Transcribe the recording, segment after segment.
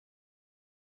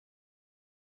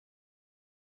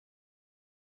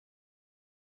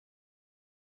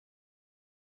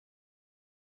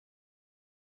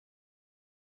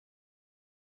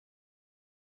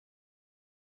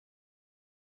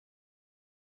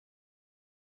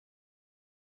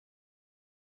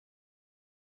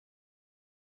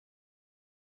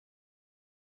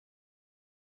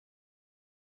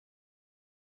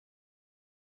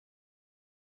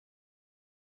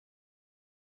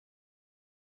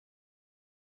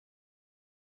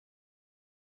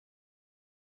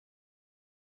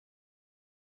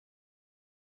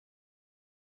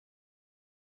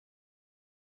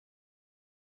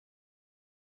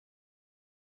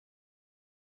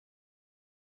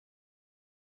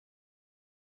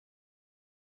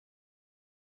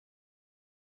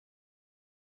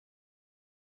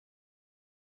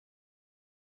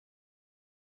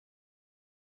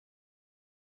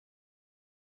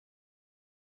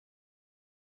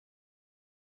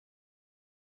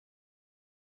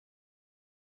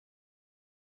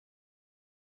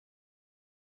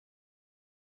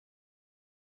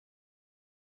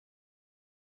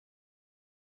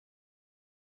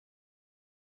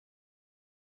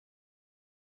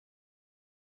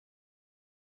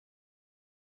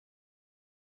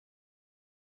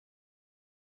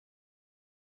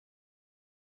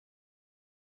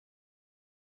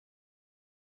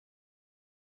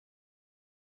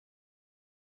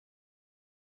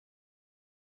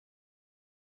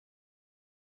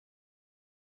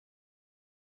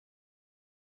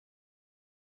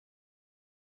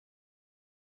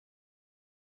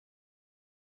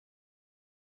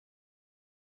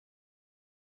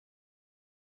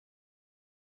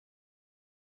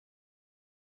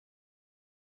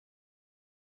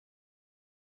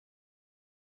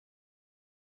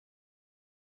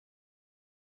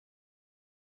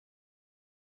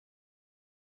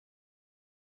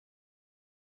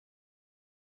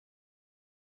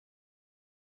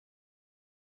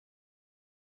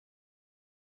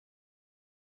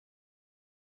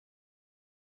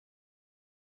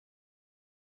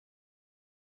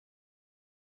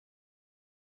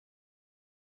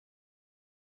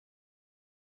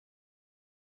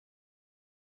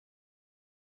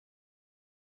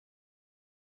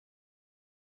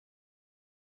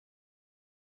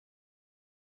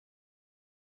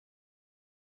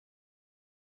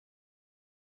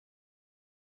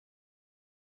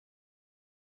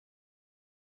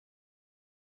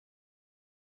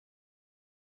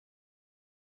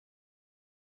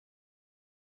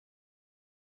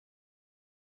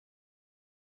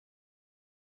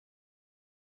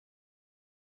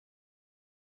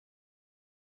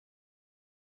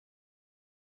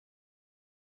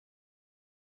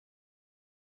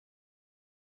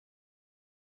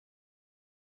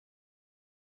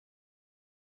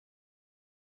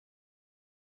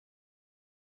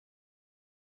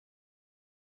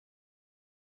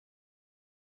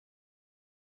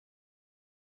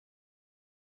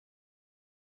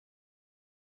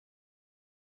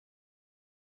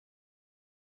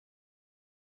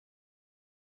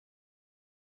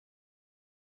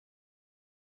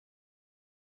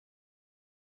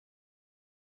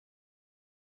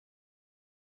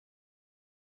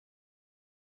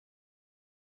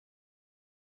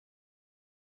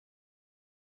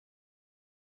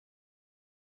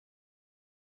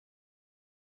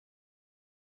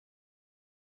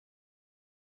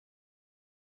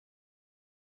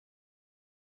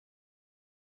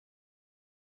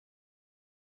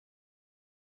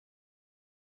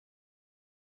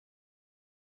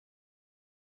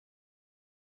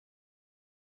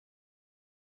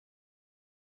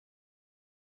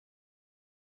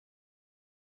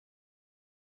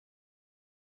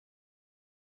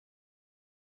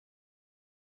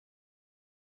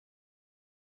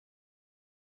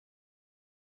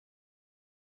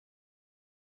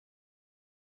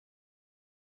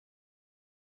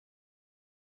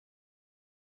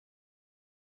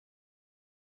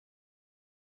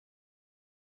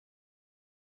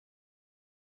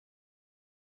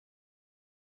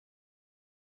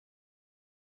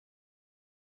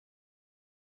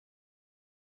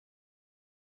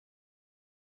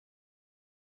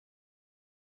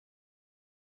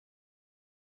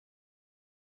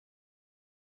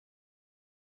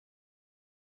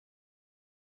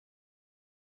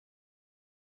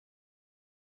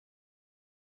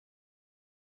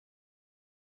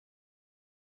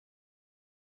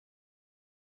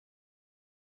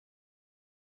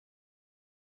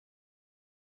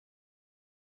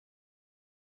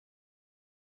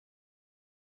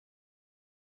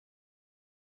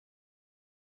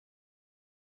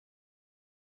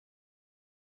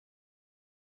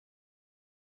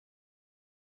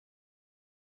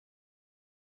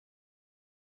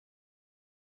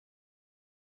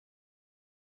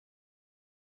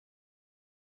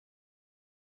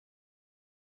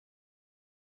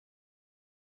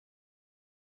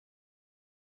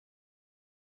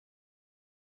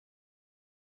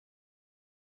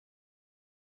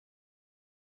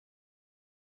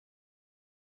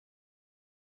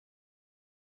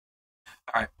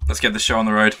Alright, let's get this show on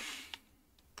the road.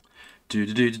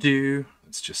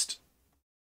 Let's just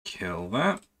kill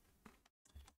that.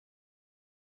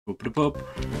 Boop, boop, boop.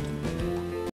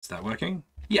 Is that working?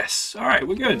 Yes. Alright,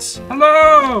 we're good.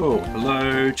 Hello!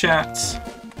 Hello, chat.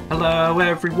 Hello,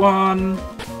 everyone.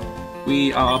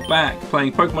 We are back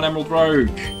playing Pokemon Emerald Rogue.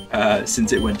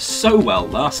 Since it went so well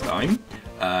last time.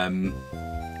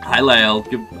 Hi, Lael.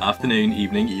 Good afternoon,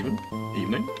 evening, even.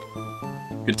 Evening.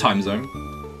 Good time zone.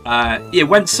 It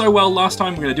went so well last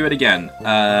time, we're going to do it again.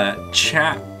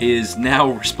 Chat is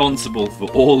now responsible for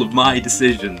all of my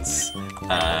decisions.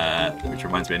 Which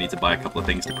reminds me I need to buy a couple of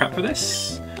things to prep for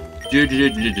this.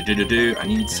 I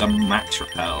need some max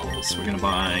repels. We're going to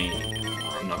buy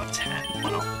another 10.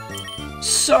 Why not?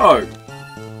 So,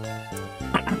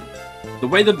 the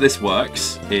way that this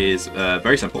works is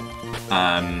very simple.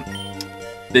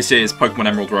 This is Pokemon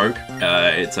Emerald Rogue.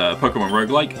 It's a Pokemon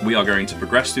roguelike. We are going to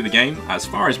progress through the game as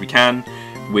far as we can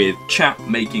with chat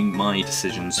making my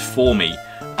decisions for me.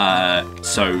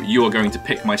 So you are going to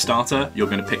pick my starter, you're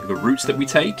going to pick the routes that we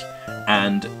take,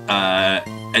 and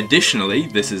additionally,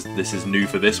 this is new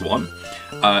for this one,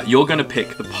 you're going to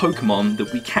pick the Pokemon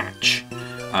that we catch.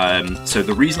 So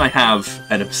the reason I have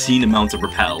an obscene amount of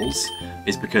repels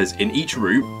is because in each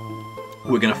route,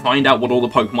 we're going to find out what all the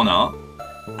Pokemon are,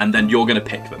 and then you're going to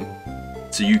pick them.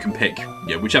 So you can pick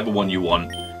whichever one you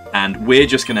want, and we're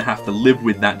just going to have to live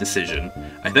with that decision,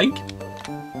 I think.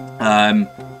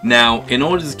 Now, in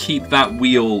order to keep that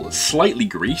wheel slightly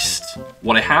greased,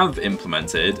 what I have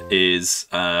implemented is...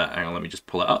 hang on, let me just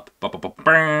pull it up.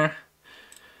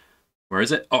 Where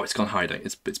is it? Oh, it's gone hiding.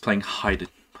 It's playing hide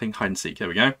and seek. There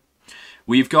we go.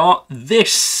 We've got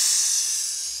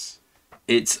this.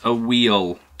 It's a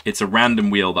wheel. It's a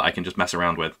random wheel that I can just mess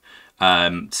around with.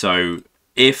 So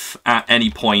if at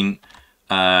any point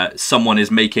someone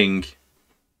is making,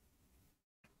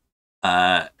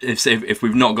 if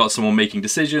we've not got someone making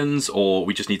decisions, or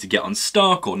we just need to get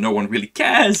unstuck, or no one really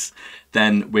cares,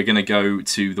 then we're going to go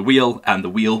to the wheel, and the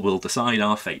wheel will decide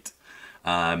our fate.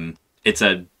 It's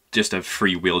just a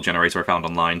free wheel generator I found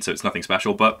online, so it's nothing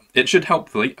special, but it should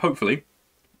hopefully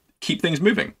keep things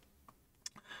moving.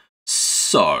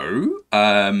 So,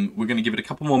 we're going to give it a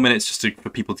couple more minutes just for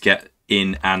people to get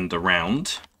in and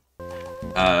around.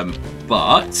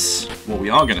 But what we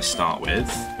are going to start with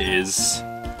is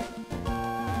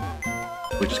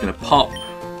we're just going to pop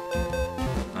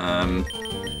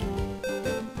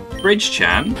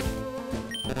Bridge-chan,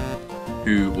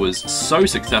 who was so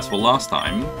successful last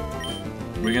time.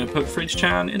 We're going to put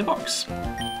Bridge-chan in a box.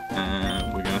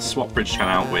 We're going to swap Bridge-chan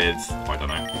out with... Oh, I don't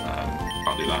know.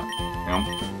 Can't do that. Hang on.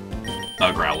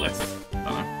 Growlithe. I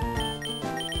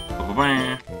don't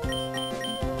know.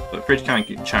 But Bridge-chan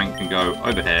can go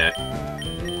over here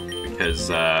because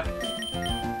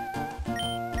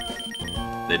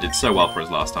they did so well for us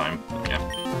last time. Yeah.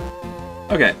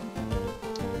 Okay.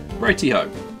 Righty-ho.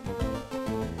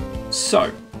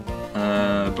 So,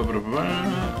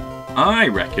 I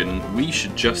reckon we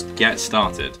should just get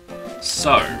started.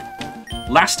 So,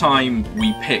 last time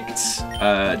we picked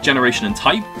generation and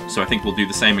type, so I think we'll do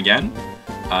the same again.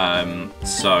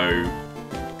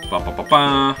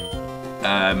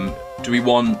 Do we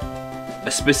want a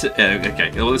specific...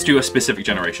 okay, well, let's do a specific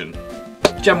generation.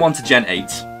 Gen 1 to Gen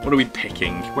 8. What are we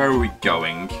picking? Where are we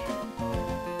going?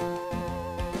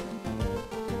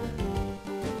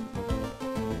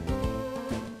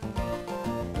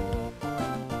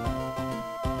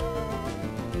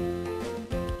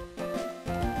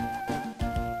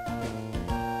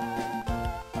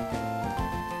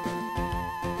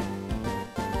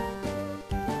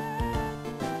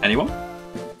 Anyone?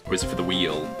 Or is it for the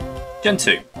wheel? Gen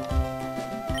 2. You're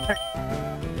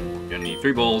gonna need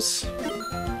 3 balls.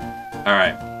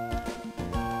 Alright.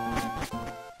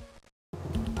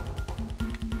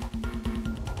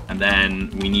 And then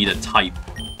we need a type.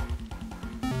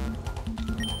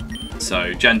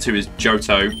 So Gen 2 is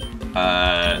Johto,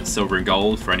 Silver and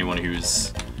Gold, for anyone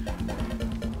who's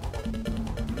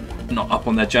not up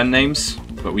on their gen names.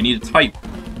 But we need a type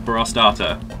for our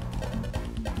starter.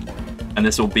 And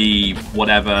this will be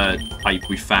whatever type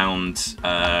we found.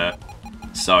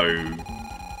 So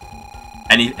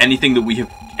anything that we've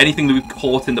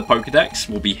caught in the Pokédex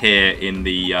will be here in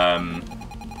the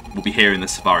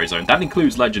Safari Zone. That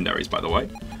includes legendaries, by the way.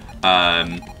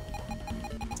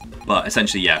 But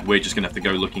essentially, yeah, we're just gonna have to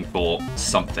go looking for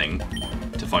something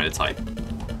to find a type.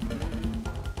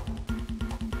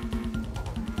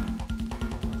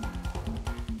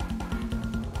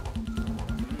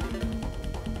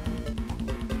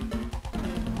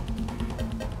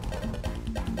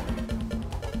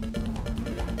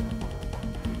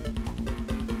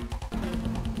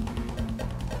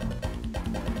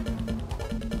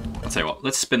 tell you what,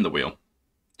 let's spin the wheel.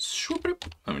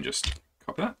 Let me just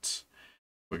copy that.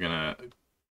 We're gonna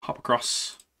hop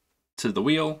across to the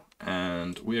wheel,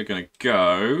 and we are gonna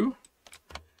go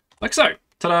like so.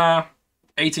 Ta-da!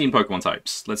 18 Pokemon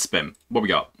types. Let's spin. What we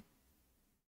got?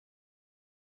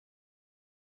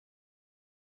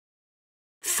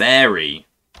 Fairy.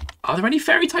 Are there any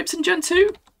fairy types in Gen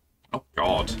 2? Oh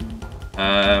god.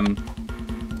 Hang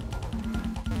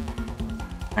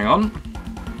on.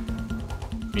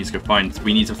 We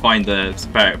need to find the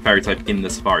fairy type in the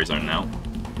Safari Zone now.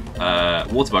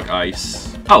 Waterbug,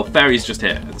 Ice. Oh, Fairy's just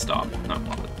here at the start. Oh,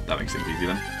 well, that makes things easy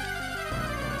then.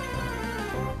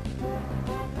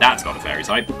 That's not a fairy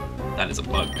type. That is a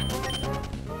bug.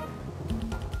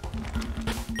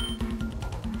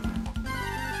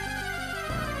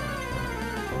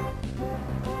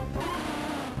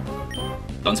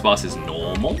 Dunsparce is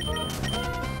normal.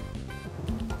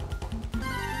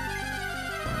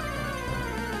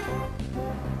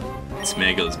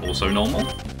 Smeargle is also normal.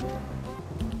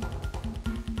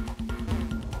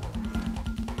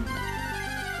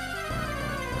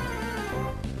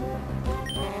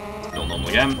 Still normal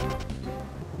again.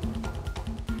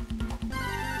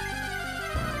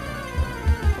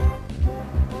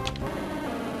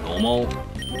 Normal.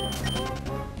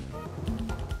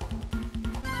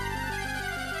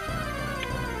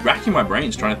 Racking my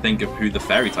brains trying to think of who the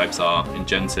fairy types are in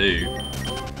Gen 2.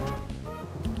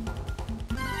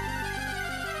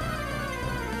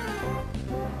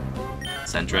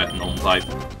 Sentret, normal type.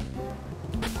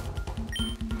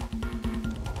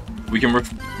 We can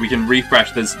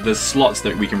refresh. There's slots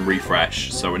that we can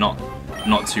refresh, so we're not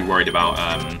too worried about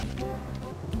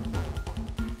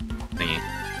thingy.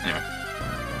 Anyway,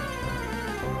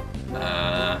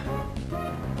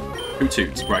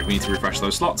 Hootoots. Right, we need to refresh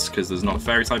those slots because there's not a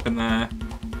fairy type in there.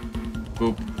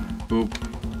 Boop, boop.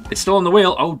 It's still on the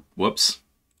wheel. Oh, whoops.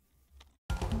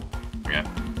 Okay,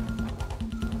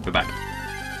 we're back.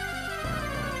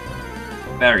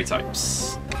 Fairy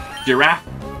types.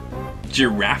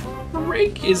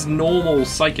 Girafarig is normal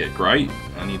psychic, right?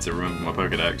 I need to remember my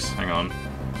Pokedex. Hang on.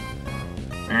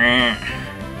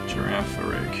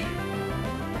 Girafarig.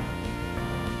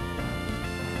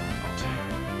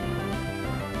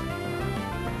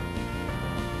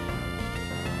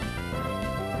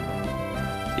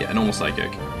 Yeah, normal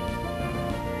psychic.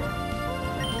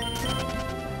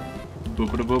 Boop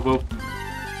boop boop boop.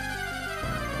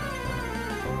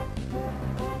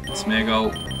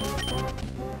 Smeargle.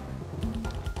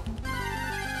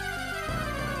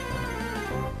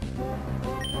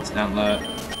 Stantler.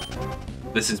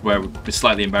 This is where,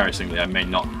 slightly embarrassingly, I may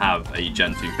not have a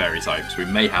Gen 2 fairy type, so we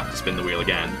may have to spin the wheel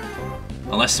again.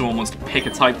 Unless someone wants to pick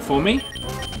a type for me.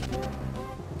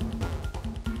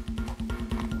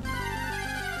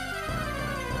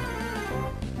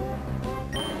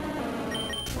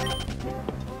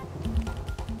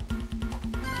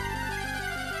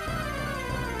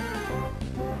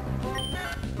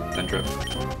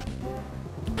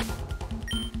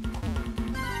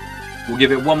 We'll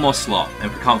give it one more slot, and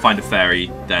if we can't find a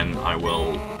fairy, then I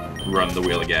will run the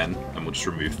wheel again, and we'll just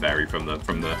remove fairy from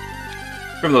the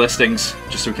listings,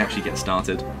 just so we can actually get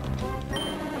started.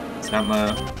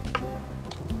 Stantler.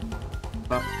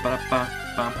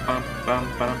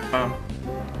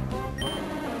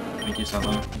 Thank you,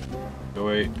 Stantler. Go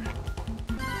away.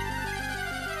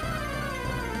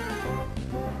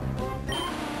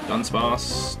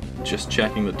 Dunsparce. Just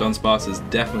checking that Dunsparce is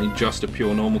definitely just a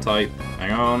pure normal type.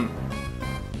 Hang on.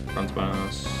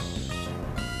 Dunsparce.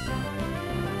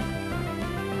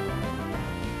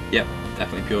 Yep,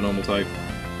 definitely pure normal type.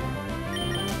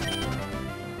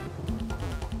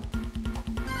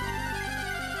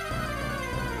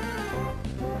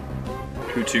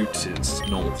 Hootoots is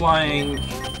normal flying.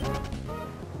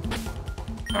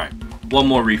 Alright, one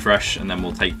more refresh and then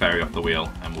we'll take Fairy off the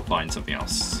wheel and we'll find something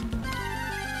else.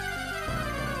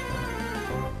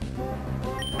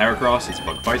 Heracross is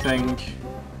bug fighting.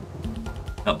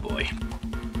 Oh boy.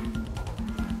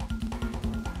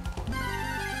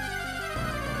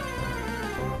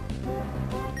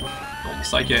 Normal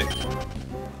psychic.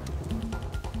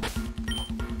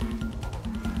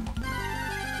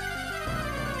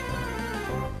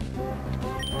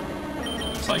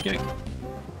 Normal psychic.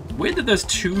 Weird that there's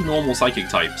two normal psychic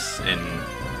types in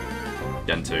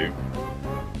Gen 2.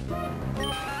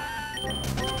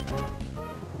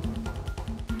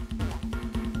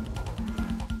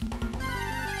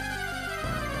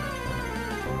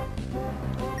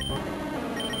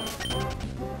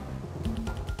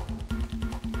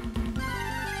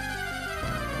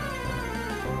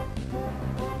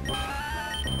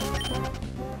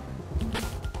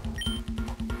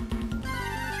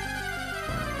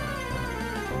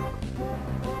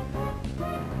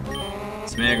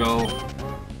 Smeargle.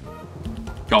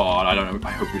 God, I don't know.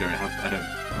 I hope we don't have. I don't.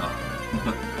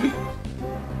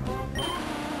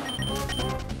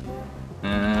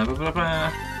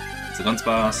 It's a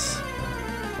Dunsparce.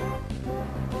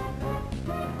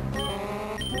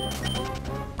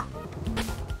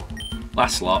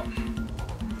 Last slot.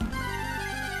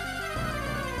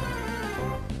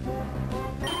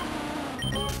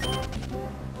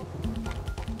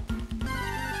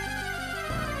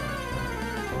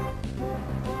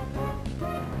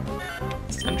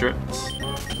 Sentret.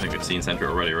 I think we've seen Sentret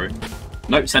already, right?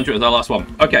 Nope, Sentret is our last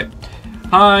one. Okay.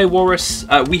 Hi, Walrus.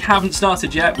 We haven't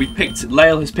started yet. We've picked.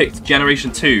 Lael has picked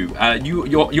Generation 2.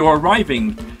 Your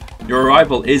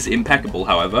arrival is impeccable.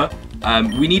 However,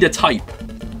 we need a type.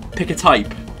 Pick a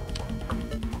type.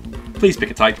 Please pick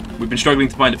a type. We've been struggling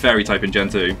to find a fairy type in Gen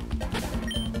 2.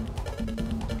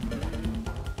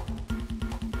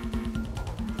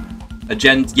 A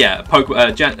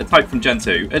type from Gen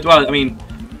 2. Well, I mean,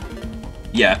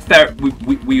 yeah,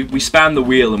 we spanned the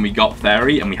wheel and we got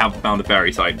fairy, and we haven't found a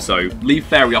fairy type. So leave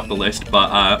fairy off the list, but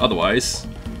otherwise,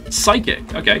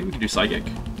 psychic. Okay, we can do psychic.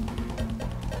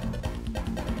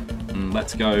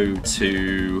 Let's go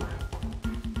to.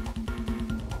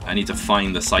 I need to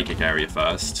find the psychic area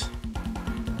first.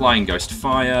 Flying Ghost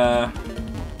Fire.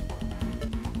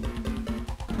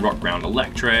 Rock Ground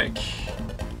Electric.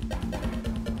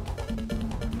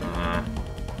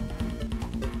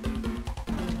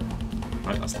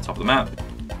 Right, that's the top of the map.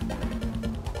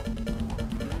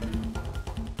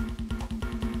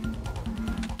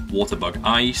 Water Bug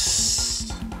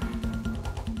Ice.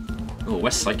 Oh,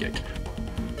 where's Psychic?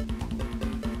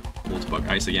 Water Bug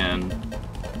Ice again.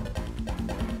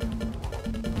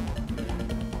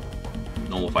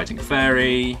 Normal Fighting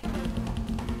Fairy.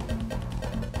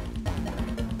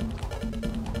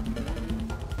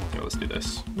 Okay, let's do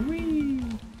this. Whee!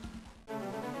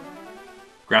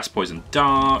 Grass Poison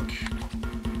Dark.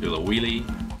 Do a little wheelie.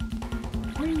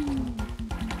 Whee!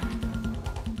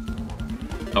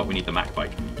 Oh, we need the Mac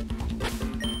Bike.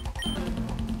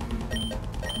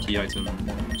 Key items.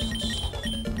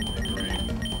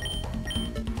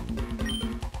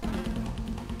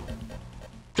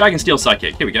 Dragon Steel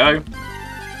Psychic. Here we go.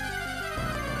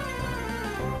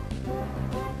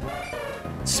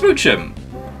 Smoochum!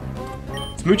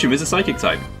 Smoochum is a psychic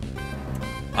type.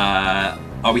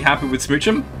 Are we happy with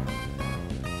Smoochum?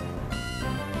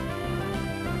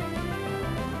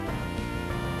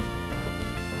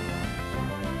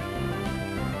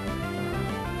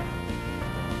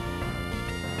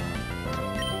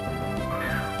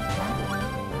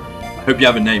 I hope you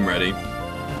have a name ready.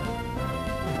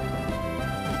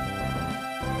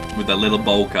 With a little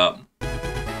bowl cup.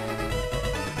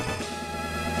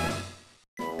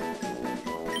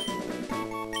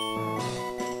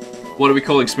 What are we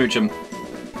calling Smoochum?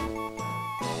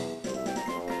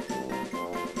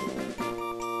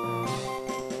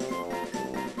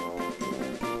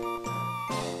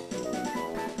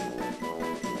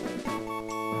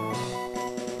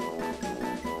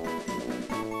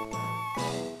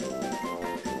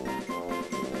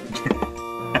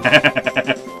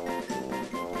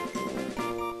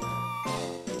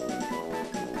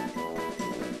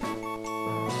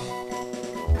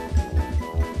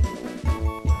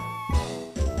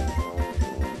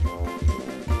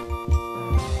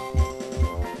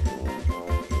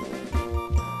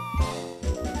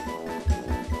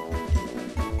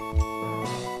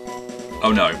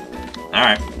 Oh no.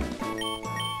 Alright.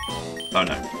 Oh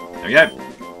no. There we go.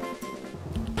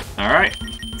 Alright.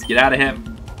 Let's get out of here.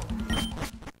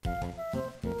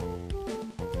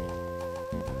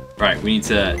 Right, we need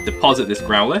to deposit this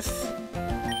Growlithe.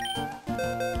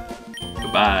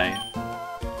 Goodbye.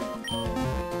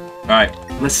 Alright,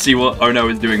 let's see what Oh no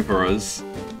is doing for us.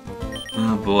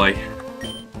 Oh boy.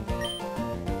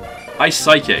 Ice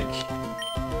Psychic.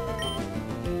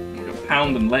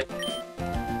 Pound and lick.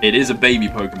 It is a baby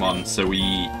Pokemon, so we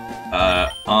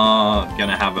are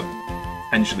gonna have a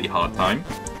potentially hard time.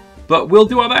 But we'll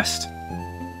do our best.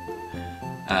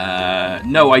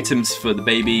 No items for the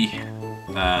baby.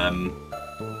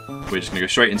 We're just gonna go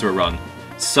straight into a run.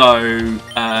 So,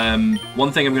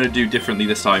 one thing I'm gonna do differently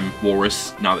this time,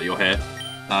 Walrus, now that you're here,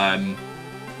 I'm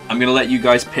gonna let you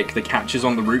guys pick the catches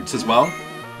on the routes as well.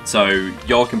 So,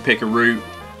 y'all can pick a route,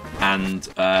 and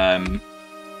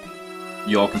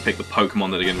y'all can pick the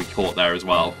Pokemon that are going to be caught there as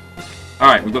well.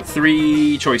 Alright, we've got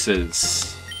 3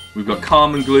 choices. We've got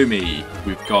Calm and Gloomy,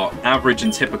 we've got Average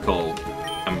and Typical,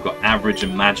 and we've got Average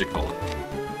and Magical.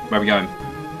 Where are we going?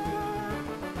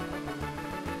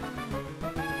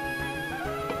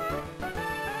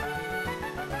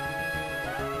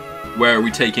 Where are we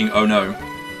taking Oh no?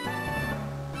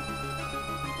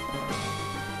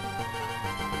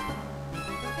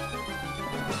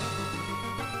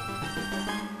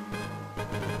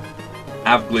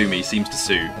 Gloomy seems to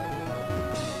suit.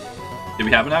 Did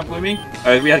we have an Gloomy?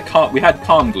 We had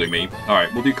Calm Gloomy.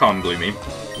 Alright, we'll do Calm Gloomy.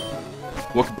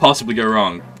 What could possibly go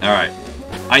wrong? Alright.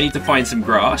 I need to find some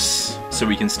grass so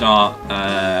we can start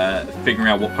figuring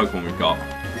out what Pokemon we've got.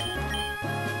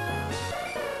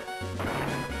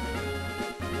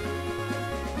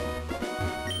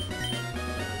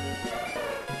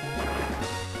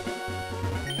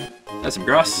 There's some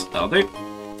grass. That'll do.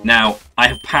 Now, I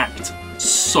have packed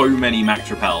so many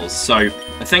Max Repels. So,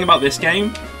 the thing about this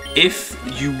game, if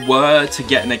you were to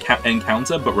get an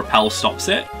encounter but Repel stops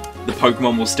it, the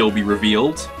Pokemon will still be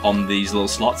revealed on these little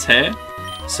slots here.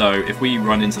 So if we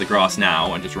run into the grass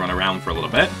now and just run around for a little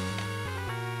bit,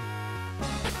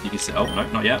 you can see. Oh no,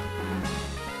 not yet.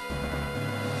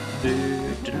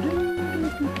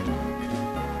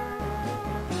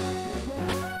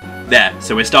 There.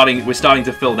 So we're starting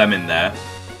to fill them in there.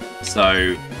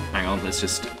 So hang on,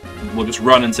 we'll just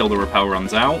run until the Repel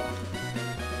runs out.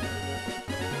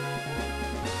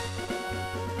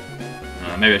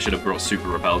 Maybe I should have brought Super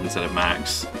Repels instead of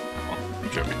Max. Well, I'm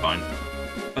sure it'll be fine.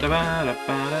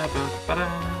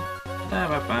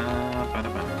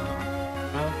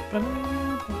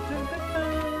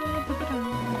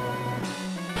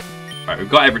 Alright, we've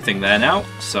got everything there now,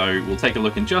 so we'll take a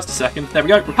look in just a second. There we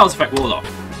go, Repel's effect wall off.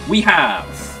 We have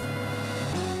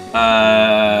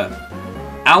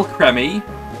Alcremie.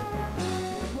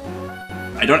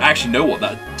 I don't actually know what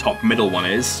that top middle one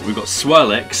is. We've got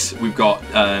Swirlix, we've got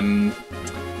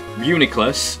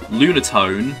Uniclus,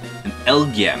 Lunatone, and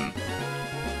Elgem.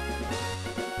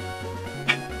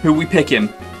 Who are we picking?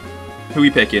 Who are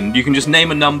we picking? You can just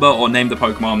name a number or name the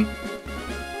Pokemon.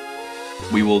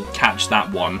 We will catch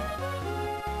that one.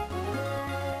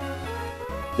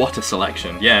 What a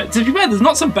selection. Yeah, to be fair, there's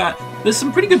not some bad... There's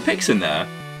some pretty good picks in there.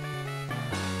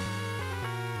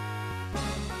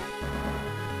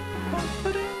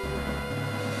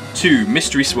 Two,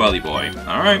 Mystery Swirly Boy.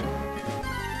 Alright.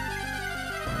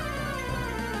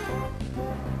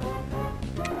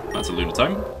 That's a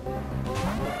Lunatone.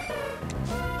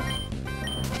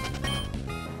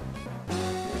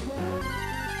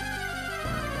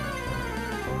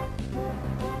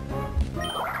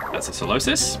 That's a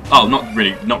Solosis. Oh, not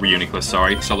Reuniclus,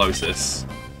 sorry. Solosis.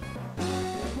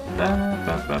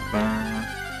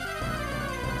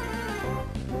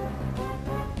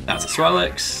 That's a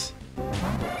Swirlix.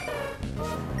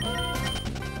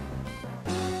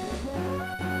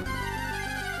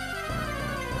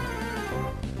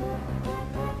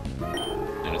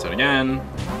 Lunatone again.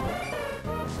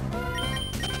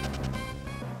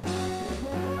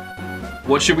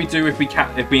 What should we do if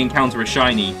we encounter a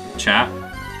shiny, chat?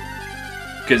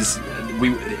 Because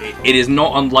it is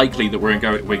not unlikely that we're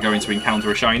going to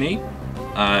encounter a shiny.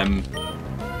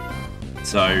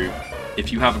 So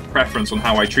if you have a preference on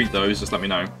how I treat those, just let me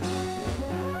know.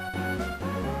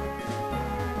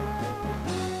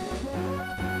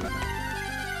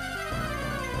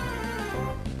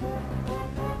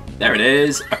 There it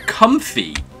is, a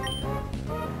Comfey.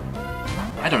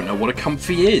 I don't know what a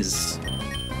Comfey is.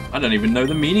 I don't even know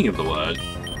the meaning of the word.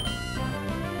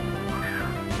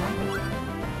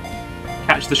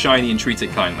 Catch the shiny and treat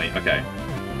it kindly. Okay.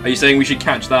 Are you saying we should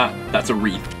catch that? That's a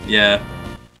Wreath. Yeah.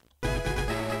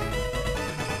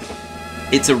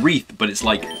 It's a Wreath, but it's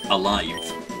like alive.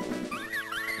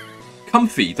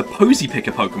 Comfey, the posy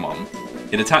picker Pokemon.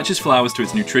 It attaches flowers to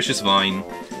its nutritious vine.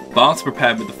 Baths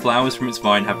prepared with the flowers from its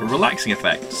vine have a relaxing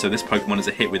effect, so this Pokemon is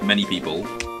a hit with many people.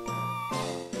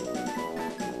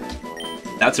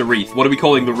 That's a Wreath. What are we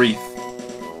calling the Wreath?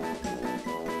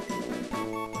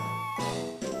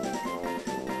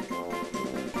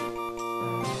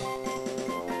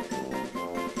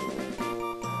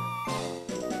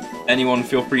 Anyone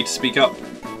feel free to speak up.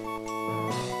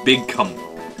 Big Cump.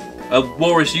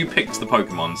 Walrus, you picked the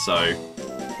Pokemon, so...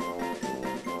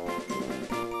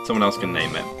 someone else can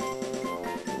name it.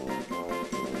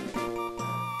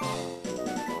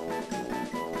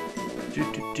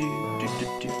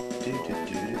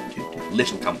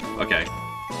 Little Cump, okay.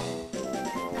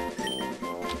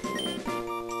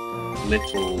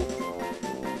 Little...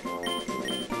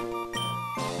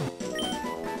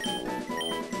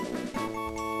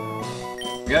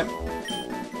 Okay.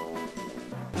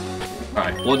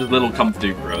 Alright, what does Little Cump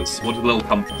do for us? What does Little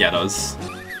Cump get us?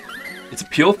 It's a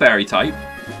pure fairy type.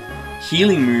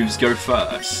 Healing moves go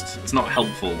first. It's not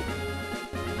helpful.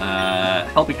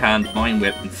 Helping Hand, Vine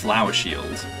Whip, and Flower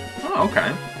Shield. Oh,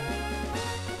 okay.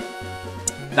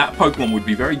 That Pokemon would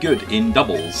be very good in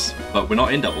doubles, but we're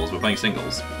not in doubles, we're playing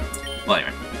singles. Well,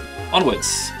 anyway.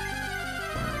 Onwards!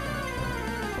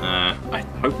 I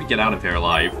hope we get out of here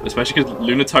alive, especially because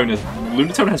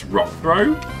Lunatone has Rock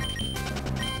Throw.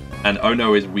 And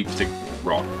Ono is weak to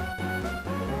rock.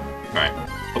 Alright.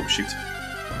 Oh, shoot.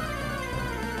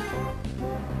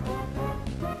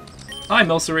 Hi,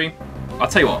 Milcery. I'll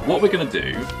tell you what we're going to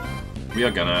do, we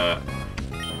are going to...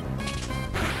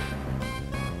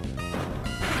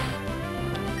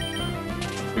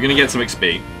 We're going to get some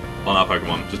XP on our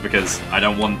Pokemon, just because I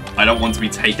don't want to be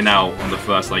taken out on the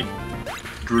first, like,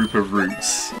 group of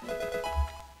routes.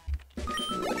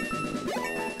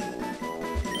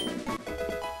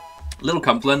 Little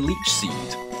Cumberland Leech Seed.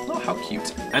 Oh, how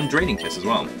cute. And Draining Kiss as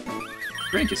well.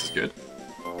 Draining Kiss is good.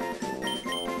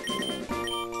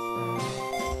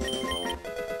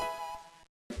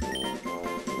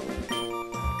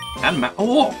 And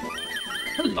oh!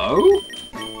 Hello?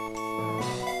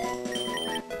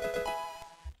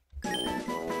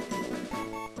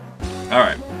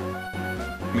 Alright.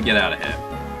 Let me get out of here.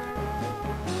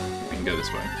 We can go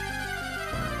this way.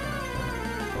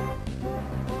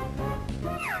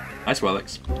 Hi,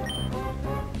 Swellix.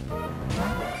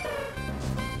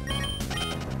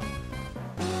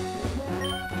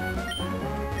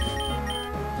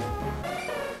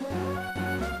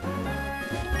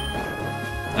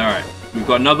 Alright, we've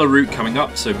got another route coming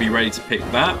up, so be ready to pick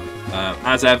that.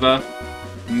 As ever,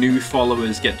 new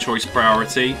followers get choice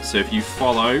priority, so if you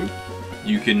follow,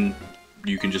 you can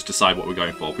just decide what we're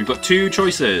going for. We've got two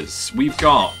choices. We've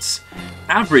got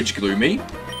Average Gloomy,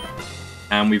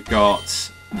 and we've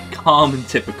got Calm and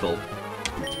Typical.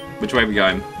 Which way are we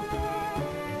going?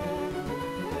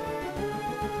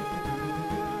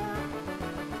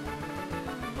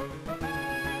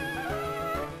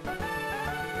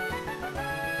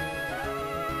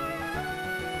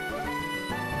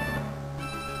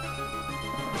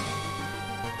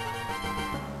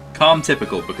 Calm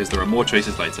Typical, because there are more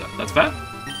choices later. That's fair?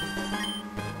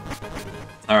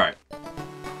 Alright.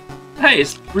 Hey,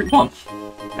 it's Route 1!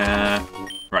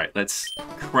 Right, let's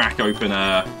crack open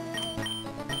a...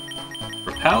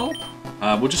 Repel?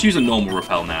 We'll just use a normal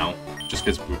Repel now, just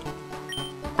because we're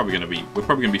probably gonna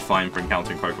be fine for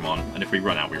encountering Pokemon, and if we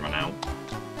run out, we run out.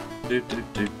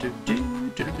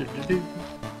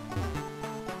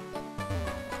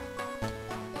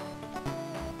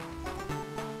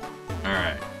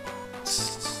 Alright.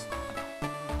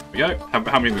 We go. How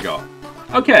many have we got?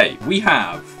 Okay, we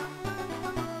have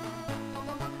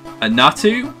a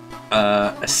Natu,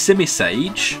 a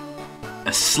Simisage,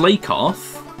 a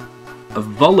Slakoth, a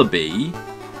Vullaby,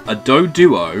 a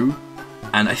Doduo,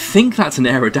 and I think that's an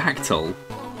Aerodactyl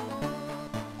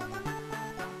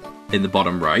in the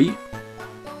bottom right.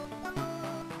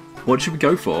 What should we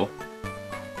go for?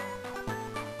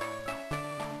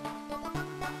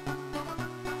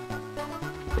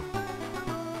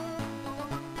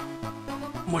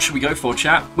 What should we go for,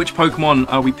 chat? Which Pokemon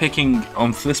are we picking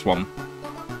on for this one?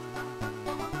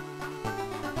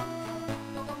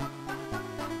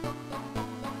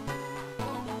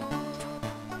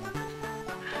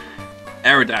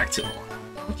 Aerodactyl.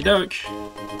 Okie doke.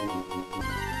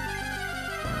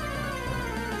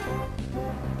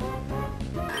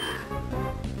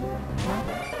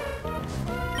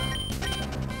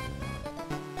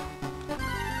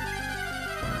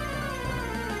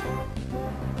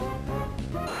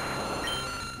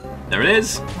 There it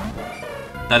is.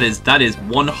 That is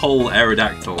one whole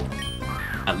Aerodactyl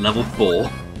at level 4.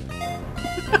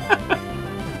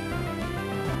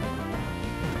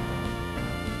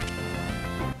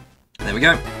 There we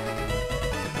go.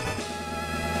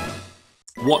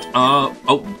 What are...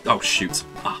 Oh, shoot.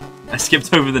 I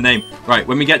skipped over the name. Right,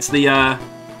 when we get to the,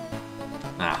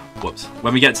 whoops.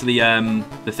 When we get to the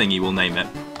thingy, we'll name it.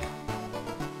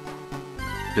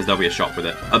 Because there'll be a shop with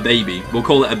it. A baby. We'll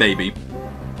call it a baby.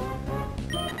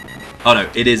 Oh no,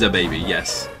 it is a baby,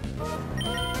 yes.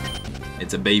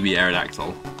 It's a baby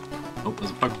Aerodactyl. Oh, there's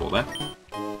a Pokeball there.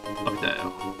 Up there.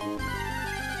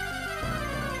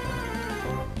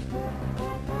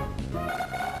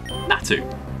 Natu.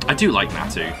 I do like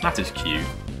Natu. Natu's cute.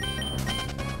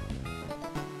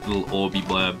 Little Orby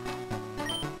blurb.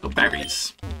 Oh,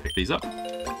 berries. Pick these up.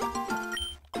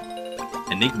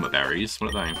 Enigma berries.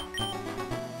 What are they?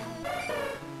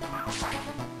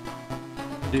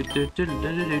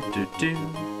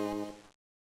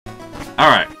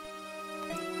 Alright.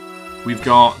 We've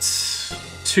got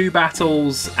 2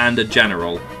 battles and a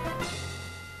general.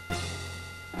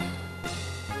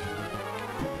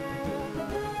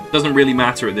 Doesn't really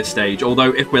matter at this stage,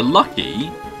 although if we're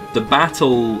lucky, the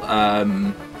battle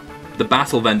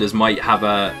vendors might have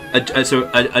a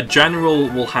general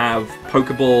will have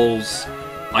Pokeballs,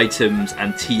 items,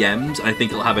 and TMs, and I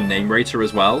think it'll have a name rater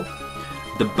as well.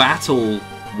 The battle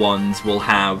ones will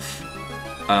have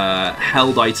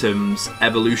held items,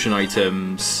 evolution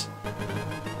items,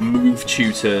 move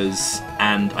tutors,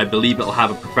 and I believe it'll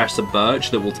have a Professor Birch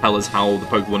that will tell us how the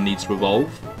Pokemon needs to evolve.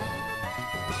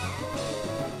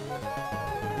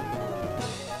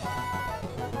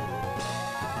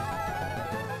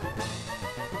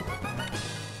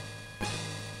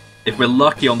 If we're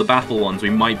lucky on the battle ones, we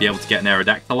might be able to get an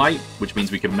Aerodactylite, which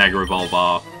means we can Mega Evolve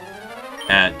our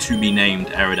to-be-named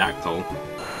Aerodactyl.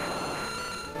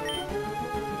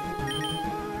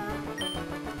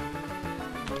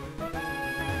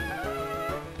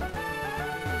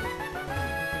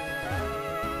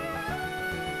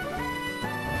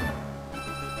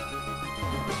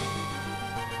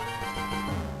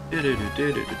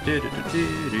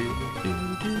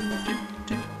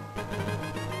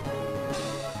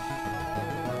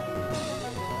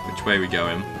 Which way are we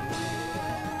going?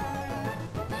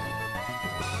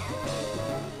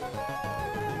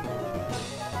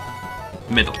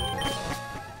 Middle.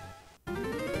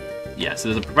 Yeah, so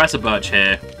there's a Professor Birch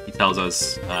here. He tells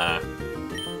us,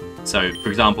 so for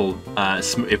example,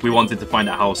 if we wanted to find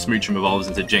out how Smoochum evolves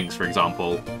into Jinx, for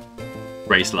example,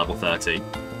 race level 30.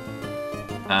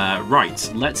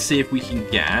 Right, let's see if we can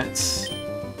get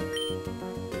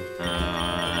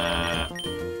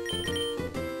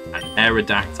an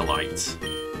Aerodactylite.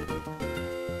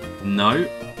 No,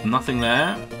 nothing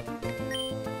there.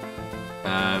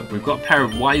 We've got a pair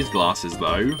of Wise Glasses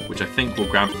though, which I think we'll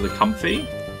grab for the Comfy.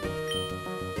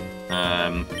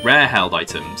 Rare held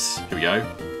items. Here we go.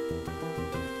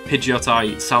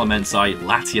 Pidgeotite, Salamensite,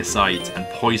 Latiasite, and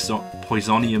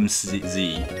Poisonium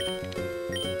Z.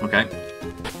 Okay.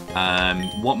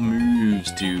 What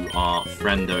moves do our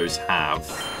friendos have?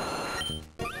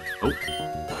 Oh.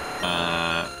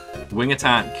 Wing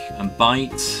Attack and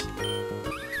Bite,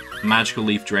 Magical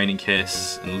Leaf, Draining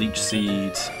Kiss, and Leech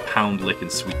Seed, Pound Lick,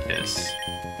 and Sweet Kiss.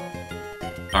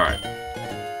 Alright.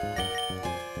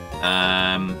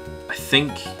 I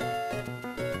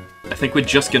think we're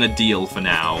just gonna deal for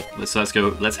now. Let's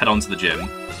go. Let's head on to the gym.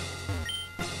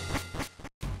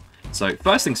 So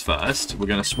first things first, we're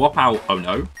gonna swap out. Oh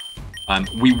no.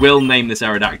 We will name this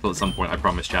Aerodactyl at some point. I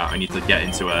promise, chat. I need to get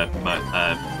into a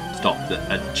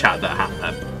chat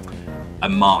that a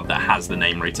mark that has the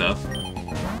name rater.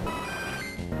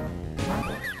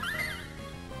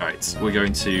 Alright, we're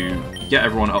going to get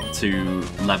everyone up to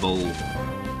level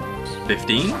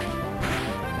 15.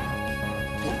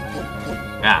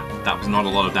 Yeah, that was not a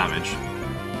lot of damage.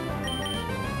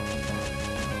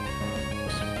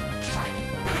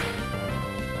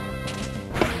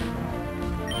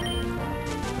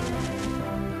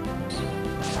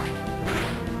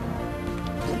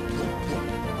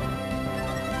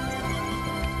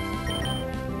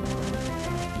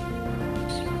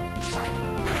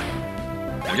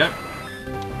 There we go.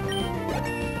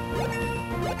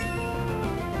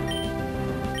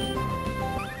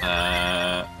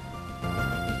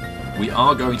 We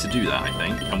are going to do that, I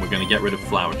think, and we're going to get rid of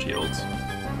Flower Shields.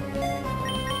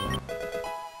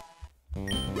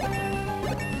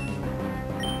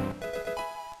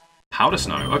 Powder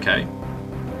Snow, okay.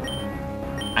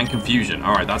 And Confusion.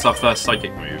 Alright, that's our first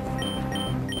Psychic move.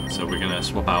 So we're going to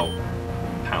swap out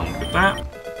Pound with that.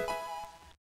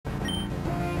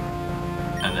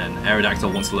 And then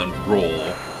Aerodactyl wants to learn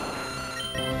Roar.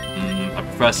 I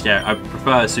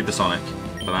prefer Supersonic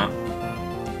for that.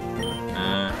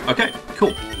 Okay,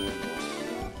 cool.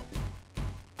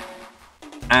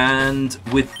 And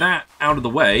with that out of the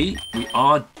way, we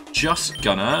are just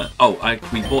gonna... Oh,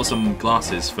 we bought some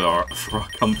glasses for our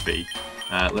Comfy.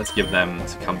 Let's give them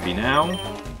to Comfy now.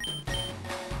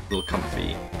 Little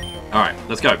Comfy. Alright,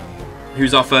 let's go.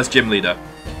 Who's our first gym leader?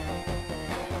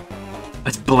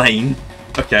 It's Blaine.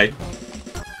 Okay.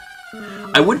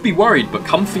 I would be worried, but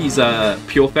Comfy's a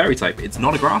pure Fairy type. It's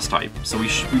not a Grass type, so we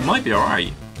might be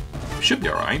alright. Should be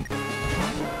alright.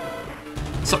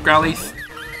 Sup, Growlithe?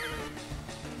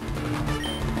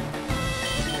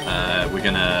 We're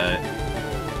gonna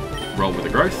roll with the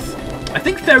Growth. I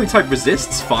think Fairy type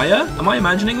resists fire. Am I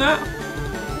imagining that?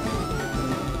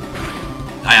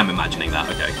 I am imagining that.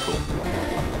 Okay, cool.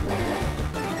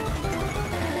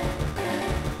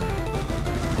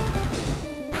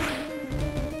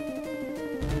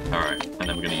 Alright, and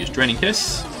then we're gonna use Draining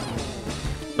Kiss.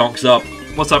 Donk's up.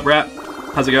 What's up, Rat?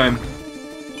 How's it going?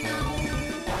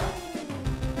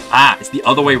 Ah, it's the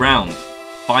other way round.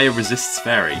 Fire resists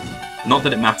Fairy. Not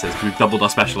that it matters, because we've doubled our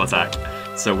special attack.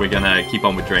 So we're gonna keep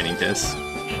on with Draining Kiss.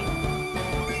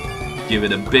 Give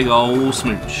it a big ol'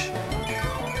 smooch.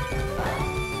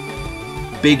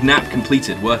 Big nap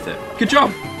completed, worth it. Good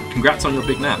job! Congrats on your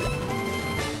big nap.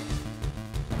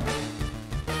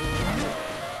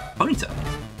 Ponyta.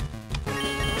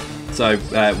 So,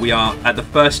 we are at the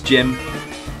first gym.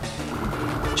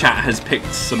 chat has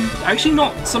picked some, actually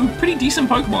not, some pretty decent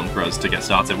Pokemon for us to get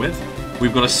started with.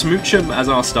 We've got a Smoochum as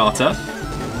our starter.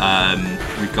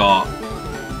 We've got...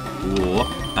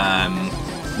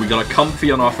 we got a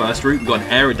Comfey on our first route. We've got an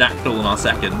Aerodactyl on our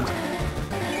second.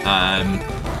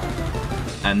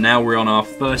 And now we're on our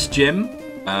first gym,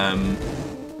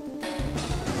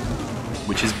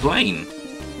 which is Blaine,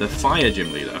 the Fire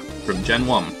Gym Leader from Gen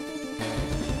 1.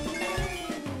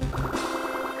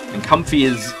 And Comfey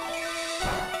is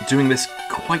doing this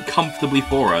quite comfortably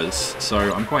for us, so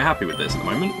I'm quite happy with this at the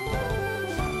moment.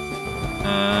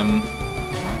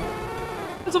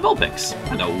 There's a Vulpix.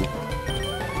 Hello.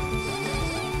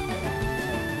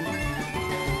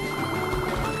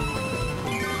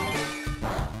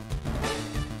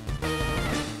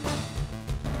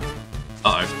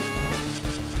 Uh-oh.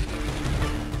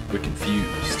 We're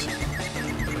confused.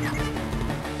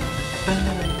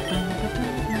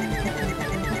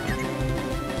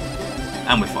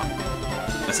 And we're fine.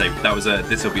 I say that was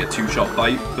this will be a 2-shot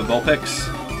bite for Vulpix,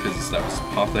 because that was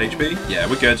half the HP. Yeah,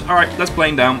 we're good. Alright, let's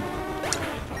Blaine down.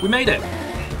 We made it.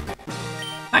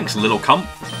 Thanks, little comp.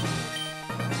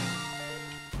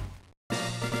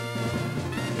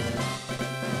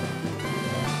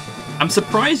 I'm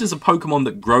surprised as a Pokemon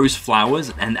that grows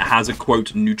flowers and has a,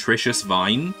 quote, nutritious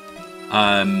vine,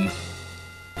 that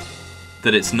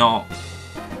it's not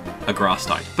a grass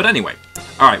type. But anyway,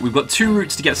 alright, we've got 2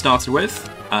 routes to get started with.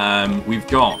 We've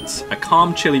got a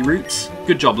calm, chilly route.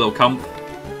 Good job, Lil Comp.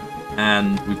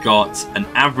 And we've got an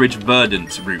average,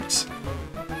 verdant route.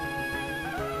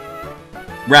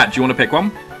 Rat, do you want to pick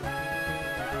one?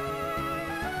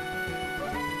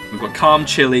 We've got calm,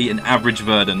 chilly, and average,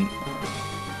 verdant.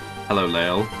 Hello,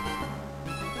 Lael.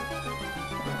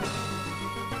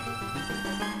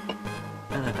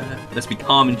 Let's be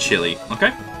calm and chilly,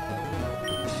 okay?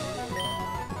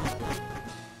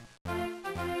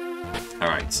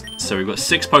 Alright, so we've got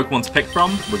 6 Pokemon to pick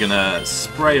from. We're gonna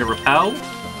spray a Repel.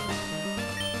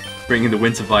 Bringing the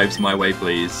winter vibes my way,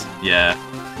 please. Yeah.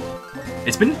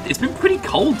 It's been pretty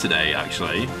cold today,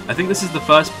 actually. I think this is the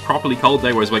first properly cold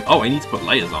day where I was like, oh, I need to put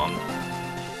layers on.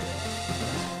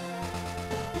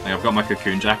 Like, I've got my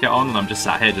cocoon jacket on, and I'm just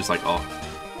sat here just like, oh.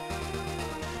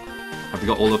 Have we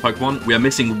got all the Pokemon? We are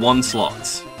missing 1 slot.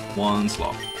 1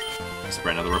 slot.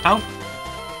 Spray another Repel.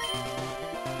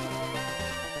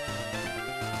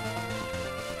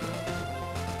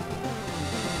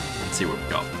 Let's see what we've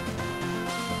got.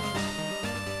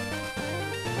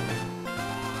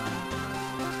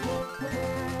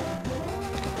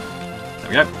 There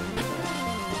we go.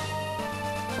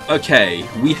 Okay,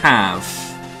 we have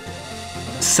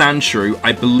Sandshrew.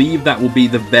 I believe that will be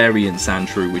the variant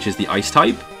Sandshrew, which is the Ice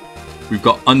type. We've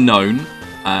got Unknown,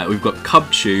 we've got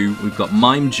Cubchoo, we've got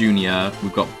Mime Jr.,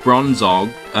 we've got Bronzor,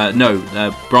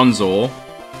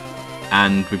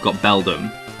 and we've got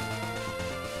Beldum.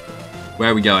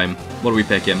 Where are we going? What are we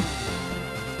picking?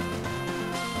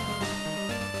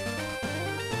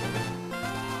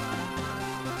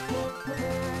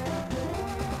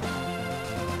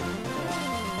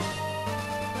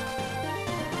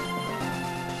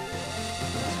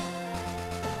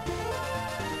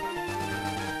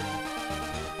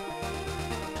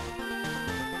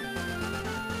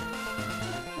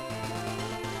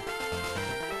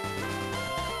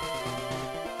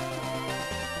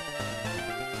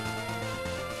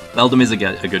 Beldum is a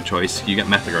good choice. You get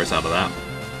Metagross out of that.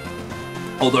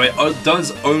 Although it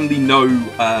does only know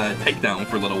Takedown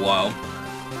for a little while.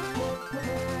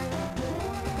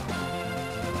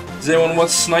 Does anyone want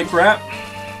Snipe Rat?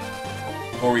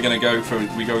 Or are we going to go for...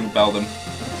 we going Beldum?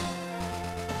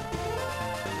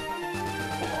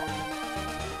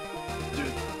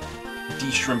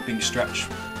 De-shrimping stretch.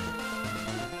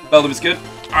 Beldum is good.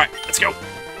 Alright, let's go.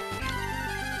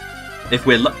 If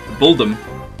we're... Beldum.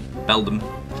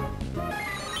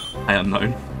 I am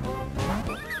known.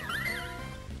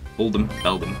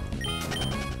 Beldum.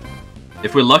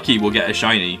 If we're lucky, we'll get a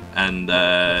shiny, and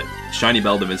shiny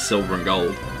Beldum is silver and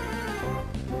gold,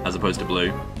 as opposed to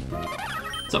blue.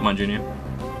 What's up, Mime Jr.?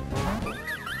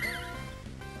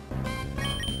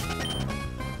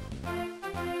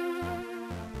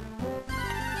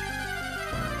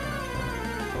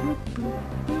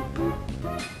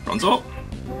 Bronzor.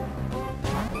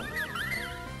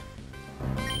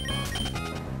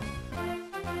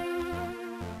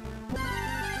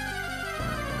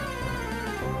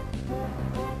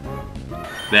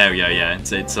 There we go, yeah,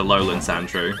 it's a Alolan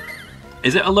Sandshrew.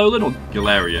 Is it Alolan or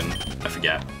Galarian? I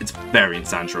forget. It's variant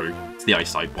Sandshrew. It's the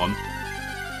Ice type one.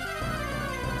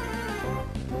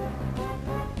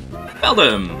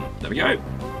 Beldum! There we go.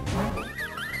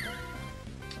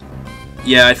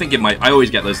 Yeah, I think it might. I always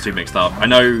get those two mixed up. I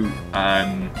know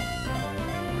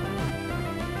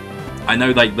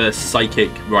like the Psychic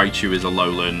Raichu is a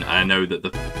Alolan, and I know that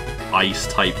the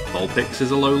Ice-type Vulpix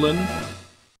is a Alolan.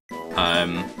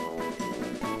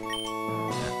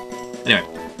 Anyway,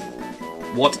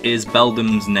 what is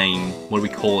Beldam's name? What are we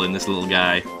calling this little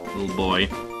guy? Little boy?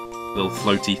 Little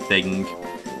floaty thing?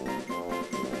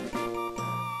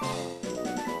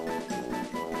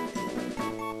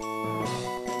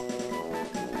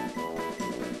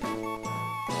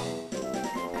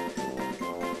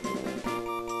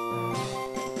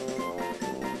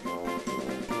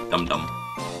 Dum-dum.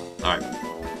 Alright.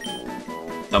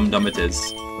 Dum-dum it is.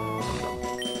 Dum-dum.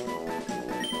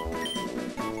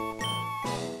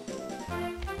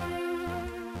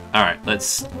 Alright,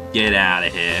 let's get out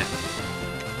of here.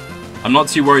 I'm not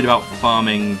too worried about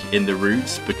farming in the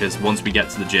routes, because once we get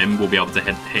to the gym, we'll be able to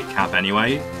hit cap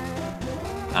anyway.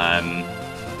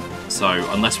 So,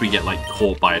 unless we get, like,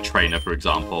 caught by a trainer, for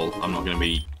example, I'm not going to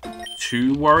be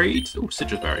too worried. Oh,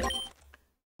 citrus berry.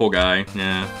 Poor guy.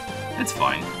 Yeah, it's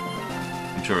fine.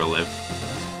 I'm sure he'll live.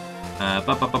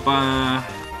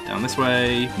 Down this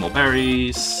way. More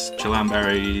berries. Chilam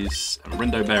berries. And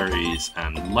Rindo berries.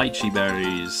 And lychee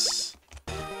berries.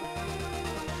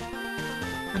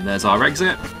 And there's our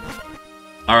exit.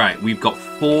 Alright, we've got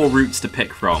 4 routes to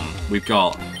pick from. We've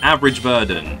got Average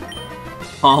Burden,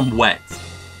 Palm Wet,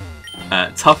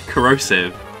 Tough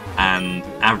Corrosive, and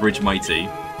Average Mighty.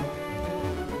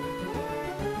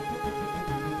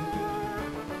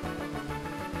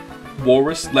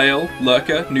 Walrus, Lael,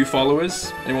 Lurker, new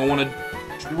followers. Anyone want to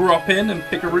drop in and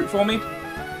pick a route for me?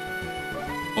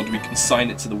 Or do we consign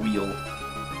it to the wheel?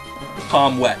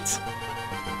 Palm Wet.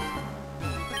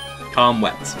 Calm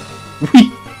Wet.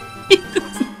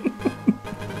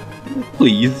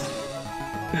 Please.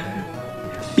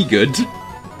 Be good.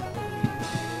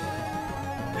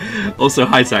 Also,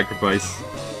 high sacrifice.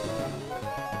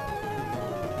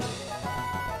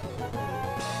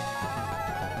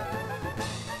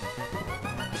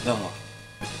 Oh.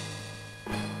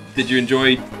 Did you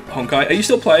enjoy Honkai? Are you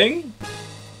still playing?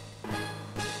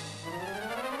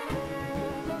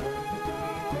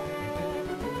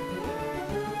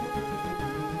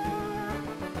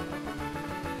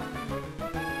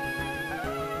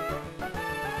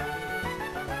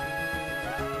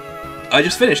 I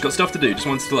just finished, got stuff to do, just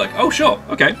wanted to like, oh sure,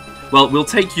 okay. Well, we'll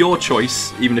take your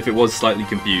choice, even if it was slightly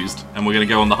confused, and we're gonna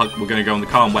go on the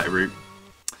calm wet route.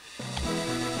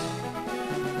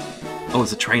 Oh,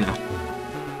 there's a trainer.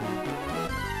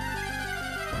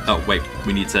 Oh wait,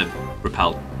 we need to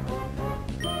repel.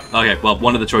 Okay, well,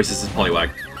 one of the choices is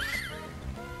Poliwag.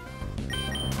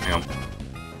 Hang on.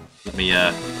 Let me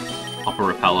pop a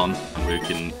repel on, and we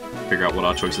can figure out what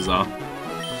our choices are.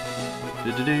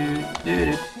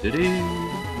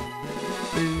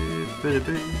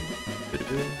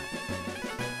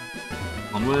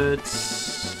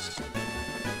 Onwards.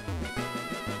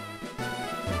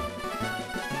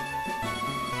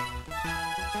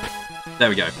 There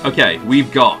we go. Okay,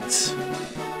 we've got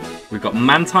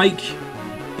Mantike,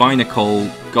 Binacle,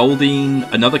 Goldeen,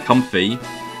 another Comfy,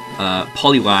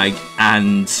 Poliwag,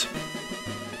 and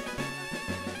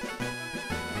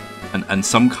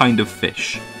some kind of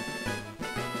fish.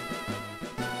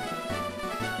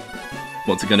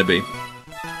 What's it gonna be?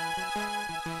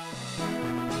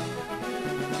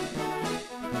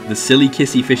 The silly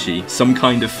kissy fishy. Some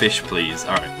kind of fish, please.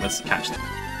 Alright, let's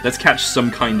catch some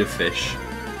kind of fish.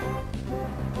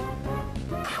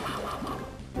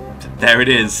 There it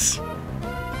is.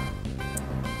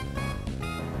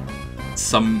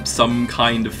 Some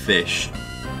kind of fish.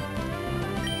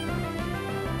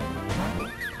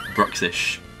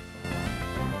 Bruxish.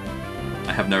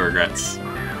 I have no regrets.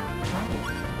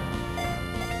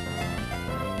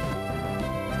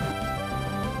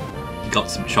 Got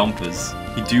some chompers.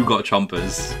 You do got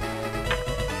chompers.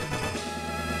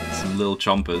 Some little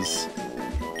chompers.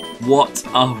 What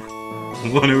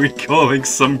are we calling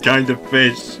some kind of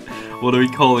fish? What are we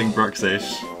calling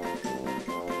Bruxish?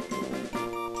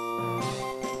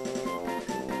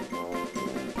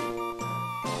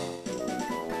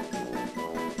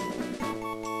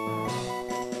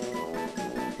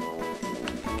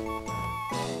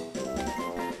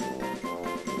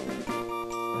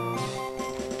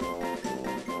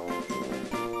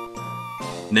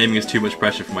 Naming is too much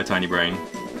pressure for my tiny brain.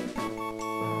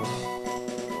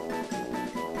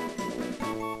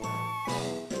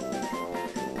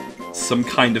 Some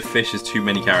kind of fish is too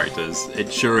many characters.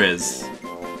 It sure is.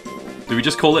 Do we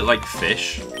just call it, like,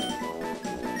 fish?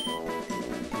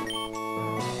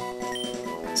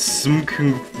 Some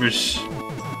kind of fish.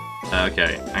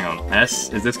 Okay, hang on. Is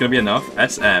this gonna be enough?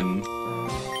 SM.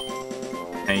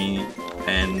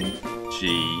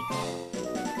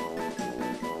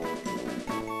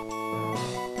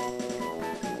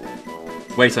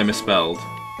 Wait, I misspelled.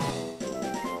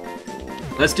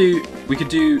 Let's do... We could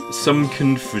do some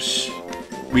confush.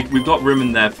 We've got room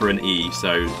in there for an E,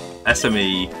 so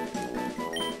SME.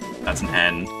 That's an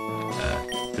N.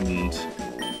 And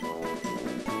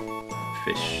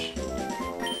fish.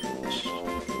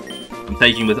 I'm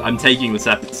taking the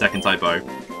second typo.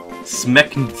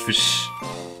 Smeckenfish.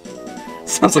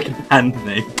 Sounds like a band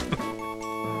name.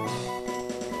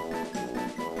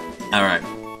 Alright.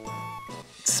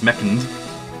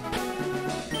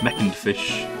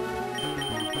 Smeckenfish.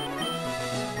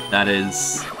 That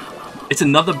is... It's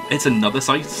another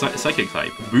psychic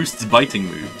type. Boosts biting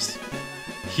moves.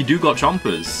 He do got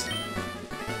chompers.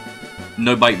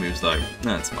 No bite moves though.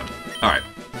 No, that's fine. Alright.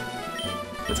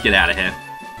 Let's get out of here.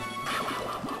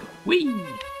 Whee! We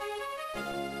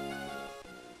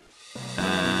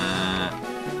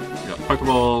got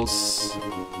Pokeballs.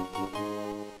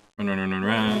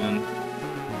 Run.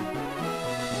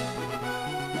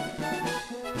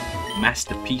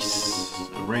 Masterpiece.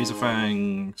 Razor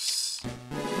Fangs.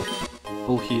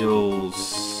 Full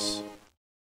Heals.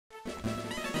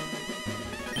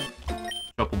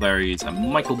 Berries and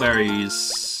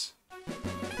Michaelberries.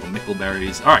 Or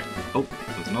Mickleberries. Alright. Oh,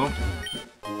 there's another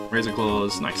one. Razor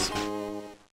Claws. Nice.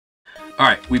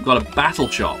 Alright, we've got a Battle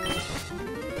Chop.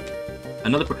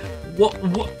 Another...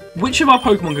 Which of our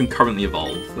Pokemon can currently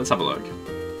evolve? Let's have a look.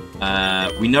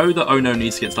 We know that Ono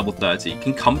needs to get to level 30.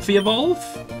 Can Comfy evolve?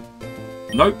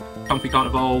 Nope. Comfy can't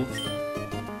evolve.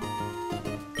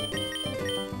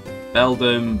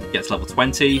 Beldum gets level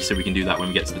 20, so we can do that when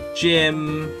we get to the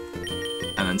gym.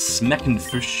 And then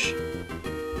Smeckenfish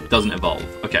doesn't evolve.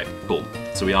 Okay, cool.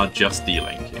 So we are just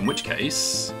dealing. In which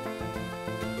case...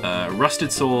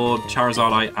 Rusted Sword,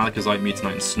 Charizardite, Alakazite,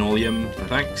 Mutanite, and Snorlium.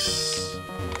 Thanks.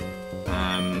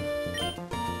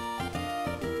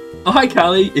 Oh, hi,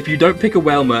 Callie. If you don't pick a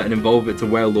Wailmer and evolve it to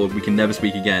Wailord, we can never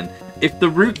speak again. If the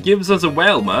route gives us a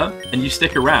Wailmer and you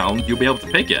stick around, you'll be able to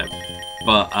pick it.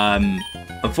 But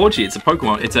unfortunately, it's a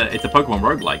Pokemon. It's a Pokemon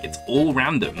roguelike. It's all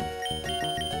random.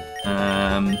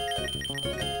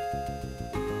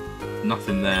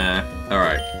 Nothing there.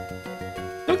 Alright.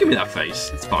 Don't give me that face.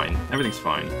 It's fine. Everything's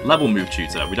fine. Level move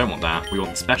tutor. We don't want that. We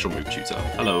want the special move tutor.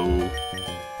 Hello.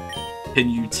 Can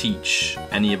you teach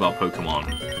any of our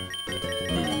Pokemon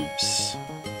moves?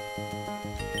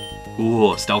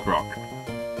 Ooh, Stealth Rock.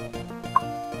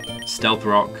 Stealth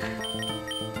Rock.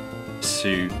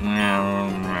 Suit. Nah.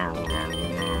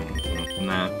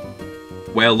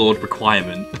 Wailord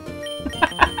requirement.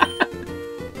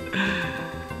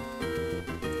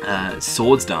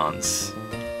 Swords Dance.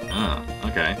 Ah,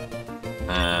 okay.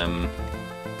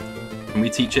 Can we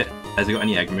teach it? Has it got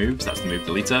any egg moves? That's the move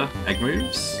deleter. Egg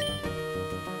moves.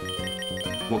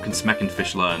 What can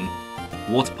Smeckenfish learn?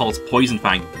 Water Pulse, Poison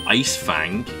Fang, Ice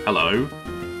Fang. Hello.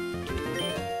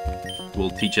 We'll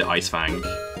teach it Ice Fang.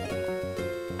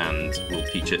 And we'll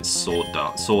teach it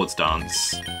Swords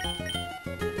Dance.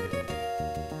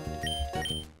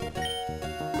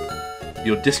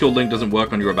 Your Discord link doesn't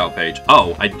work on your About page.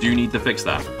 Oh, I do need to fix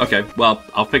that. Okay, well,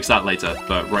 I'll fix that later,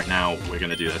 but right now we're going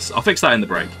to do this. I'll fix that in the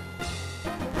break.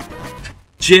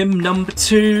 Gym number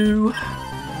 2.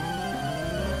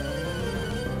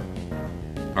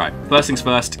 Alright, first things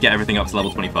first, get everything up to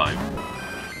level 25.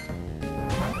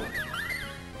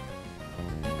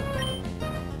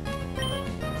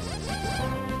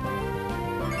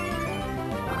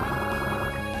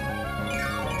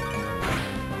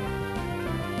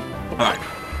 Alright.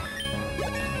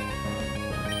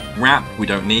 Wrap, we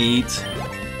don't need.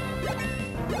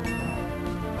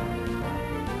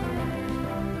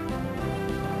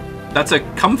 That's a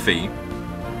Comfy.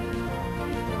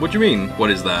 What do you mean? What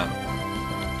is that?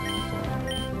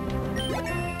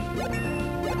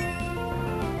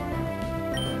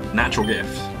 Natural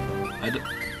gift.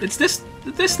 It's this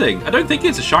thing. I don't think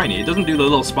it's a shiny. It doesn't do the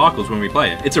little sparkles when we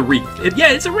play it. It's a wreath.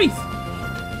 Yeah, it's a wreath.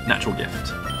 Natural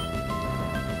gift.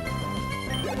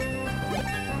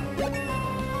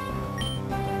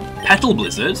 Petal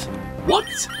Blizzard? What?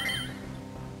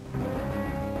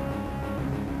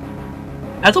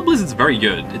 Petal Blizzard's very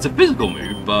good. It's a physical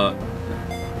move, but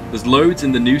there's loads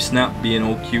in the new snap being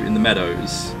all cute in the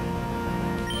meadows.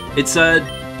 It's a...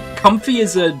 Comfy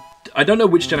is a... I don't know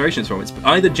which generation it's from. It's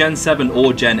either Gen 7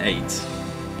 or Gen 8.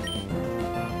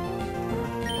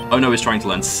 Ono is trying to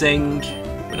learn Sing.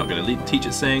 We're not going to teach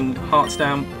it Sing. Heart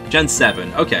Stamp. Gen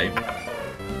 7. Okay.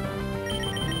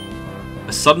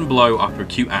 A sudden blow after a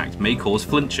cute act may cause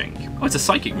flinching. Oh, it's a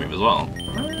psychic move as well.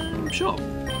 Sure.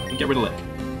 Get rid of Lick.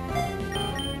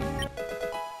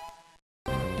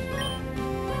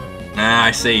 Ah,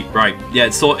 I see. Right. Yeah,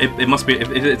 it must be... If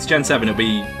it's Gen 7, it'll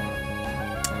be...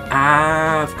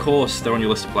 Ah, Of course, they're on your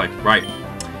list to play. Right.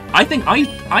 I think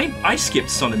I skipped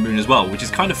Sun and Moon as well, which is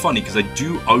kind of funny because I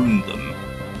do own them.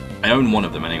 I own one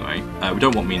of them anyway. We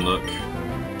don't want Mean Look.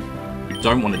 We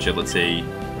don't want Agility.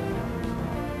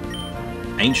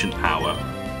 Ancient Power.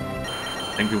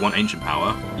 I think we want Ancient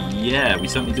Power. Yeah, we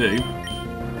certainly do.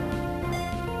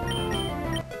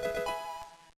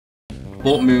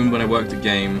 Bought Moon when I worked at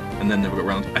Game, and then never got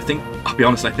around. I'll be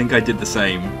honest, I think I did the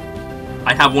same.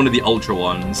 I have one of the Ultra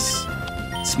ones.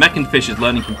 Smeckenfish is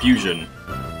learning Confusion.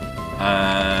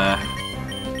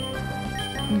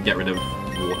 Get rid of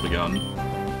Water Gun.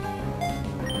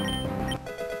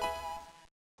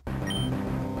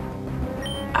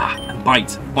 And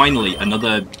Bite. Finally,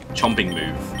 another chomping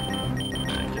move.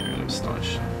 Get rid of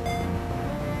Astonish.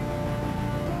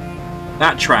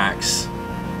 That tracks.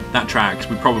 That tracks.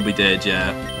 We probably did,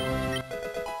 yeah.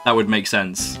 That would make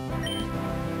sense.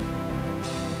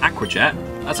 Aquajet.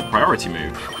 That's a priority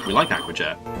move. We like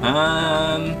Aquajet.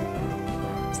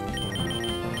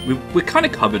 We're kind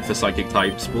of covered for psychic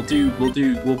types. We'll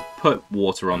put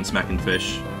water on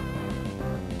Smeckenfish.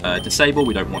 Disable,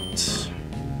 we don't want.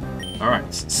 Alright,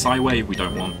 Psywave, we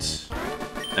don't want.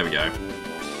 There we go.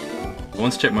 I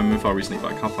want to check my move file recently,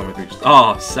 but I can't find my 3.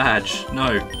 Oh, Sag,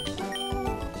 no.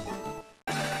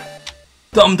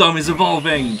 Dum Dum is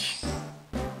evolving!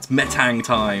 It's Metang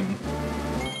time.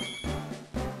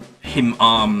 Him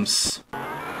Arms.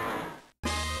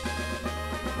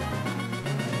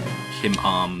 Him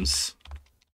Arms.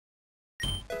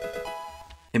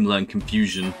 Him Learn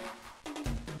Confusion.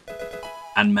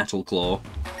 And Metal Claw.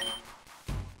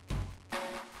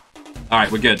 Alright,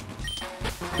 we're good.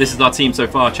 This is our team so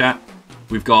far, chat.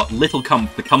 We've got Little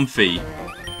Comf, the Comfy.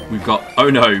 We've got Oh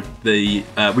No, the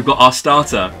we've got our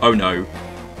starter, Oh No,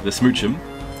 the Smoochum.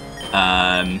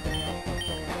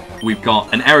 We've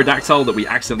got an Aerodactyl that we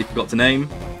accidentally forgot to name.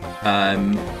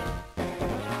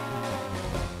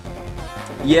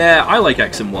 Yeah, I like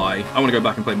X and Y. I want to go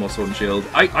back and play more Sword and Shield.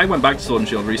 I went back to Sword and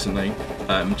Shield recently,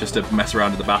 just to mess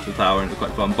around at the Battle Tower, and it was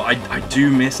quite fun. But I do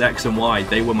miss X and Y.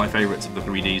 They were my favourites of the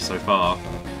 3Ds so far.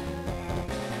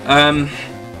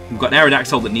 We've got an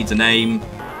Aerodactyl that needs a name.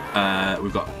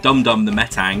 We've got Dum Dum the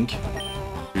Metang,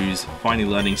 who's finally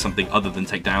learning something other than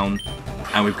Takedown.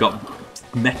 And we've got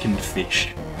Meckenfish,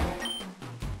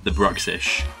 the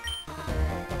Bruxish.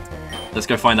 Let's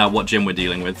go find out what gym we're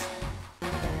dealing with.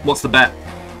 What's the bet?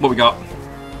 What we got?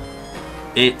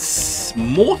 It's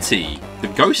Morty, the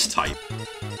ghost type.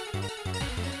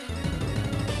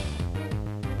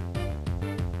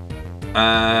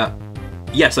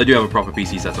 Yes, I do have a proper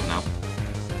PC setup now.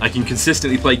 I can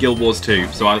consistently play Guild Wars 2,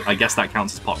 so I guess that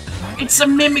counts as pop. It's a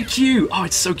Mimikyu! Oh,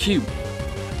 it's so cute!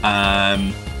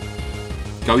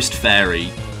 Ghost Fairy.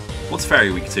 What's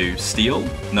Fairy weak to? Steel?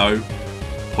 No.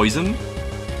 Poison?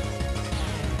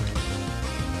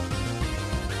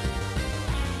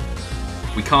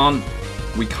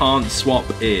 We can't swap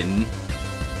in.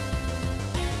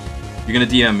 You're gonna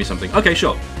DM me something. Okay,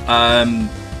 sure.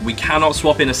 We cannot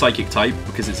swap in a psychic type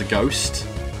because it's a ghost.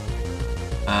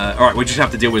 Alright, we just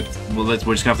have to deal with. Well, we're just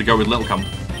gonna have to go with Little Cum.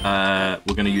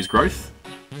 We're gonna use Growth.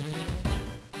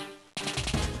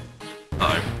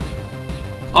 Uh-oh.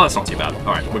 Oh, that's not too bad.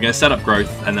 Alright, we're gonna set up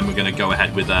Growth and then we're gonna go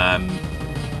ahead with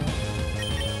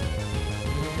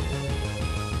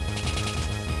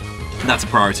that's a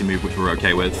priority move, which we're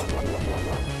okay with.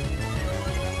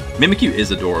 Mimikyu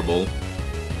is adorable.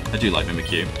 I do like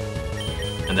Mimikyu.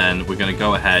 And then we're going to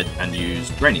go ahead and use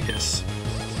Draining Kiss.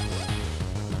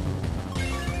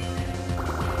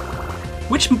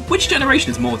 Which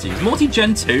generation is Morty? Is Morty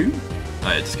Gen 2? Oh,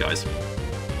 yeah, Disguise.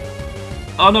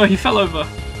 Oh no, he fell over.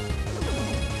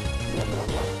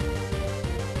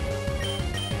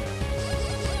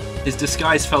 His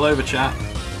Disguise fell over, chat.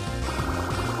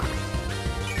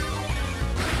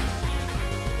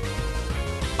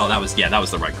 Oh, that was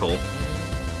the right call.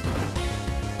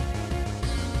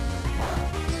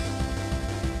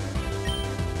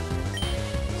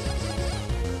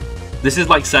 This is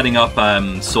like setting up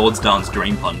Swords Dance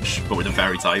Drain Punch, but with a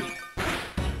Fairy type.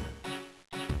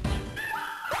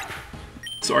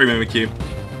 Sorry, Mimikyu.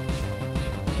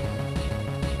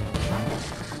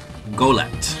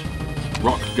 Golett.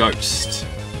 Rock Ghost.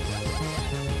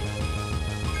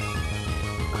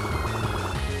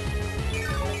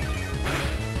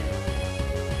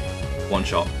 One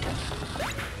shot.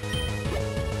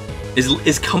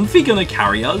 Is Comfy gonna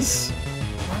carry us?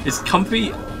 Is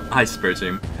Comfy... Hi, Spirit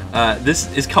Team.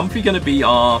 Is Comfy gonna be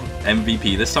our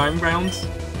MVP this time round?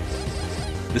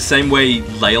 The same way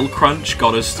Lail Crunch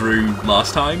got us through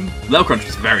last time? Lail Crunch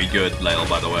was very good, Lail,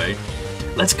 by the way.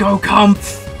 Let's go,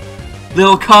 Comf!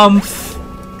 Lil Comf!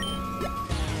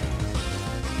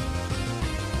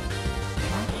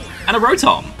 And a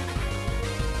Rotom.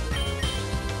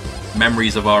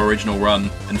 Memories of our original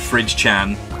run and Fridge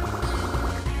Chan.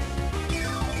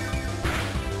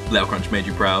 Leo Crunch made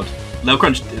you proud. Leo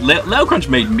Crunch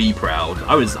made me proud.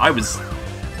 I was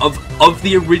of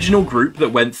the original group that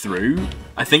went through,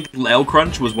 I think Leo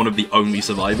Crunch was one of the only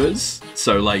survivors.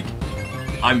 So like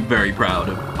I'm very proud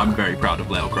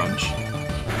of Leo Crunch.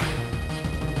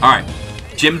 Alright.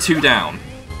 Gym 2 down.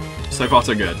 So far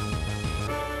so good.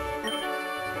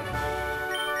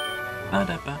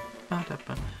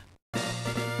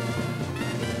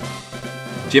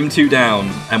 Gym 2 down,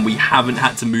 and we haven't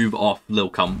had to move off Lil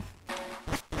Cump.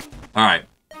 Alright.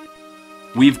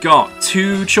 We've got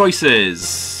 2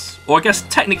 choices. Or I guess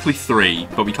technically 3,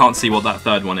 but we can't see what that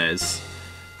third one is.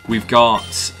 We've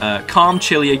got Calm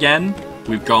Chilly again.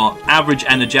 We've got Average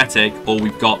Energetic, or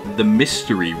we've got the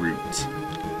Mystery Route.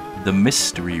 The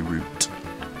Mystery Route.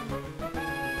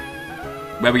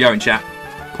 Where we going, chat?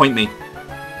 Point me.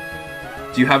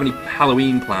 Do you have any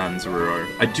Halloween plans, Ruro?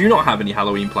 I do not have any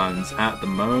Halloween plans at the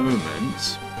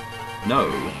moment.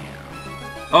 No.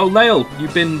 Oh, Lael,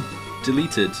 you've been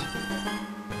deleted.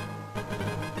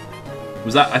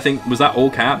 Was that all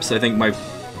caps? I think my...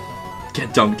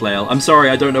 Get dunked, Lael. I'm sorry,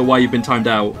 I don't know why you've been timed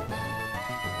out.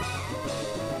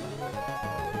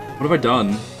 What have I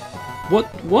done?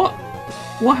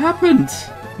 What happened?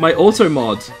 My auto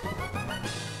mod.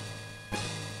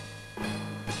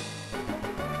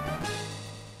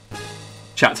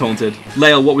 Chat taunted.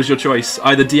 Lael, what was your choice?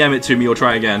 Either DM it to me or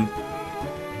try again.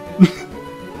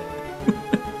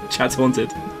 Chat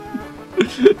taunted.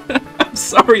 I'm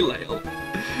sorry, Lael.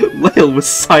 Lael was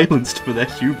silenced for their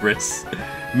hubris.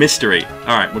 Mystery.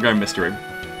 Alright, we're going mystery.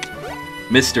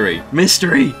 Mystery.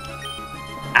 Mystery!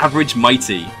 Average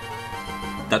Mighty.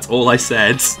 That's all I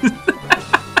said.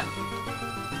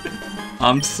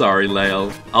 I'm sorry,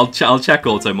 Lael. I'll check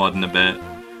auto mod in a bit.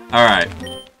 Alright.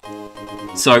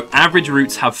 So, average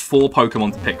routes have 4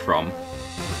 Pokemon to pick from.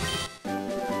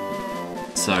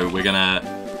 So, we're gonna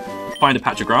find a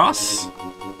patch of grass.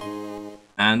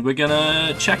 And we're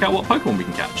gonna check out what Pokemon we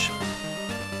can catch.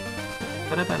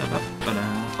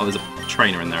 Oh, there's a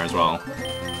trainer in there as well.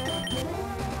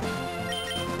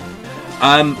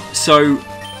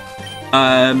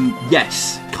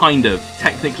 Yes, kind of.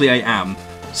 Technically I am.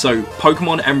 So,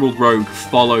 Pokemon Emerald Rogue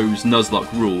follows Nuzlocke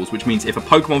rules, which means if a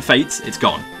Pokemon faints, it's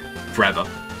gone. Forever.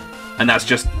 And that's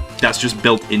just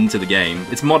built into the game.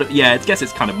 It's I guess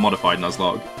it's kind of modified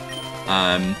Nuzlocke.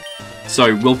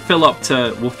 So we'll fill up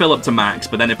to max,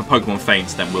 but then if a Pokemon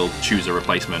faints, then we'll choose a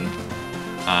replacement.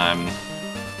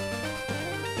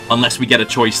 Unless we get a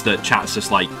choice that chat's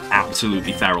just like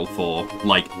absolutely feral for,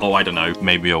 like, oh, I don't know,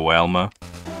 maybe a Whelmer.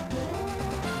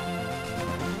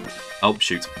 Oh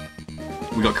shoot,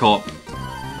 we got caught.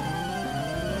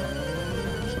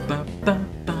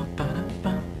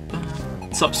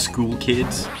 What's up, school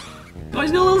kids? Oh,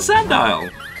 he's got a little Sandile.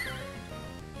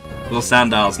 Little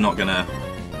Sandile's not gonna.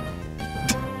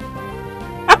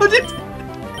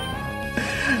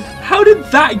 How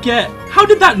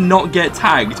did that not get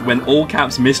tagged when All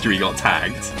Caps Mystery got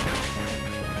tagged?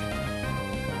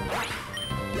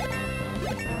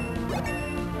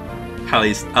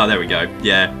 Callie's. Oh, there we go.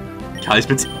 Yeah, Callie's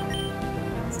been.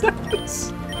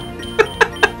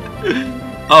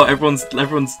 Oh, everyone's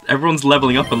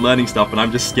leveling up and learning stuff, and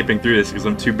I'm just skipping through this because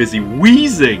I'm too busy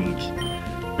wheezing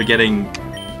for getting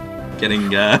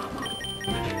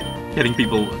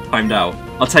people timed out.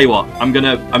 I'll tell you what, I'm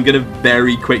gonna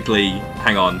very quickly,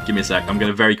 hang on, give me a sec. I'm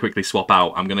gonna very quickly swap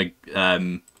out. I'm gonna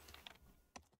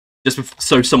just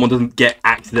so someone doesn't get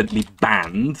accidentally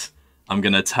banned. I'm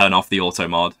gonna turn off the auto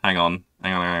mod. Hang on.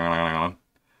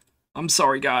 I'm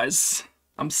sorry, guys.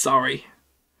 I'm sorry.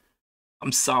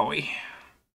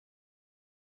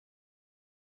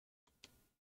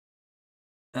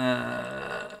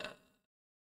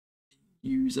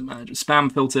 User manager, spam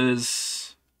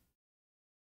filters.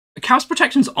 Accounts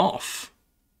protection's off.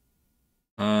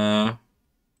 We'll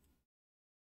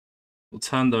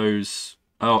turn those.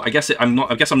 Oh, I guess I'm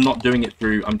not doing it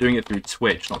through. I'm doing it through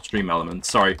Twitch, not Stream Elements.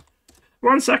 Sorry.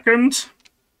 1 second.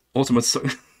 Ultimate.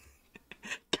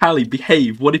 Callie,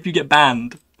 behave. What if you get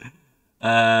banned?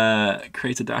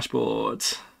 Create a dashboard.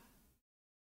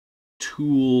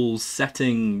 Tools,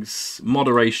 settings,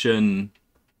 moderation,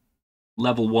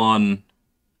 level 1,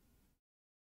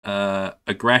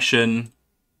 aggression,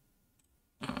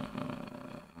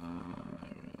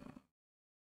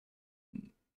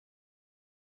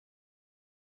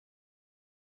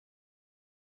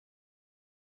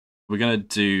 we're gonna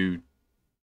do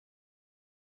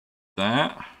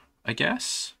that, I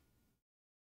guess.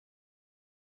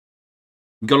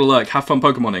 Gotta lurk, have fun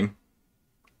Pokemoning.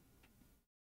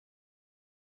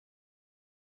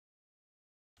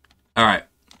 Alright.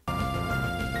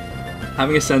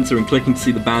 Having a sensor and clicking to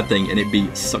see the bad thing and it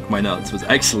be suck my nuts was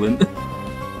excellent.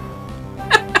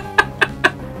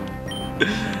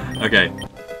 Okay.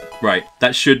 Right,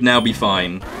 that should now be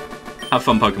fine. Have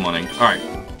fun Pokemoning. Alright.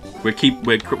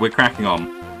 We're cracking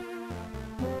on.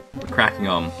 We're cracking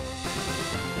on.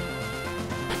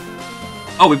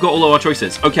 Oh, we've got all of our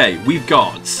choices. Okay, we've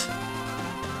got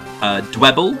a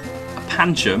Dwebble, a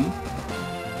Pancham,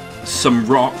 some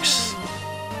rocks,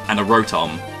 and a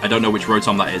Rotom. I don't know which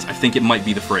Rotom that is. I think it might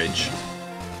be the fridge.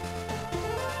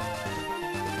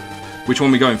 Which one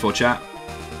are we going for, chat?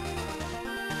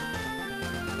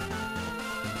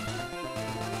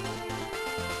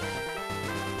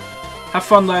 Have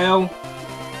fun, Lale.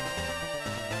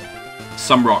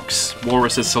 Some rocks.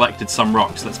 Walrus has selected some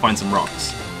rocks. Let's find some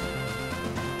rocks.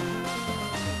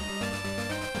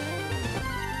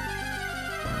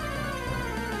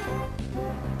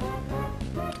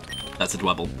 That's a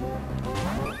Dwebble.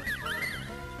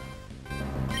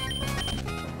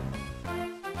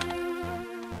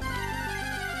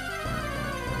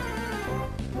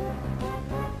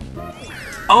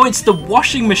 Oh, it's the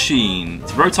washing machine!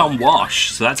 It's Rotom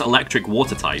Wash, so that's electric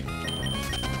water type.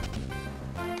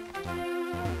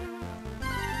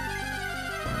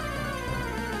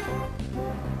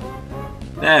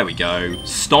 There we go.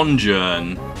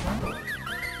 Stonjourn.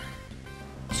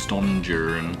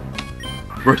 Stonjourn.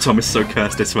 Rotom is so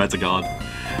cursed, I swear to God.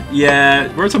 Yeah,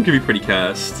 Rotom can be pretty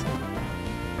cursed.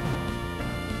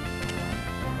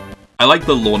 I like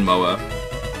the lawnmower.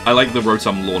 I like the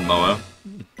Rotom lawnmower.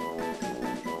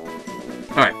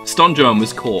 Alright, Stonjourn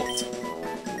was caught.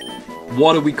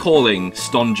 What are we calling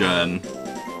Stonjourn?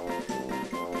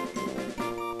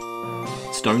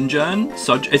 Stonejourn?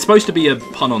 It's supposed to be a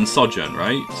pun on Sojourn,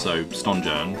 right? So,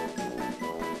 Stonjourn.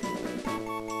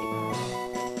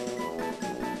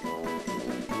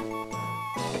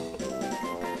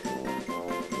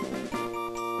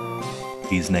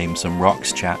 Please name some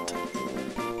rocks, chat.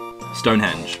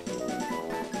 Stonehenge.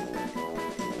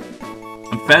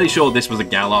 I'm fairly sure this was a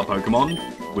Galar Pokemon,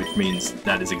 which means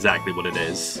that is exactly what it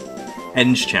is.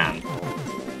 Henge-chan.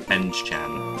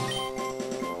 Henge-chan.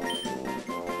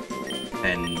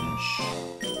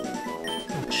 Henge-chan.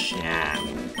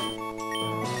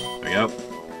 There we go.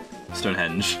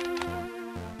 Stonehenge.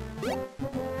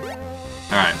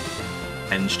 Alright.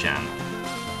 Henge-chan.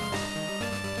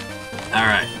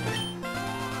 Alright.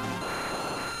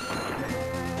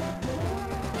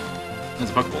 There's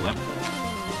a Pokeball there.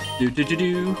 We've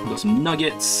got some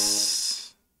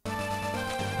nuggets.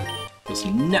 Got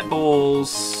some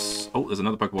netballs. Oh, there's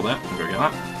another Pokeball there. I'm gonna go get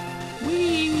that.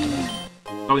 Whee!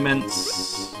 Jolly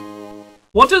Mints.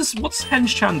 What's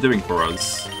Henge-chan doing for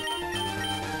us?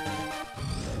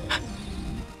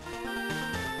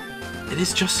 It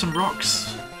is just some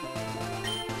rocks.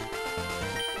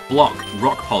 Block,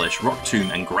 Rock Polish, Rock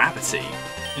Tomb, and Gravity.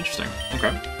 Interesting.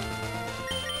 Okay.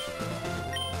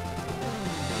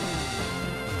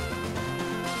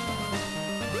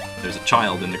 There's a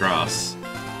child in the grass.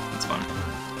 That's fine.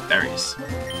 Berries.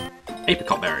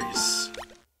 Apricot berries.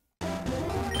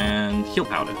 And heal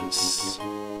powders.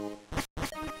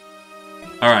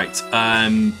 Alright,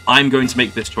 I'm going to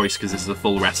make this choice because this is a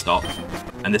full rest stop.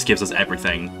 And this gives us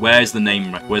everything. Where's the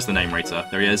narrator?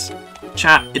 There he is.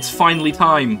 Chat, it's finally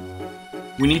time.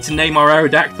 We need to name our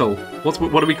Aerodactyl.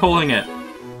 What are we calling it?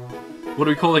 What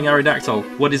are we calling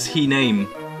Aerodactyl? What does he name?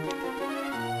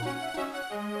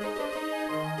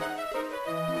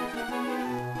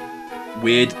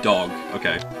 Weird dog.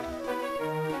 Okay.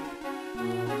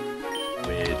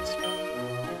 Weird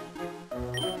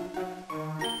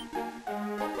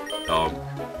dog.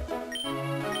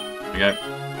 There we go.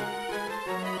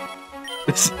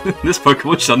 This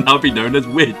Pokemon shall now be known as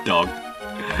Weird Dog.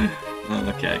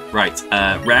 Okay, right.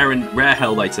 Rare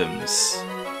held items.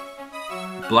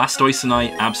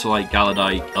 Blastoisinite, Absolite,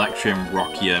 Galadite, Electrium,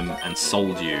 Rockium, and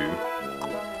Soldew.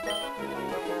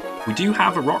 We do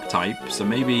have a rock type, so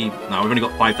maybe... No, we've only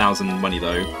got 5,000 money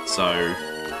though, so...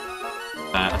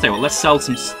 I'll tell you what, let's sell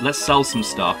some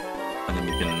stuff, and then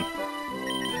we can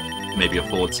maybe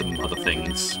afford some other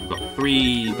things. We've got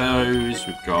 3 of those,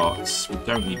 we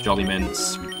don't need Jolly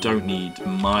Mints, we don't need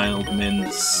Mild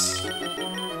Mints.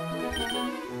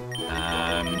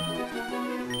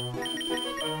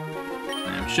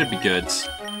 Yeah, we should be good.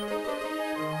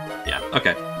 Yeah,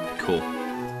 okay, cool.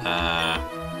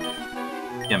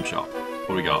 Gem Shop. What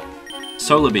do we got?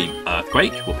 Solar Beam,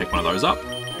 Earthquake. We'll pick one of those up.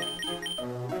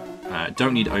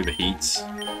 Don't need Overheat.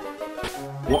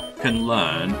 What can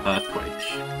learn Earthquake?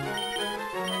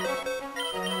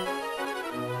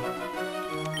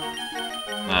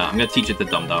 I'm going to teach it to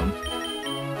Dum Dum.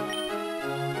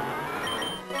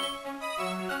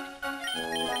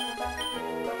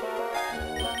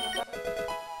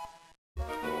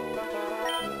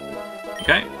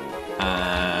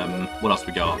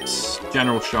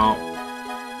 general shop.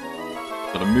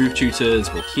 Got a move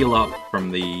tutors. We'll heal up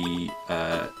from the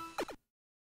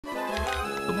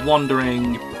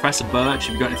wandering. Professor Birch,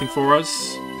 have you got anything for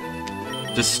us?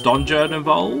 Does Shedinja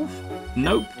evolve?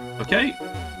 Nope. Okay.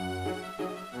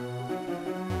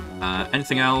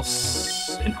 Anything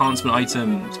else? Enhancement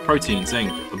items, protein,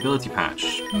 zinc, ability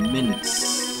patch,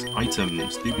 mints,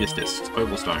 items, dubious discs,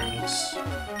 oval stones.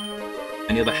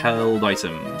 Any other held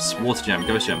items? Water gem,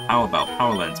 ghost gem, power belt,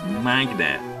 power lens,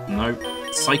 magnet. Nope.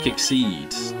 Psychic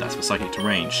seed. That's for psychic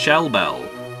terrain. Shell bell.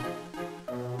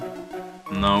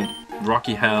 No.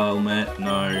 Rocky helmet.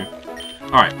 No.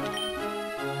 Alright.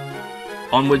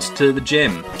 Onwards to the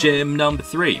gym. Gym number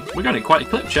 3. We're going at quite a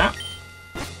clip, chat.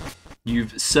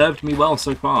 You've served me well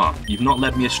so far. You've not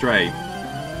led me astray.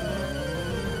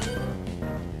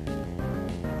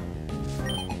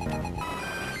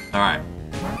 Alright.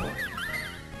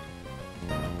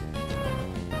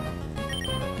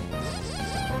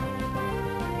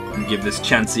 Give this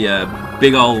Chansey a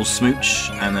big ol' smooch,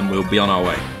 and then we'll be on our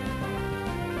way.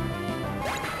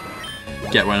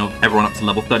 Get everyone up to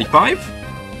level 35.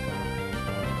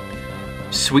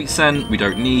 Sweet Scent, we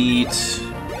don't need.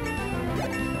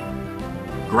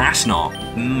 Grass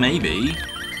Knot, maybe.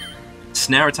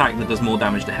 Snare attack that does more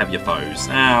damage to heavier foes.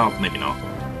 Oh, maybe not.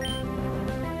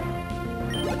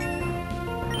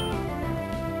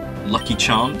 Lucky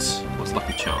Chant? What's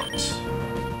Lucky Chant?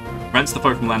 Prevents the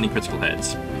foe from landing critical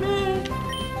hits.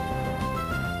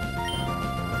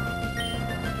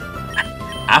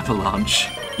 Avalanche?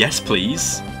 Yes,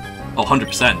 please. Oh,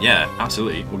 100%, yeah,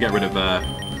 absolutely. We'll get rid of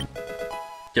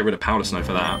Powder Snow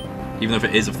for that. Even though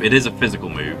it is a physical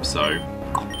move, so...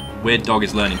 Weird Dog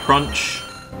is learning Crunch.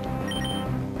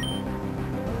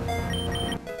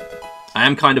 I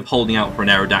am kind of holding out for an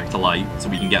Aerodactylite so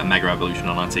we can get a Mega Evolution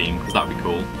on our team, because that would be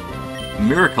cool.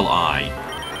 Miracle Eye.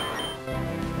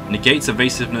 Negates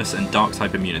evasiveness and dark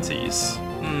type immunities.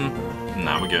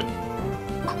 Nah, we're good.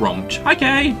 Crunch.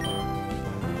 Okay.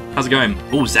 How's it going?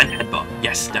 Oh, Zen Headbutt.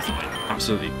 Yes, definitely.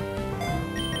 Absolutely.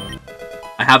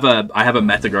 I have a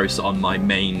Metagross on my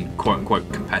main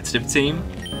quote-unquote competitive team.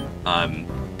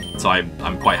 So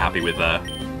I'm quite happy with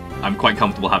I'm quite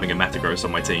comfortable having a Metagross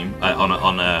on my team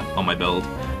on my build.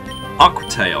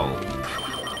 Aquatail.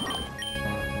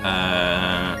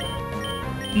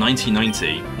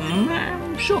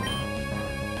 1990. Sure.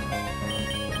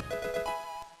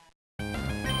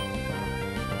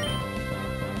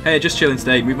 Hey, just chilling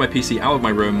today. Moved my PC out of my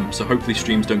room, so hopefully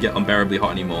streams don't get unbearably hot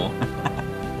anymore.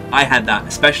 I had that,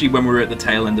 especially when we were at the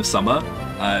tail end of summer.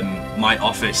 My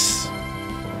office.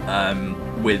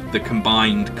 With the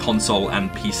combined console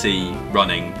and PC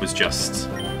running was just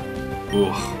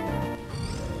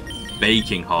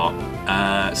baking hot.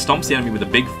 Stomps the enemy with a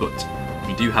Bigfoot.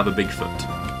 We do have a Bigfoot.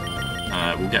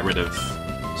 We'll get rid of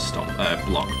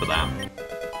Block for that.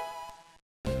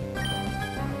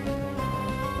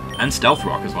 And Stealth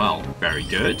Rock as well. Very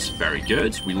good, very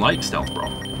good. We like Stealth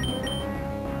Rock.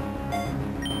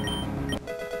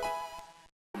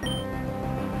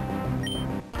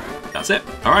 That's it.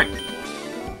 Alright.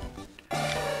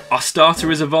 Our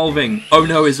starter is evolving. Oh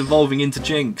no, is evolving into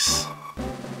Jinx.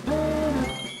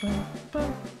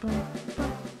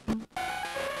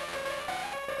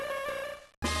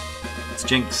 It's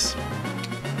Jinx.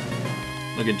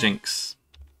 Look at Jinx.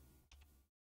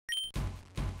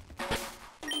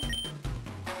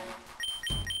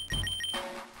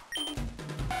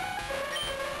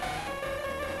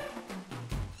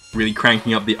 Really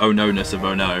cranking up the oh no-ness of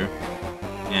oh no.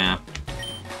 Yeah.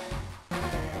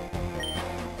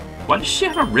 Why does she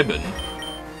have a ribbon?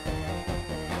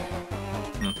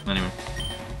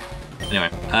 Anyway.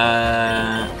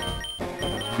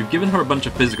 We've given her a bunch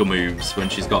of physical moves when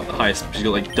she's got the highest, she's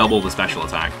got like double the special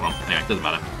attack. Well, anyway, doesn't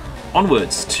matter.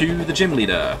 Onwards to the gym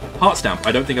leader. Heart Stamp,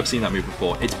 I don't think I've seen that move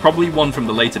before. It's probably one from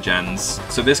the later gens.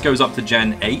 So this goes up to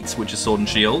Gen 8, which is Sword and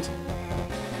Shield.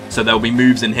 So there'll be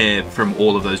moves in here from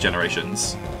all of those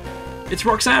generations. It's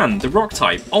Roxanne, the rock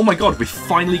type. Oh my god, we're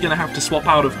finally gonna have to swap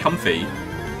out of Comfy.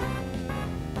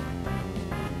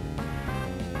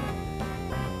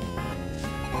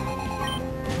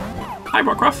 Hi,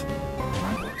 Rockruff.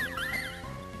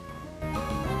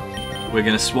 We're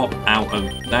going to swap out of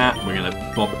that. We're going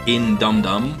to swap in Dum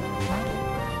Dum.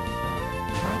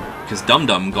 Because Dum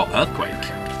Dum got Earthquake.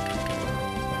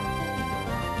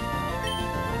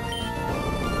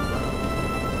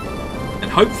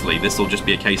 And hopefully this will just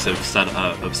be a case of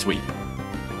sweep.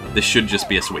 This should just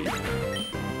be a sweep.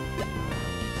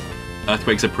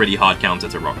 Earthquake's a pretty hard counter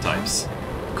to rock types.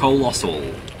 Colossal.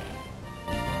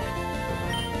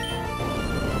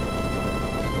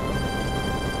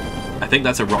 I think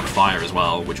that's a rock fire as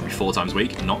well, which would be 4 times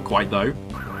weak. Not quite though.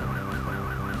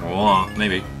 Or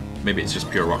maybe. Maybe it's just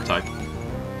pure rock type.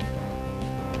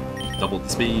 Double the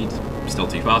speed. Still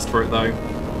too fast for it though.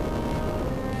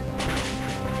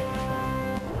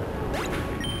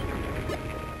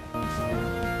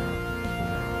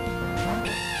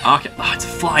 Okay. Oh, it's a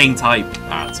flying type.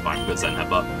 Ah, it's fine. We've got Zen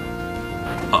Headbutt.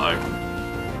 Uh-oh.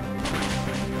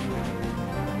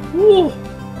 Woo!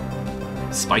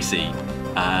 Spicy.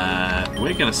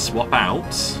 We're gonna swap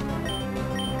out.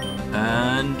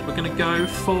 And we're gonna go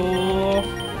for...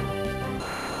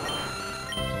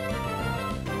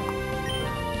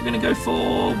 We're gonna go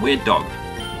for Weird Dog.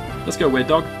 Let's go, Weird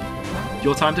Dog.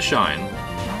 Your time to shine.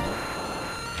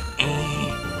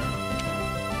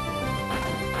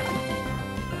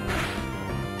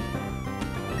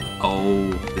 Oh,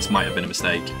 this might have been a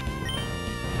mistake.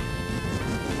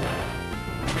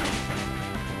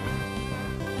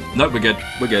 Nope, we're good.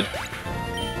 We're good.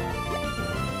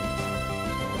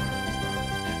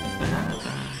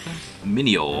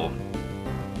 Minior.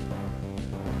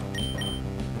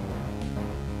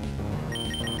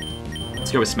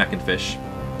 Let's go with Smack and Fish.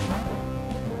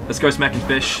 Let's go Smack and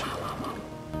Fish.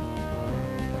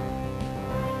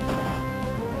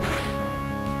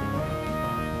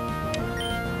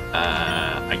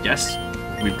 I guess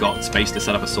we've got space to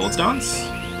set up a Swords Dance.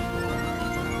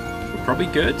 We're probably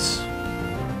good.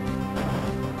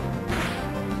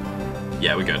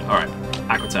 Yeah, we're good. Alright.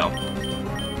 Aqua Tail.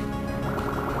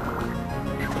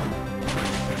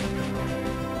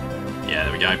 Yeah,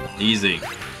 there we go. Easy.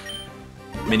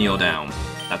 Minior down.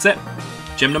 That's it.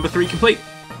 Gym number 3 complete.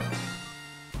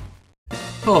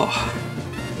 Oh.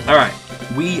 Alright.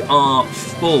 We are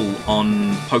full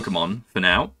on Pokemon for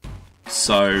now.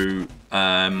 So,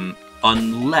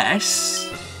 unless...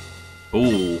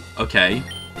 Ooh, okay.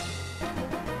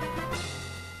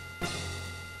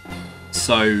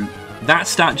 So, that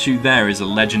statue there is a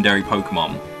legendary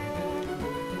Pokemon.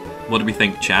 What do we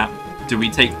think, chat? Do we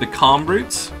take the calm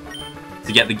route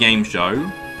to get the game show?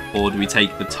 Or do we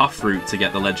take the tough route to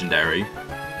get the legendary?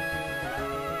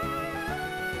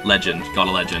 Legend. Got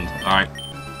a legend. Alright.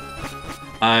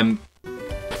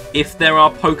 If there are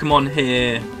Pokemon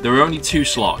here, there are only 2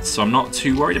 slots, so I'm not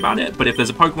too worried about it. But if there's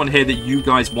a Pokemon here that you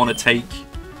guys want to take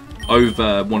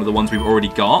over one of the ones we've already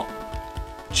got,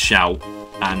 shout,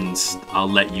 and I'll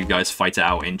let you guys fight it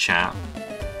out in chat.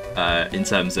 In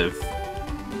terms of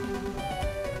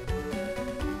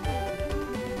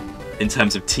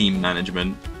team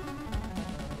management.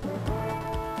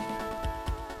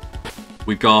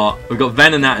 We've got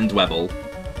Venonat and Dwebble.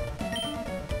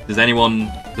 Does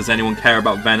anyone care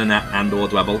about Venonat and or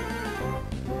Dwebble?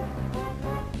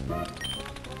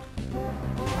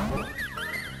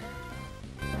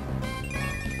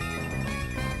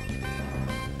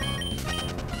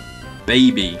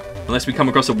 Baby. Unless we come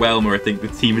across a Whelmer, I think the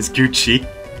team is Gucci.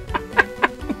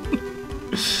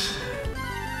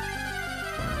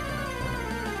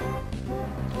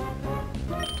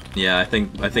 Yeah, I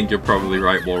think you're probably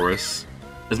right, Walrus.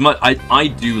 As much I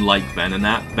do like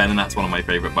Venonat. Venonat's one of my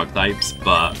favorite bug types,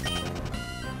 but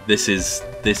this is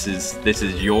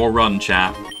your run,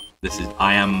 chat.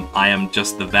 I am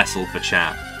just the vessel for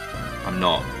chat.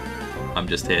 I'm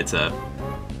just here to...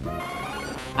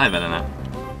 Hi, Venonat.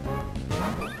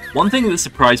 One thing that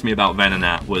surprised me about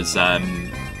Venonat was I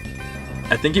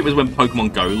think it was when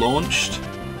Pokemon Go launched.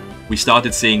 We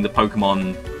started seeing the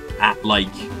Pokemon at like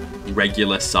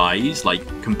regular size, like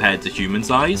compared to human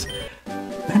size.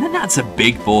 Venonat's a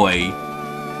big boy.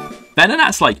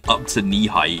 Venonat's like up to knee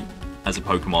height as a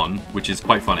Pokemon, which is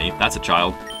quite funny. That's a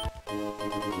child.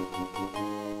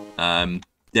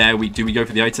 Yeah, do we go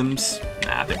for the items?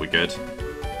 Nah, I think we're good.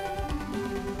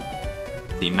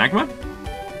 Team Magma?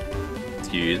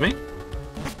 Excuse me.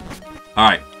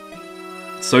 Alright.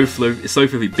 So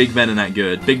fluffy. Big Venonat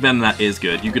good. Big Venonat is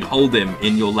good. You could hold him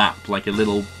in your lap like a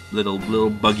little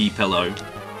buggy pillow.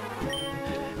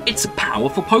 It's a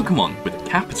powerful Pokemon with a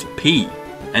capital P.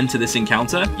 Enter this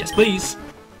encounter? Yes, please.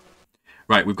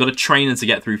 Right, we've got a trainer to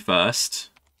get through first.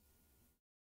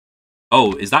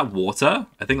 Oh, is that water?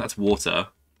 I think that's water.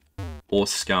 Or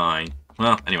sky.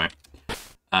 Well, anyway.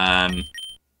 Are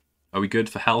we good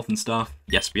for health and stuff?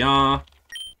 Yes, we are.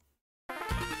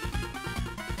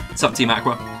 What's up, Team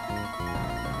Aqua?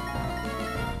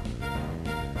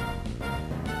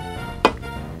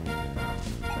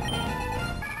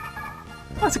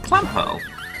 That's a Clamperl.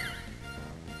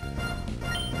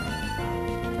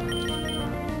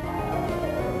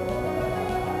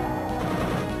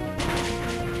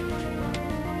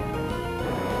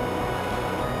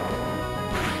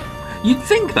 You'd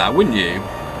think that, wouldn't you?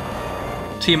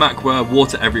 T-Mac were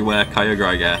water everywhere, Kyogre,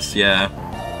 I guess, yeah.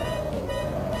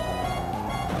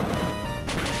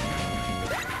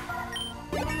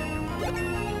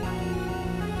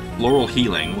 Floral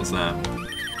healing, what's that?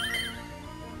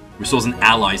 Restores an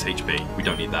ally's HP. We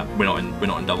don't need that. We're not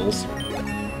in doubles.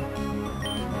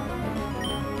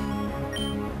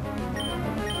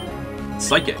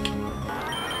 Psychic.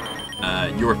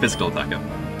 You're a physical attacker.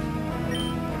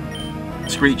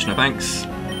 Screech, no thanks.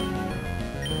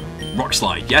 Rock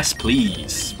Slide, yes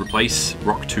please. Replace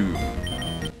Rock 2.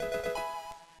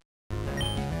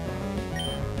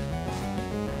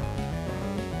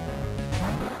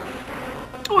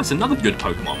 Oh, it's another good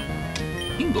Pokemon.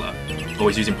 Ingler. Oh,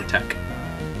 he's using Protect.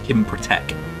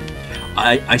 Protect.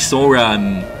 I saw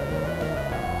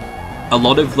a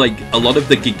lot of the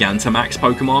Gigantamax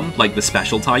Pokemon, like the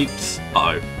special types.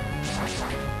 Uh oh.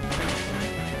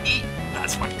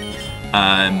 That's fine.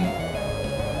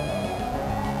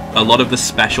 A lot of the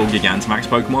special Gigantamax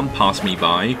Pokemon passed me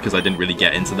by because I didn't really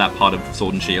get into that part of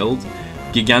Sword and Shield.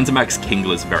 Gigantamax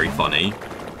Kingler's very funny.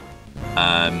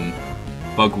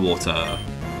 Bug Water.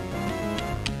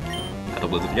 Had a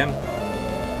Blizzard again.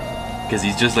 Because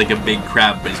he's just like a big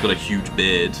crab, but he's got a huge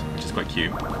beard, which is quite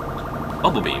cute.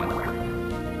 Bubble Beam.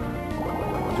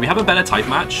 Do we have a better type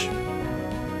match?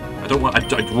 I don't want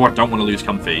to lose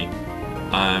Comfy.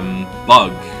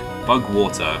 Bug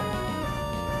Water.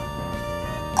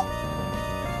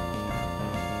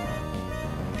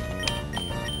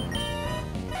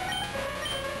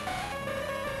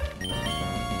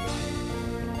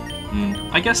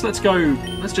 I guess let's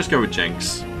just go with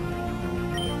Jinx.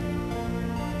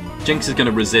 Jinx is going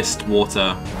to resist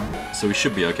water, so we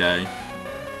should be okay.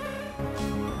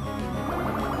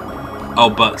 Oh,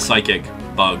 but Psychic.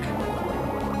 Bug.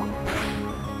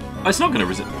 Oh, it's not going to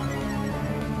resist...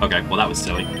 Okay, well that was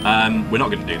silly. We're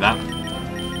not going to do that.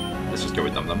 Let's just go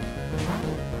with Dum Dum.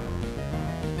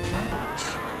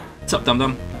 What's up, Dum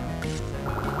Dum?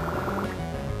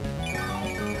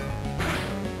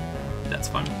 That's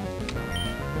fine.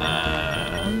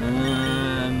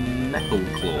 Metal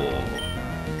Claw.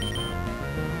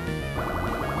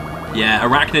 Yeah,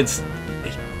 Arachnid's...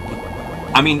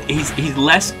 I mean, he's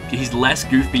less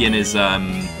goofy in his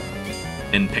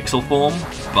in pixel form,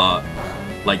 but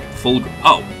like full...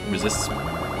 Oh, resists...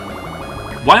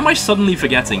 Why am I suddenly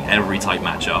forgetting every type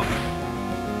matchup?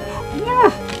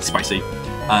 Spicy.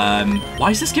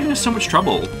 Why is this giving us so much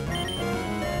trouble?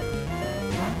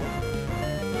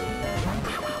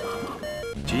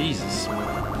 Jesus.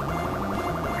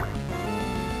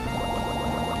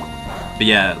 But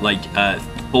yeah, like,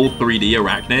 full 3D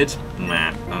Arachnid?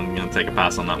 Nah, I'm gonna take a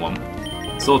pass on that one.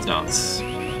 Swords Dance.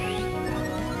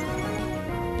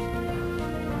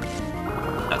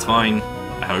 That's fine,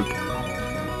 I hope.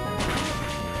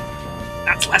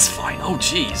 That's less fine, oh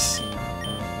jeez.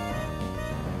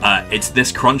 It's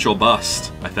this crunch or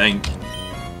bust, I think.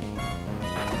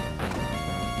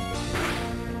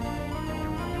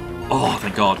 Oh,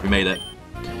 thank God, we made it.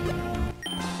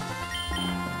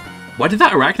 Why did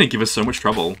that Arachnid give us so much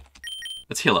trouble?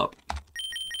 Let's heal up.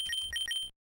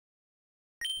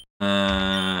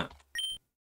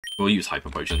 We'll use Hyper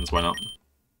Potions, why not?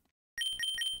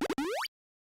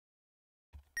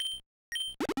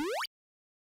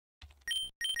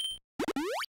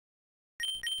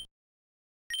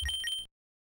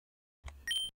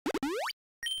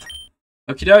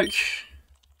 Okie doke.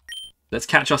 Let's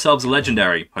catch ourselves a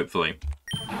legendary, hopefully.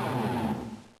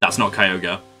 That's not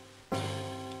Kyogre.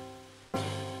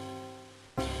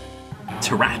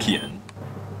 Terrakion.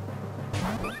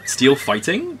 Steel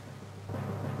Fighting?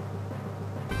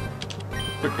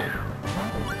 Very cool.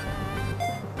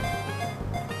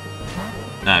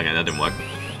 Okay, that didn't work.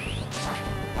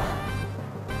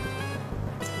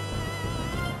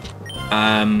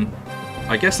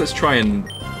 I guess let's try and...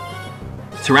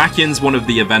 Terrakion's one of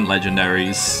the event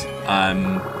legendaries.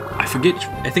 I forget,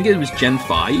 I think it was Gen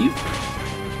 5?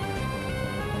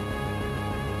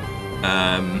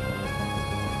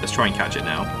 Let's try and catch it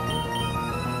now.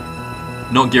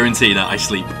 Not guaranteed that I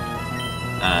sleep.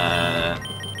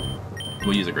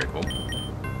 We'll use a Great Ball.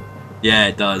 Yeah,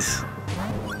 it does.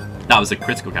 That was a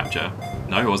critical capture.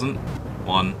 No, it wasn't.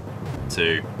 1,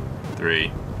 2,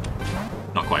 3.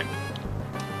 Not quite.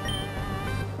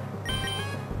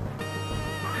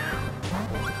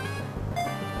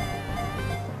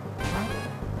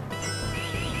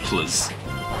 Plus.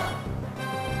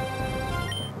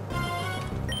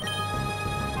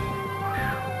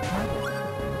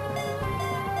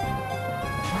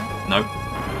 No.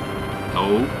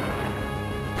 Oh.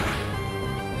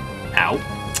 Ow.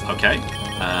 Okay.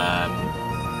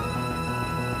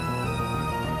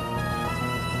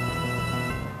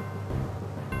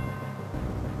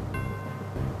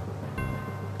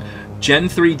 Gen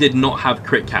 3 did not have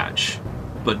crit catch,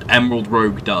 but Emerald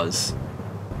Rogue does.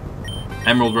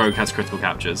 Emerald Rogue has critical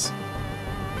captures.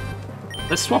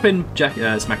 Let's swap in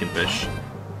Smeckenfish.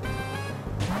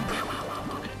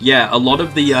 Yeah, a lot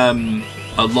of the,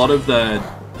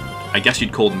 I guess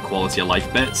you'd call them quality of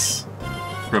life bits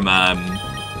from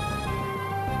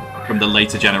the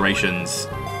later generations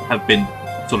have been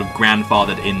sort of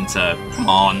grandfathered into, come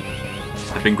on,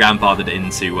 have been grandfathered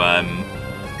into,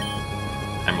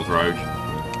 Emerald Rogue.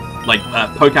 Like,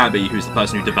 Pokabi, who's the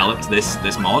person who developed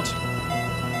this mod,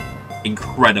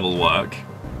 incredible work.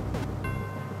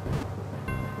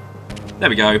 There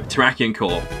we go, Terrakion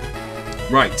Core.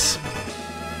 Right.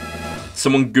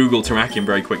 Someone Google Terrakion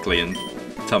very quickly and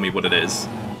tell me what it is.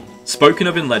 Spoken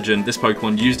of in legend, this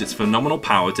Pokemon used its phenomenal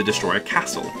power to destroy a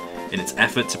castle in its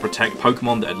effort to protect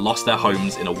Pokemon that had lost their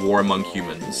homes in a war among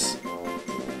humans.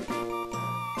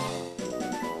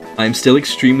 I am still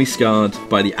extremely scarred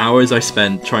by the hours I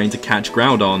spent trying to catch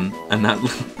Groudon, and that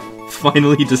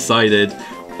finally decided,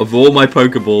 of all my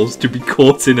Pokeballs, to be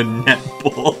caught in a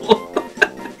netball.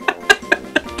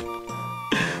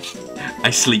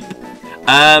 I sleep.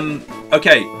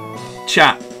 Okay,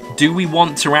 chat, do we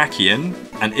want Terrakion?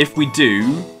 And if we do,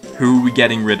 who are we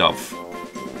getting rid of?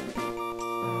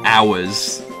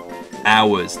 Hours.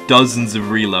 Hours. Dozens of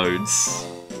reloads.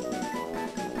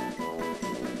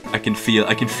 I can feel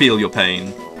your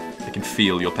pain. I can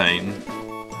feel your pain.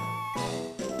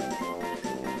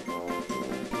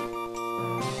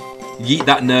 Yeet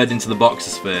that nerd into the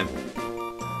boxosphere.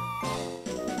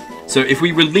 So if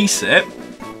we release it,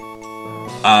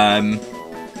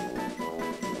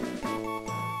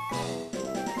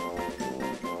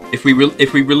 if we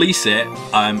release it,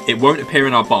 it won't appear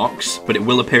in our box, but it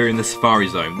will appear in the Safari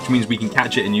Zone, which means we can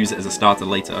catch it and use it as a starter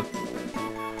later.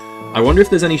 I wonder if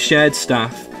there's any shared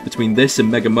stuff between this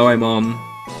and Mega Moemon,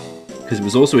 because it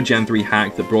was also a Gen 3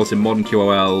 hack that brought in modern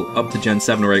QOL up to Gen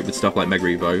 7 or 8 with stuff like Mega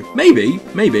Evo. Maybe,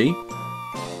 maybe.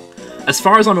 As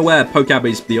far as I'm aware,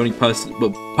 Pokabi's the only person... Well,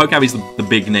 Pokabi's the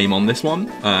big name on this one.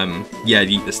 Yeah,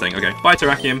 eat this thing. Okay, bye,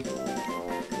 Terrakion.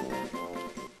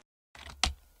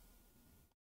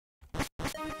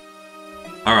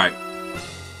 Alright.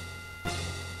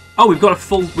 Oh, we've got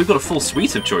a full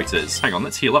suite of choices. Hang on,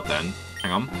 let's heal up then.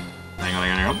 Hang on. Hang on.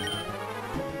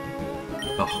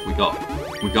 Oh,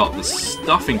 we got the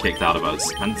stuffing kicked out of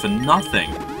us, and for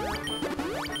nothing.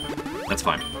 That's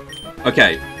fine.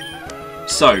 Okay.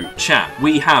 So, chat,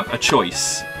 we have a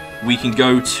choice. We can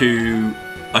go to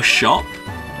a shop.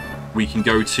 We can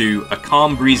go to a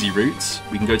calm, breezy route.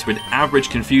 We can go to an average,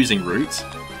 confusing route.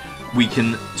 We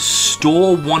can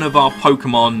store one of our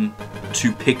Pokemon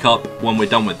to pick up when we're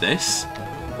done with this.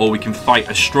 Or we can fight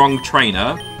a strong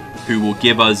trainer who will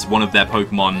give us one of their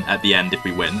Pokemon at the end if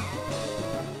we win.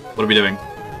 What are we doing?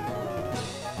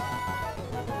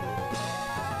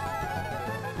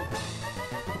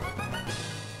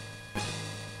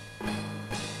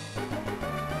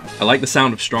 I like the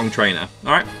sound of strong trainer.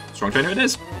 Alright, strong trainer it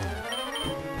is.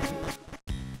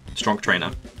 Strong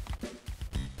trainer.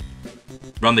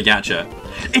 Run the gacha.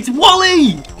 It's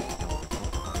Wally!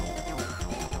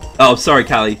 Oh, sorry,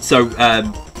 Callie. So, I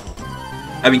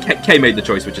mean, Kay made the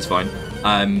choice, which is fine.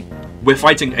 We're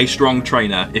fighting a strong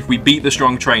trainer. If we beat the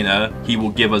strong trainer, he will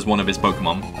give us one of his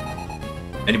Pokemon.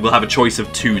 And we'll have a choice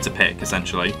of 2 to pick,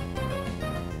 essentially.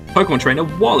 Pokemon trainer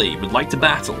Wally would like to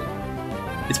battle.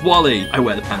 It's Wally. I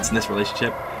wear the pants in this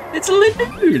relationship. It's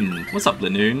Linoon. What's up,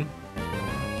 Linoon?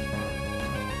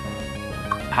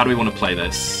 How do we want to play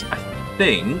this? I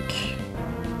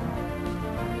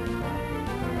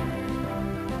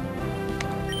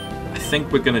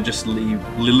think we're gonna just leave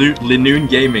Linoon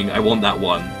Gaming. I want that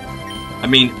one. I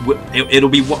mean, it'll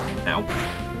be what now?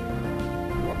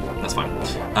 That's fine.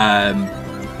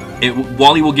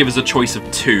 Wally will give us a choice of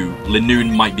 2.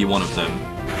 Linoon might be one of them.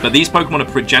 But these Pokemon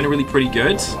are generally pretty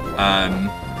good.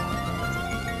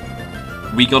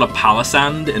 We got a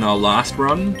Palisand in our last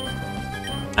run,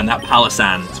 and that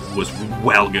Palisand was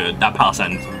well good. That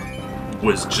Palisand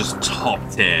was just top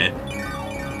tier.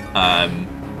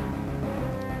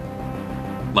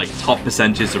 Like top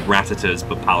percentages of Rattatas,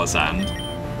 but Palisand.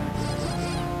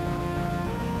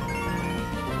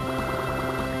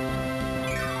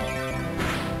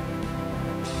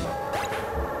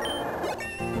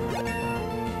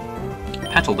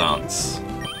 Petal Dance.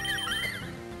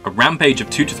 A rampage of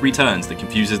 2 to 3 turns that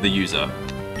confuses the user.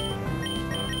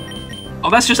 Oh,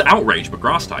 that's just Outrage, but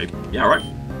Grass type. Yeah, right.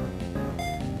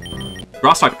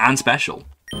 Grass type and Special,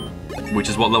 which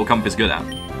is what Little Comp is good at.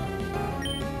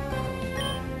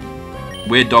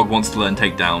 Weird Dog wants to learn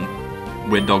Takedown.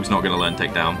 Weird Dog's not going to learn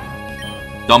Takedown.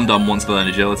 Dum Dum wants to learn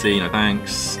agility, no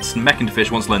thanks.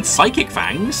 Fish wants to learn psychic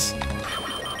fangs.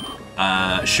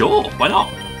 Sure, why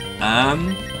not?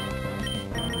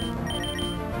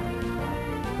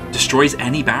 Destroys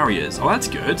any barriers. Oh, that's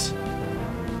good.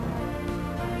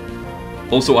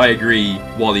 Also, I agree,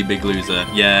 Wally, big loser.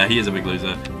 Yeah, he is a big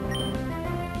loser.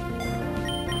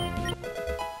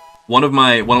 One of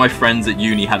my friends at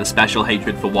uni had a special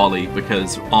hatred for Wally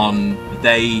because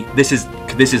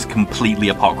this is completely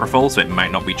apocryphal, so it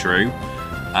might not be true.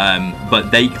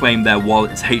 But they claim their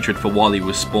hatred for Wally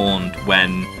was spawned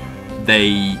when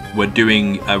they were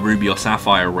doing a Ruby or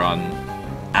Sapphire run,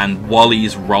 and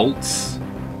Wally's rolts,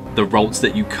 the rolts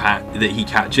that he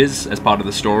catches as part of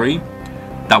the story,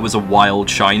 that was a wild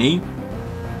shiny,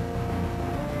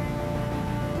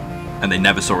 and they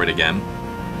never saw it again.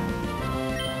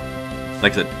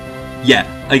 Like I said, yeah,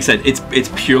 like I said, it's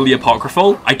purely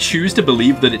apocryphal. I choose to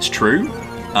believe that it's true,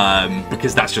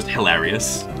 because that's just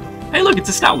hilarious. Hey, look, it's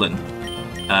a Stoutland.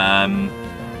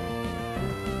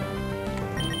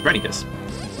 Renicus.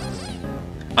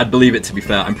 I'd believe it, to be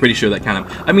fair. I'm pretty sure that can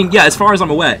have... I mean, yeah, as far as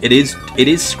I'm aware, it is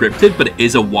scripted, but it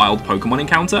is a wild Pokemon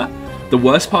encounter. The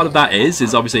worst part of that is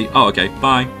obviously... Oh, okay,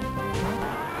 bye.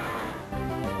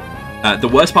 The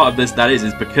worst part of that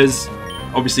is because,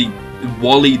 obviously,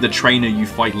 Wally, the trainer you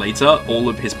fight later, all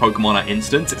of his Pokemon are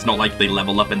instants. It's not like they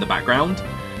level up in the background.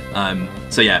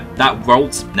 So yeah, that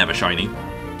Rolt's never shiny.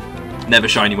 Never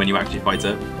shiny when you actually fight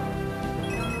it.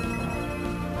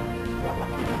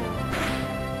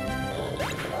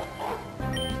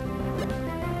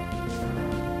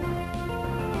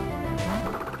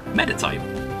 Meta-type.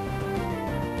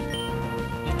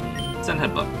 Send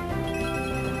Headbutt.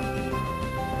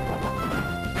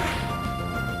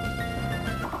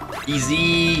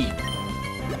 Easy!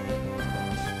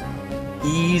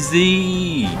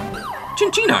 Easy!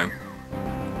 Chinchino!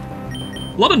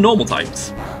 A lot of normal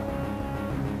types.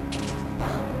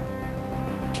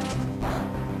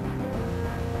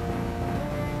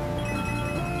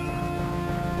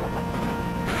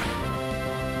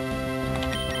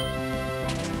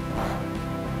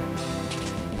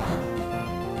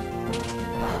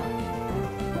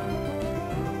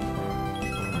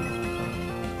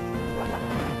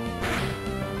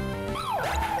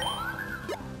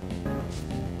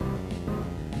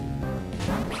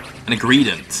 An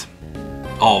Agredient.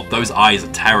 Oh, those eyes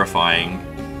are terrifying.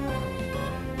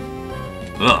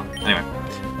 Ugh. Anyway.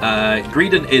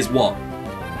 Agredient is what?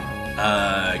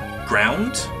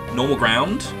 Ground? Normal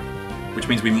ground? Which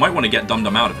means we might want to get Dum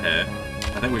Dum out of here.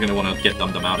 I think we're going to want to get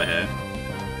Dum Dum out of here.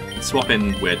 Swap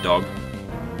in Weird Dog.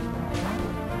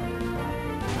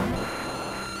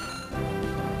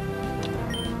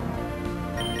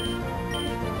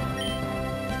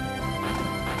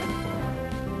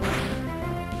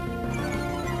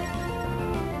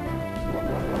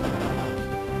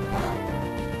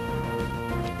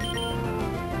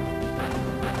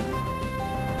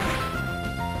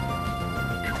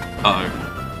 Uh-oh.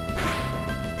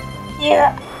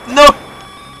 Yeah. No!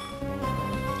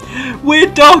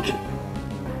 Weird Dog!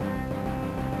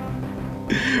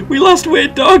 We lost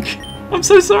Weird Dog! I'm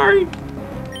so sorry!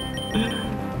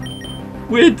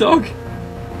 Weird Dog!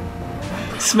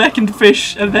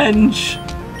 Fish, avenge!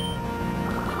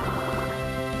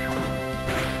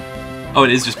 Oh,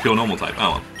 it is just pure normal type.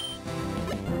 Oh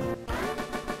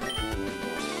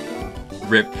well.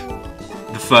 Rip.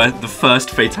 The first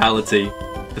fatality.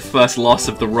 The first loss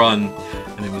of the run,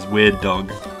 and it was Weird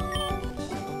Dog.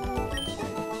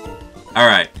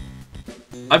 Alright.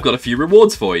 I've got a few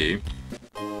rewards for you.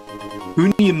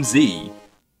 Hunium Z.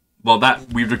 Well,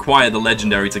 we'd require the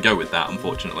legendary to go with that,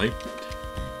 unfortunately.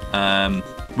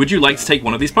 Would you like to take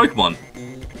one of these Pokemon?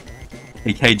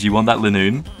 Hey, Kay, do you want that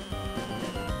Linoone?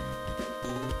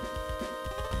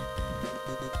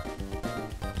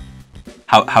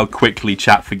 How quickly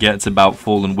chat forgets about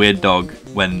Fallen Weird Dog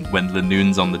when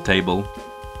Linoone's on the table.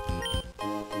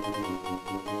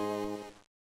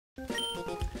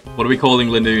 What are we calling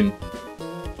Linoone?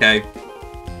 Okay.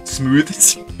 Smooth.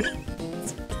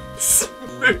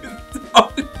 Smooth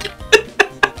Dog.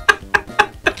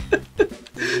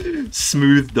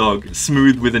 Smooth Dog.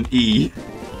 Smooth with an E.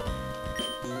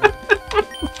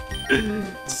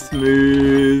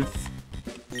 Smooth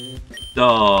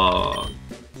Dog.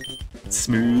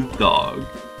 Smooth Dog.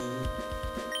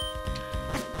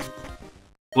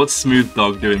 What's Smooth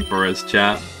Dog doing for us,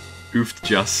 chat? Oofed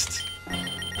just.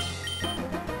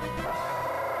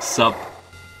 Sup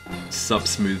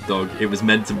Smooth Dog. It was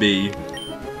meant to be.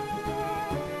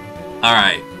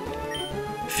 Alright.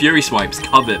 Fury Swipes,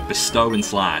 Covet, Bestow, and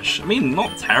Slash. I mean,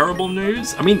 not terrible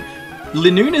news. I mean,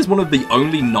 Linoone is one of the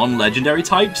only non-legendary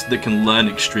types that can learn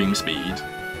Extreme Speed.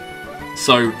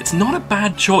 So it's not a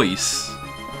bad choice.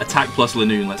 Attack plus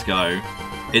Lanoon, let's go.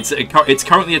 It's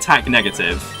currently attack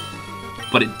negative,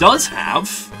 but it does have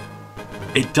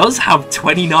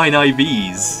 29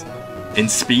 IVs in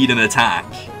speed and attack,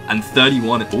 and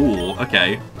 31. Ooh,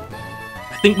 okay.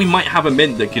 I think we might have a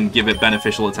mint that can give it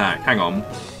beneficial attack. Hang on.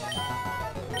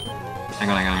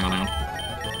 Hang on.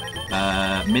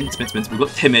 Mints. We've got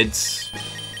Timids.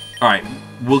 Alright,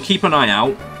 we'll keep an eye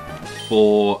out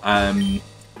for,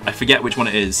 I forget which one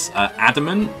it is.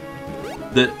 Adamant,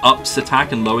 that ups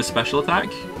attack and lowers special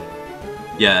attack.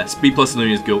 Yeah, speed plus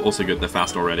Lanoon is good, also good. They're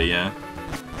fast already, yeah.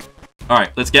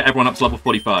 Alright, let's get everyone up to level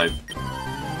 45.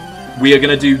 We are going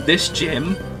to do this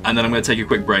gym, and then I'm going to take a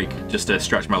quick break just to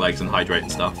stretch my legs and hydrate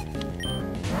and stuff.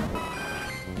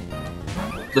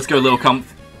 Let's go, Lil Comf.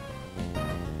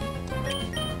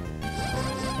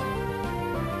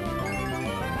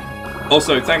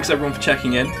 Also, thanks everyone for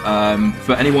checking in.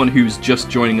 For anyone who's just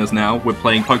joining us now, we're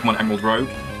playing Pokemon Emerald Rogue.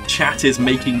 Chat is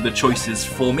making the choices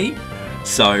for me.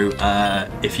 So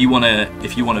if you wanna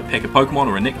pick a Pokemon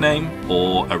or a nickname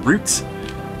or a route,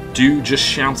 do just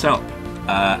shout up.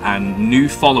 And new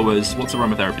followers, what's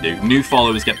aromatherapy do? New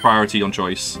followers get priority on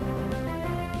choice.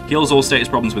 Heals all status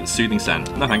problems with soothing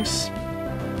scent. No thanks.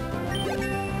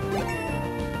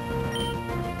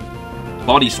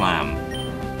 Body slam.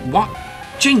 What?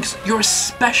 Jinx, you're a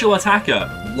special attacker.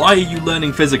 Why are you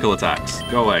learning physical attacks?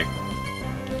 Go away.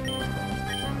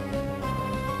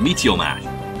 Meteor Mash.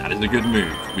 That is a good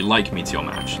move. We like Meteor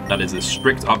Mash. That is a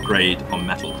strict upgrade on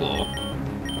Metal Claw.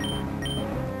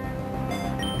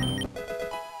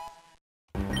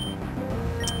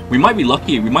 We might be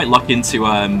lucky. We might luck into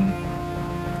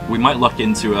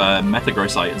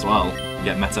Metagrossite as well.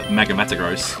 Get Mega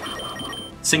Metagross.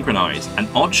 Synchronize. An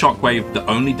odd shockwave that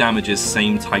only damages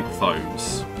same type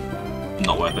foes.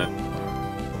 Not worth it.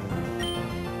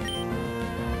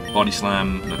 Body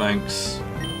slam. No thanks.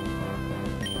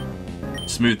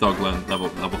 Smooth Dog level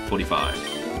 45.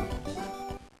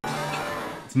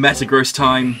 It's Metagross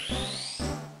time.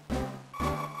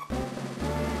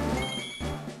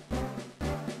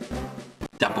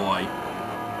 That boy.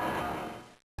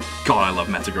 God, I love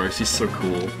Metagross. He's so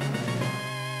cool.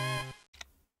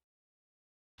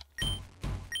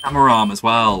 Amaram as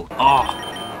well. Oh,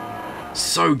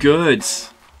 so good.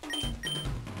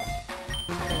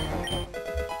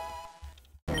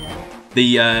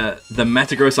 The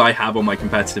Metagross I have on my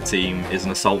competitive team is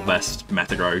an Assault Vest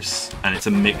Metagross, and it's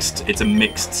a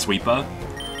mixed sweeper.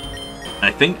 And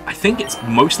I think it's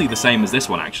mostly the same as this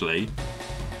one actually.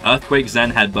 Earthquake,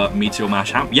 Zen Headbutt, Meteor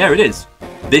Mash, yeah, it is.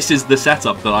 This is the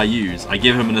setup that I use. I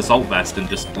give him an Assault Vest and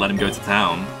just let him go to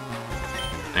town.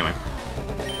 Anyway.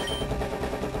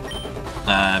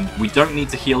 We don't need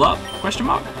to heal up, question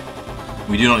mark?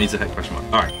 We do not need to hit question mark.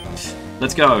 Alright,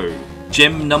 let's go.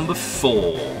 Gym number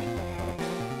 4.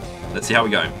 Let's see how we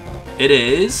go. It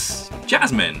is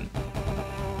Jasmine.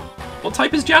 What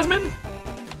type is Jasmine?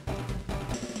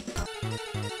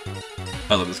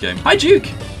 I love this game. Hi, Duke!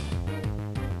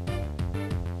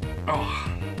 Oh.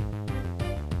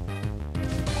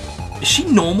 Is she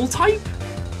normal type?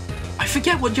 I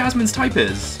forget what Jasmine's type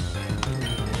is.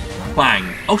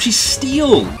 Clang. Oh, she's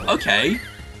Steel! Okay.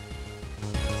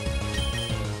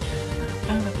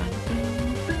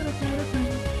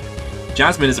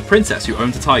 Jasmine is a princess who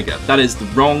owns a tiger. That is the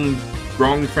wrong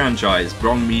franchise,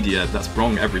 wrong media, that's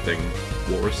wrong everything,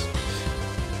 Walrus.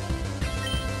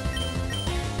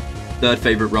 Third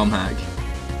favorite ROM hack.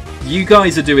 You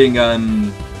guys are doing,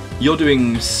 you're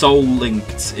doing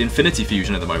Soul-linked Infinity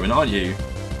Fusion at the moment, aren't you,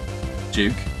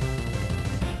 Duke?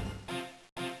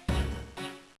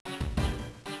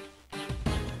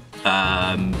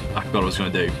 I forgot what I was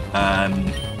going to do.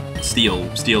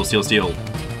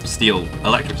 Steel.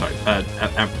 Electric, sorry.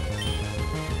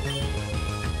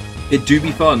 It do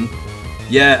be fun.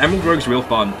 Yeah, Emerald Rogue's real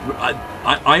fun.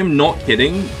 I am not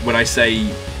kidding when I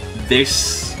say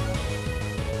this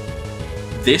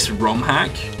ROM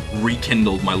hack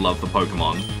rekindled my love for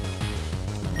Pokemon.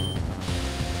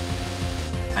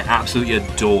 I absolutely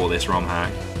adore this ROM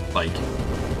hack. Like,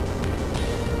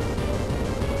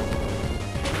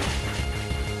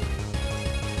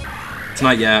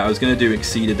 tonight, yeah, I was going to do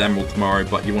Exceeded Emerald tomorrow,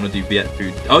 but you want to do Viet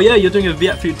food. Oh yeah, you're doing a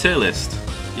Viet food tier list.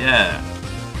 Yeah.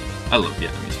 I love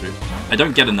Vietnamese food. I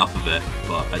don't get enough of it,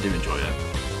 but I do enjoy it.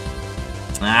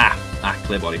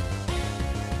 Clear body.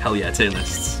 Hell yeah, tier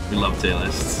lists. We love tier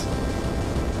lists.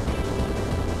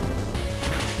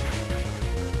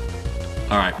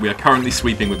 Alright, we are currently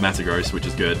sweeping with Metagross, which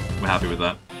is good. We're happy with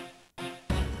that.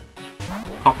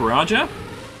 Paparaja?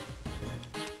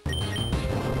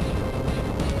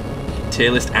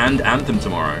 Tier list and Anthem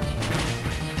tomorrow.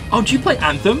 Oh, do you play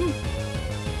Anthem?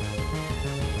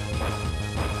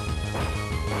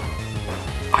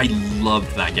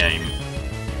 loved that game.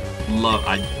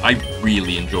 I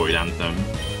really enjoyed Anthem,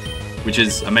 which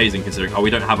is amazing considering. Oh, we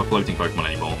don't have a floating Pokemon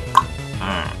anymore.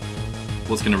 Ah,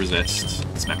 what's gonna resist?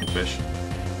 Snapping Fish.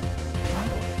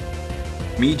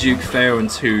 Me, Duke, Theo, and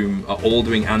Tomb are all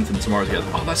doing Anthem tomorrow together.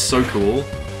 Oh, that's so cool.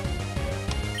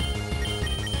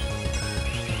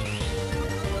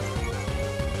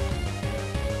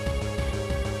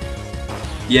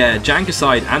 Yeah, jank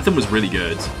aside, Anthem was really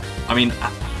good. I mean,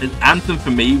 Anthem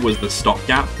for me was the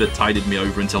stopgap that tided me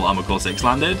over until Armor Core 6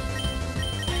 landed.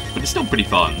 But it's still pretty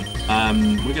fun.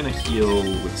 We're gonna heal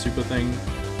with Super Thing.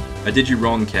 I did you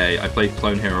wrong, Kay. I played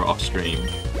Clone Hero off stream.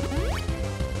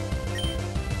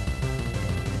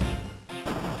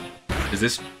 Is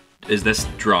this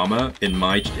drama in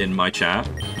my chat?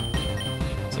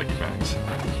 Psychic bags.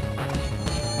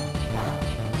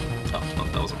 Oh,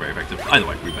 that wasn't very effective. Either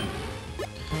way, we win.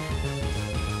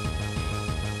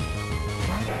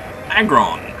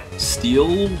 Aggron!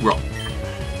 Steel Rock.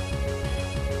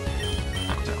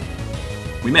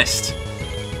 We missed.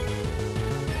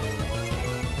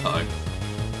 Uh-oh.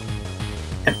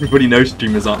 Everybody knows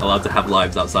streamers aren't allowed to have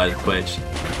lives outside of Twitch.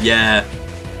 Yeah.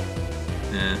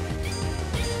 Yeah.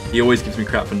 He always gives me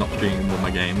crap for not streaming all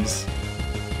my games.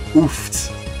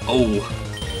 Oofed. Oh.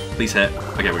 Please hit.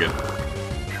 Okay, we're good.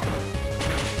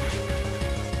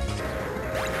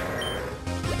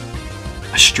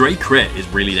 A stray crit is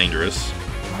really dangerous.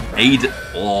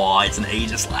 Oh, it's an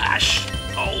Aegis Slash.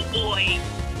 Oh boy.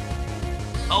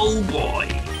 Oh boy.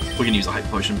 We're gonna use a Hyper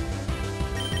Potion.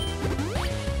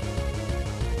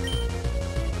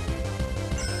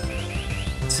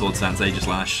 Sword Stance Aegis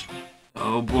Slash.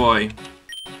 Oh boy.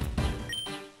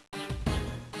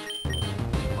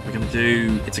 What we're gonna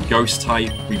do? It's a Ghost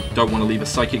type. We don't want to leave a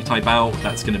Psychic type out.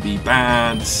 That's gonna be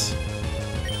bad.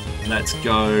 Let's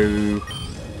go.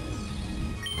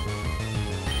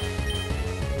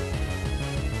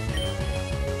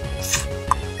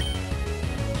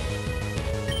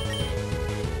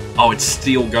 Oh, it's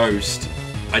Steel Ghost.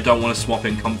 I don't want to swap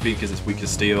in Comfy because it's weak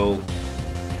as Steel.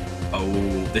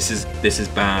 Oh, this is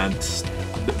bad.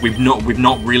 We've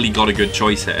not really got a good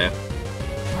choice here.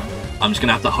 I'm just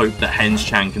gonna have to hope that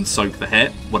Hens-chan can soak the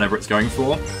hit, whatever it's going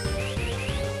for.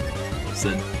 So,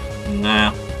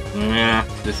 nah,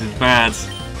 this is bad.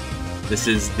 This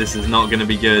is not gonna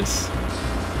be good.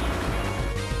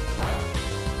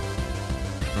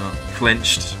 Oh,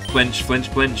 flinched, flinch.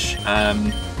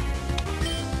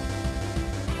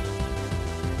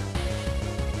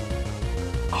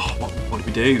 What do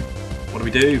we do? What do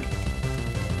we do?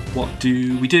 What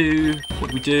do we do? What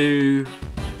do we do?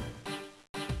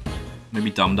 Maybe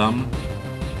Dum Dum?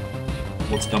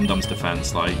 What's Dum Dum's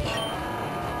defense like?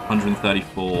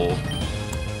 134.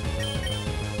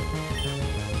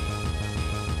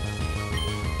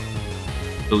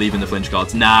 Believe in the flinch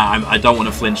cards. Nah, I don't want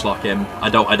to flinch lock him. I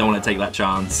don't want to take that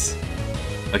chance.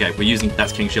 Okay, we're using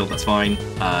that's King Shield. That's fine.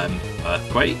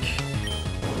 Earthquake.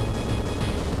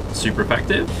 Super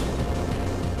effective.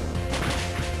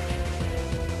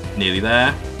 Nearly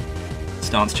there.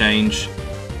 Stance change.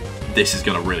 This is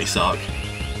gonna really suck.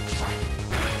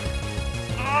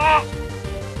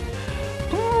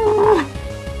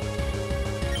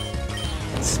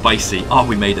 Spicy. Oh,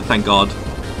 we made it, thank God.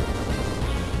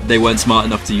 They weren't smart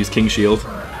enough to use King Shield.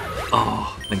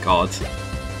 Oh, thank God.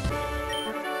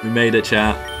 We made it,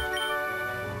 chat.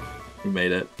 We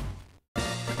made it.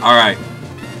 Alright.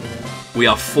 We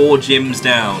are 4 gyms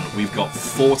down. We've got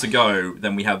 4 to go.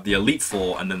 Then we have the Elite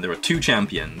Four, and then there are 2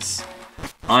 champions.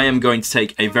 I am going to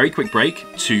take a very quick break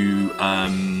to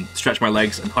stretch my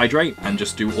legs and hydrate and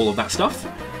just do all of that stuff.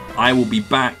 I will be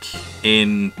back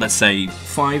in, let's say,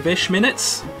 5-ish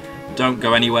minutes. Don't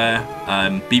go anywhere.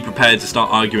 Be prepared to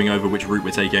start arguing over which route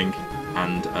we're taking.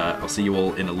 And I'll see you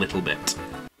all in a little bit.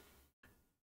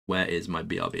 Where is my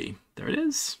BRB? There it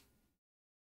is.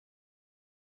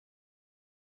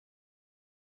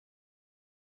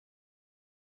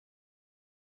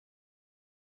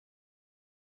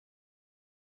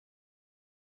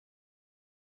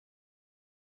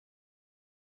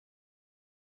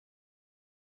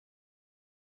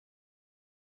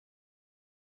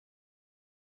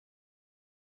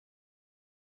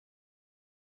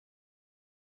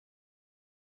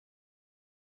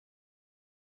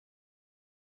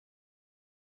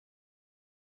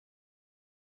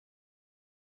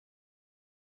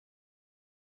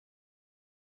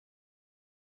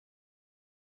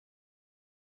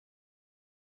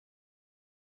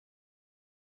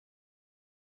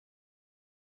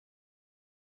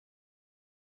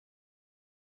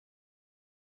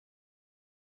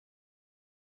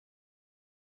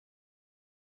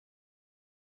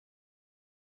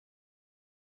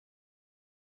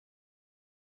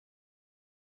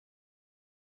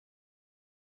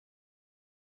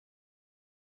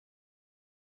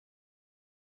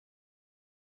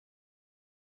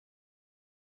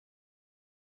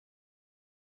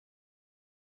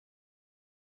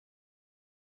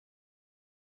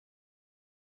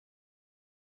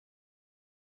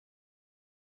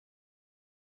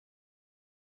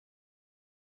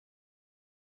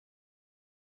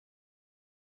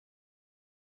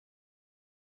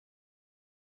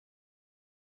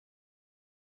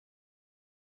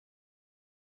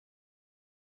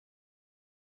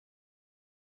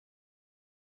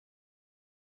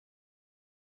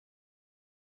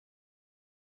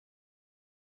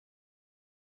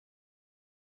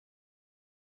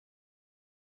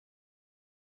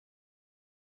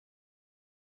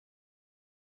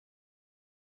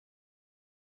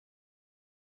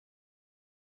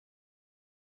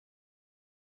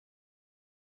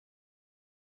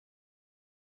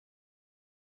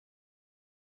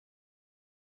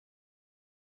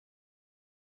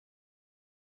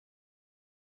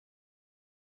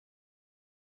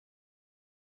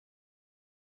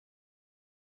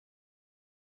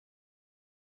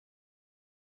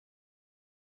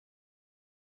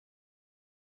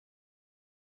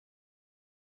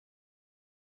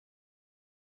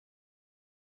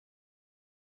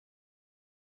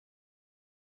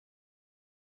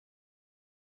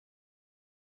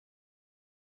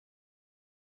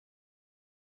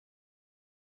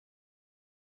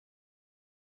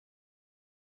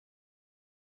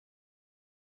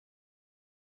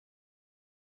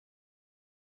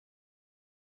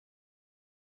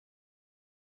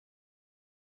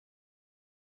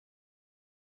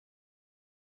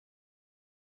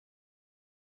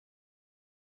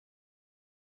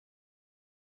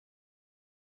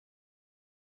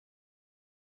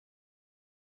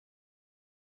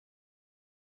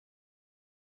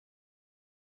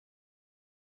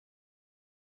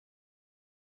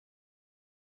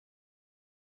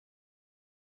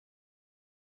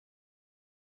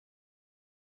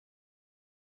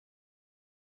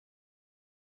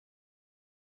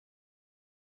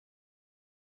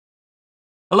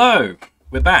 Hello!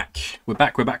 We're back. We're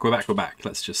back.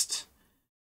 Let's just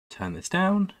turn this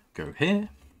down. Go here.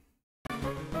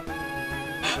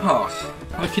 Oh,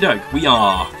 okie doke. We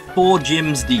are 4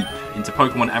 gyms deep into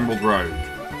Pokemon Emerald Rogue.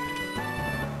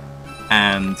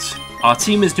 And our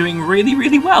team is doing really,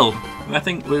 really well. I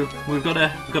think we've got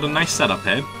a nice setup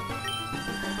here.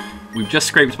 We've just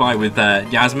scraped by with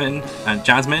Jasmine.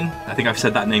 I think I've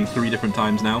said that name 3 different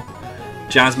times now.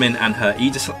 Jasmine and her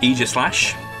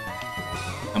Aegislash.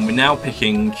 And we're now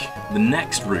picking the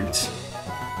next route.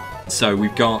 So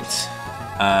we've got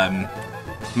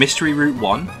Mystery Route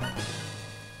 1,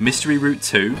 Mystery Route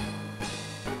 2,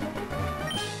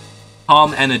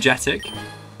 Calm Energetic,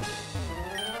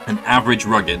 and Average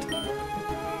Rugged.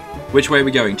 Which way are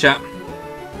we going, chat?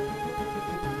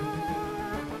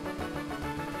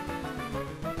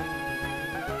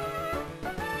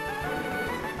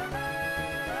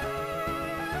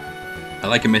 I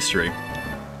like a mystery.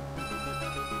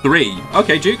 3.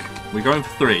 Okay, Duke. We're going for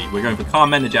 3. We're going for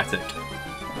Calm Energetic.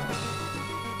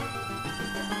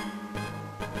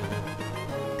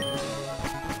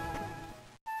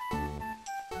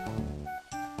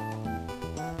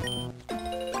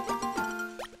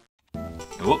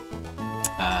 Oh.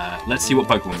 Let's see what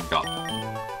Pokemon we've got.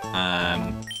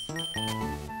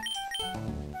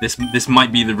 This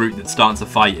might be the route that starts a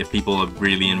fight if people are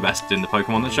really invested in the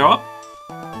Pokemon that show up.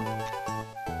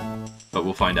 But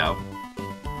we'll find out.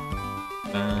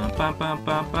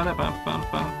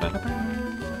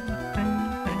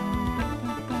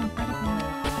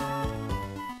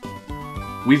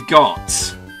 We've got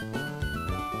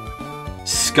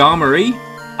Skarmory,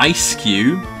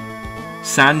 Ice-Cube,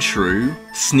 Sandshrew,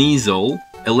 Sneasel,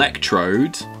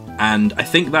 Electrode, and I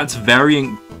think that's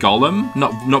Variant Golem,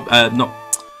 not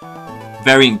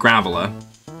Variant Graveler.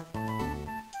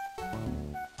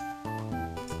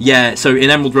 Yeah, so in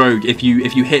Emerald Rogue, if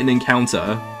you hit an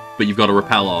encounter, but you've got a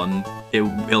repel on,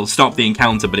 it'll stop the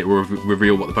encounter, but it will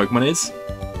reveal what the Pokemon is.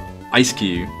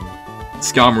 Ice-Cube,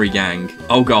 Skarmory Gang.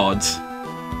 Oh god,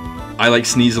 I like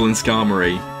Sneasel and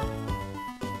Skarmory.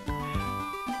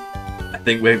 I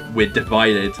think we're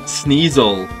divided.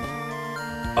 Sneasel.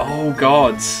 Oh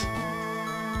god,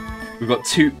 we've got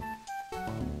 2.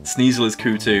 Sneasel is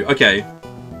cool too. Okay,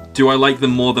 do I like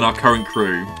them more than our current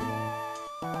crew?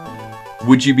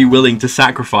 Would you be willing to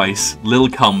sacrifice Lil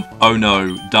Cump, Oh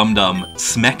No, Dum Dum,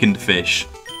 Smeckenfish,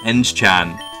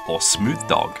 Enge-chan, or Smooth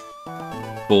Dog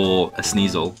for a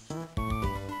Sneasel?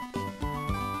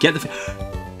 Get the.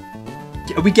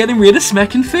 Are we getting rid of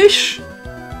Smeckenfish?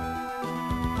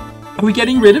 Are we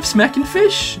getting rid of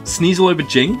Smeckenfish? Sneasel over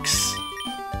Jinx?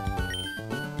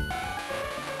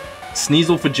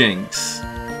 Sneasel for Jinx.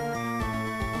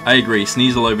 I agree,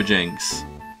 Sneasel over Jinx.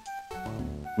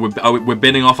 We're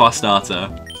binning off our starter.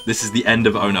 This is the end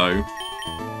of Oh No.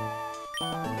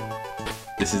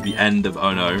 This is the end of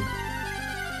Oh No.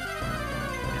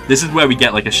 This is where we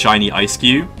get like a shiny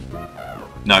Ice-Cube.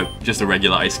 No, just a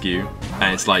regular Ice-Cube.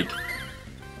 And it's like...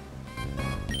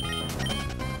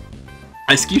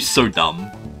 Ice-Cube's so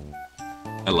dumb.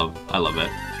 I love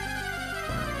it.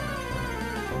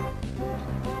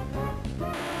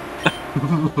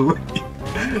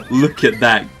 Look at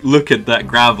that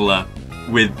Graveler.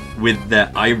 With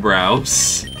their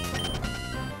eyebrows.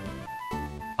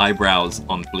 Eyebrows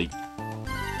on fleek.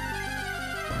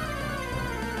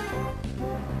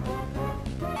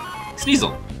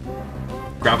 Sneasel.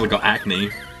 Graveler got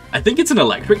acne. I think it's an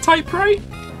electric type, right?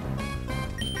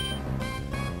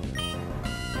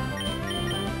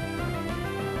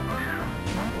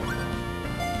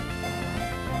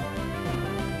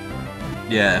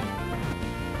 Yeah.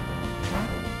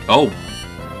 Oh.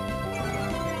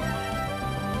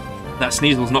 That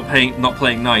Sneasel's not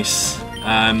playing nice.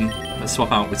 Let's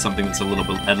swap out with something that's a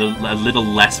little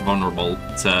less vulnerable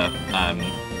to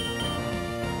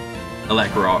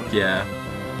Elecrock. Yeah.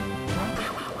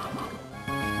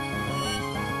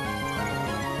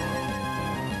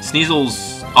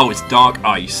 Sneasel's. Oh, it's Dark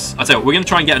Ice. I'll tell you what, we're gonna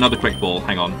try and get another Quick Ball.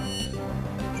 Hang on.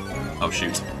 Oh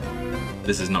shoot.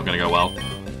 This is not gonna go well.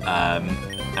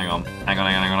 Hang on. 1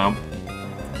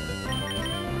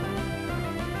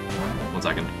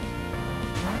 second.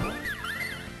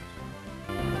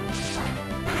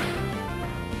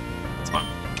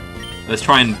 Let's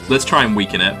try and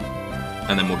weaken it,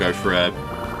 and then we'll go for a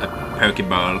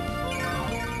Pokeball.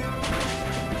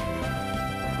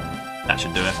 That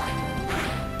should do it.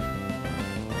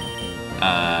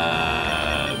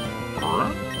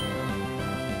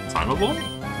 Timeable?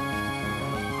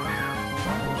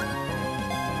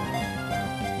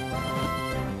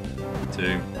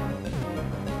 Two.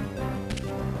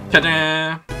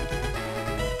 Ta-da!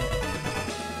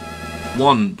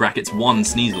 One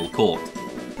Sneasel caught.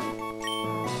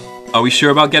 Are we sure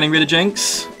about getting rid of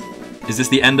Jinx? Is this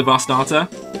the end of our starter?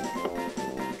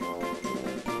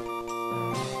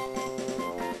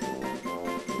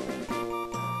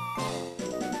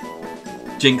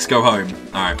 Jinx, go home.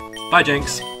 Alright. Bye,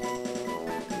 Jinx.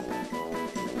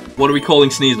 What are we calling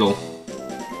Sneasel?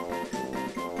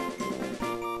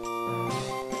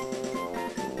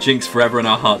 Jinx forever in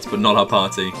our hearts, but not our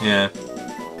party. Yeah.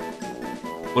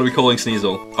 What are we calling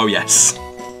Sneasel? Oh, yes.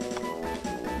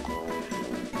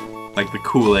 Like the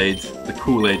Kool-Aid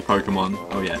Pokemon.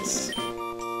 Oh, yes.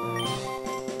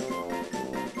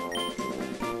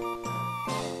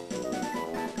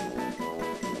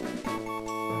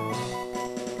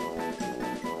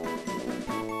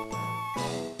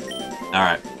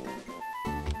 Alright.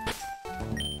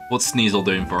 What's Sneasel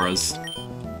doing for us?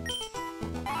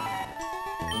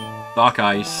 Dark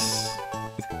Ice.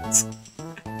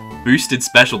 Boosted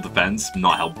special defense,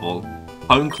 not helpful.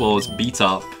 Hone Claws, beat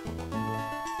up.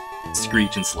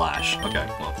 Screech and Slash. Okay,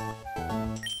 well.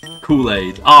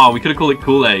 Kool-Aid. Oh, we could have called it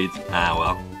Kool-Aid. Ah,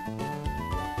 well.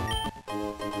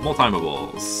 More Timer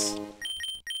Balls.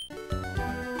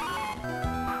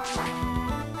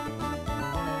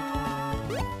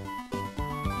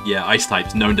 Yeah, Ice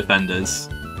types, known defenders.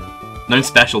 Known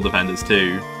special defenders,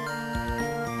 too.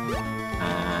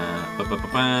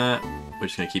 We're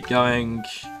just gonna keep going.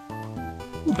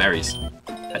 Ooh, berries.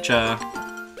 Pecha.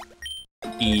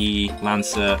 E.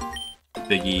 Lancer.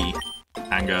 Biggie.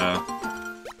 Anger.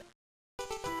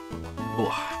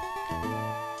 Ooh.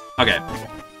 Okay.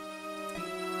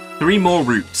 3 more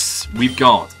routes. We've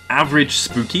got Average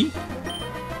Spooky.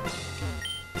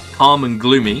 Calm and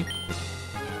Gloomy.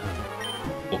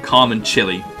 Or Calm and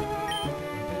Chilly.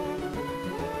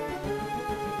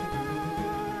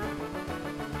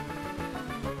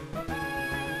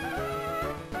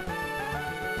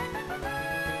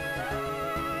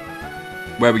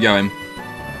 Where are we going?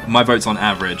 My vote's on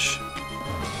Average.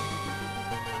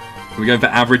 Are we going for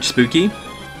Average Spooky?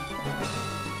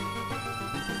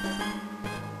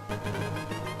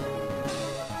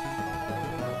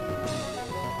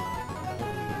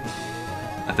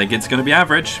 I think it's gonna be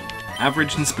Average.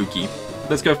 Average and Spooky.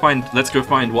 Let's go find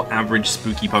what Average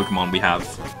Spooky Pokemon we have.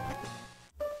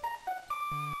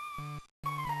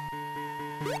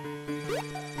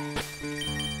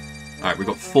 Alright, we've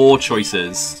got 4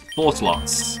 choices. 4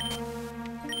 slots.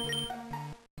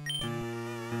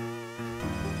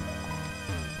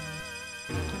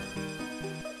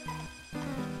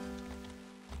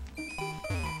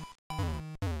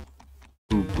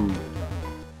 Boo boo.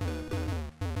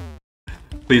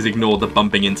 Please ignore the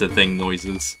bumping into thing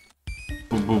noises.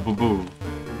 Boo boo boo boo.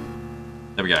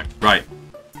 There we go. Right.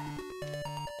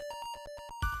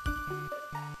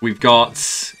 We've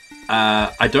got...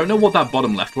 I don't know what that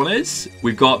bottom left one is.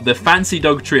 We've got the Fancy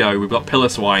Dog Trio, we've got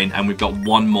Piloswine, and we've got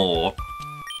one more.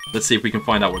 Let's see if we can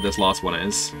find out what this last one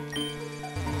is.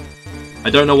 I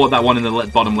don't know what that one in the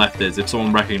bottom left is. If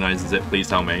someone recognizes it, please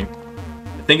tell me.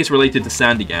 I think it's related to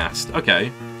Sandygast.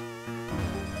 Okay.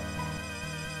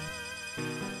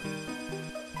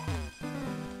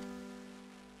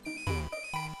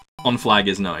 On flag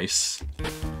is nice.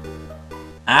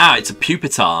 Ah, it's a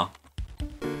Pupitar.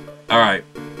 Alright.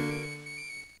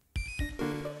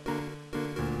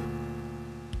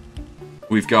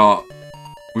 We've got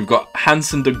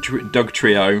Hanson Dug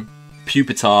Trio,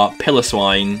 Pupitar,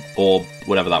 Piloswine, or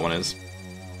whatever that one is.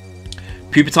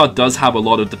 Pupitar does have a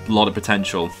lot of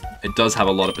potential. It does have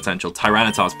a lot of potential.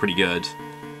 Tyranitar's pretty good.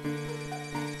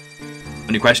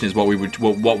 Only question is what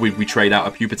would we trade out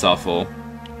a Pupitar for?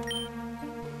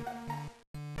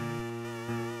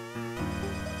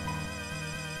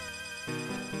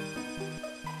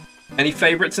 Any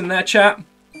favourites in there, chat?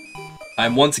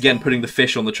 I'm once again putting the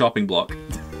fish on the chopping block.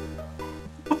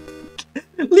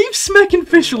 Leave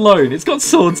Smeckenfish alone. It's got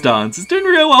Swords Dance. It's doing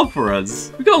real well for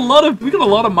us. We got a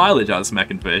lot of mileage out of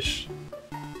Smeckenfish.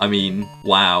 I mean,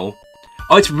 wow.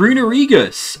 Oh, it's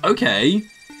Runerigus. Okay.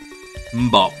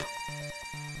 Mbop.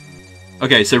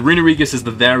 Okay, so Runerigus is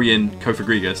the variant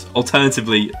Kofagrigus.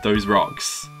 Alternatively, those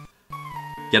rocks.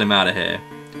 Get him out of here.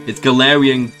 It's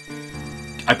Galarian.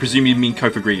 I presume you mean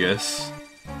Kofagrigus.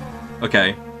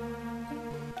 Okay.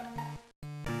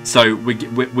 So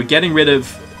we're getting rid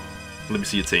of. Let me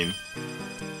see your team.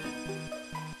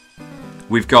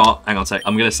 We've got. Hang on a sec.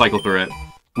 I'm gonna cycle through it.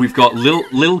 We've got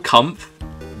Lil Comf,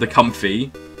 the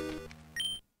Comfy.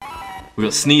 We've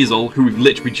got Sneasel, who we've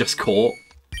literally just caught.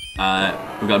 We've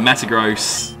got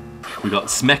Metagross. We've got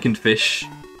Smeckenfish.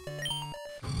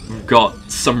 We've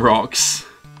got some rocks.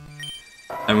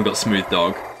 And we've got Smooth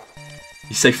Dog.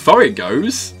 You say for it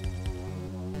goes?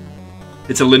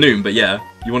 It's a Linoon, but yeah.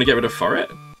 You want to get rid of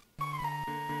Furret?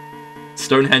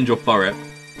 Stonehenge or Furret?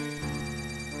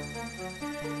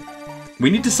 We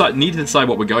need to decide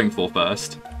what we're going for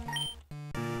first.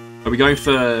 Are we going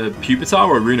for Pupitar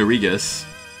or Runerigus?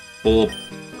 Or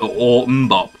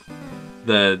Mbop?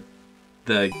 The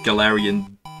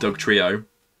Galarian dog trio.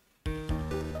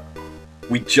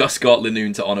 We just got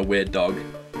Linoon to honor Weird Dog.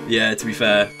 Yeah, to be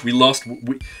fair, we lost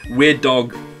Weird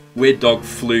Dog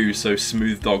flew so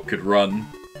Smooth Dog could run.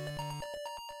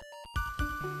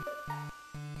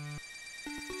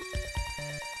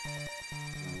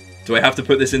 Do I have to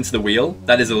put this into the wheel?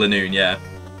 That is a Linoon, yeah.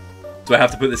 Do I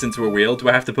have to put this into a wheel? Do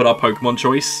I have to put our Pokemon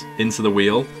choice into the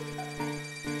wheel?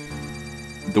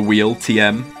 The wheel,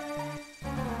 TM.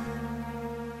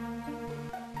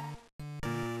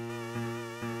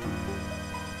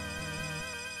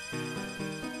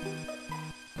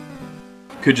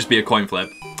 Could just be a coin flip.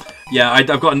 Yeah, I've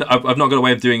not got a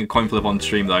way of doing a coin flip on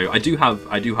stream though. I do have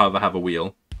a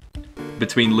wheel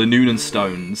between Linoon and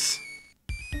Stones.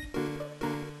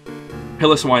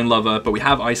 Piloswine lover, but we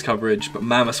have ice coverage. But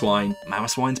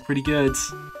Mamoswine's pretty good.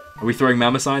 Are we throwing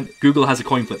Mamoswine? Google has a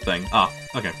coin flip thing. Ah,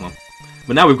 okay, well,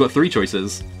 but now we've got 3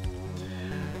 choices.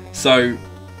 So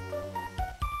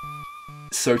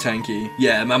tanky.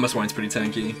 Yeah, Mamoswine's pretty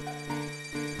tanky.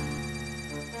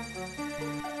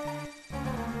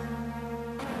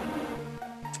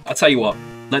 I'll tell you what,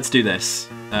 let's do this.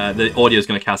 The audio's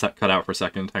going to cut out for a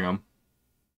second, hang on.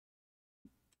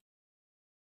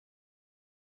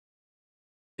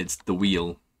 It's the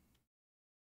wheel.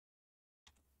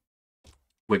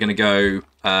 We're going to go,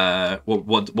 what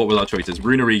were our choices?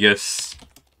 Runerigus,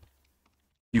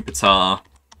 Pupitar,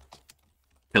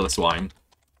 Piloswine.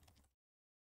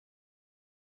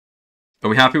 Are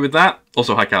we happy with that?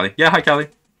 Also, hi Callie. Yeah, hi Callie.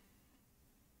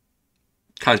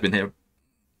 Kallie's been here.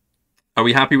 Are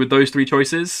we happy with those 3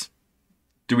 choices?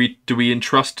 Do we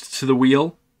entrust to the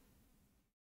wheel?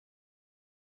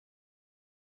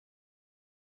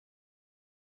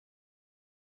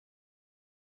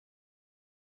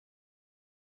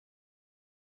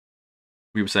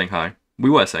 We were saying hi. We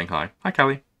were saying hi. Hi,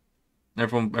 Callie.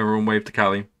 Everyone wave to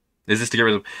Callie. Is this to get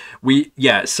rid of?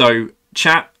 Yeah. So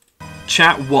chat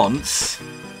wants.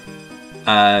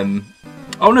 Oh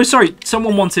no, sorry.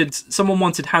 Someone wanted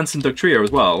Hanson Dugtrio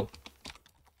as well.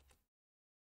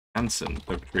 Hanson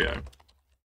Dugtrio.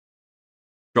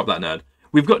 Drop that nerd.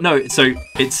 We've got no. So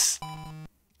it's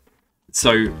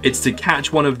to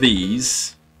catch one of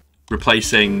these,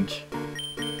 replacing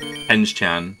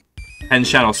Henge-chan.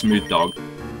 Henge-chan or Smooth Dog.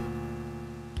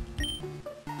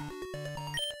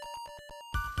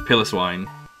 Piloswine.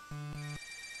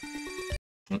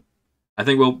 I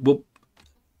think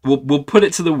we'll put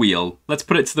it to the wheel. Let's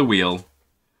put it to the wheel.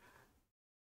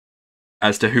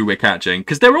 As to who we're catching.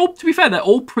 Because they're all, to be fair, they're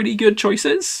all pretty good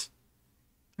choices.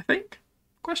 I think?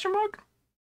 Question mark?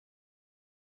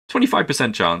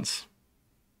 25% chance.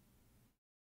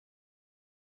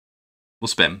 We'll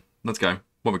spin. Let's go.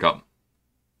 What we got?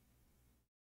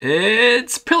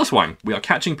 It's Piloswine. We are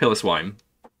catching Piloswine.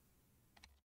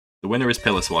 The winner is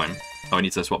Piloswine. Oh, I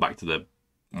need to swap back to the...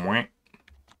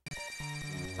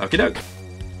 Okie doke.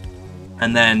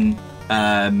 And then,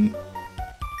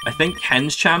 I think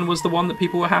Henge-chan was the one that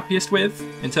people were happiest with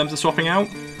in terms of swapping out.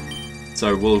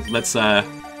 So we'll catch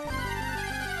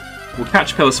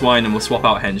Piloswine and we'll swap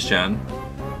out Henge-chan.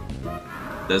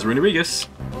 There's Runerigus.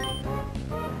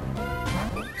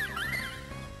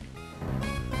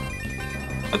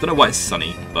 I don't know why it's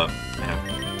sunny, but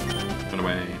yeah. Run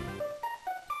away.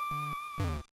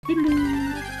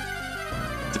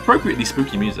 It's appropriately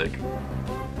spooky music.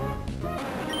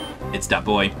 It's that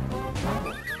boy.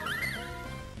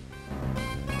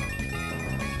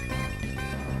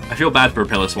 I feel bad for a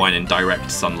Piloswine in direct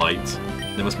sunlight.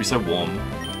 They must be so warm.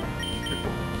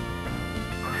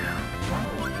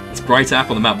 It's bright app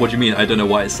on the map. What do you mean? I don't know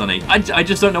why it's sunny. I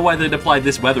just don't know why they'd apply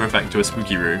this weather effect to a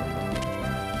spooky room.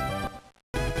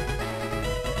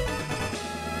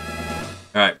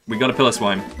 Alright, we got a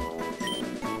Piloswine.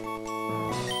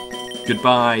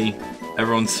 Goodbye.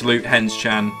 Everyone salute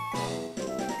Henge-chan.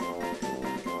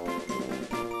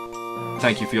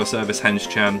 Thank you for your service,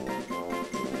 Henge-chan.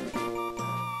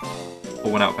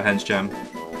 Pour one out for Henge-chan.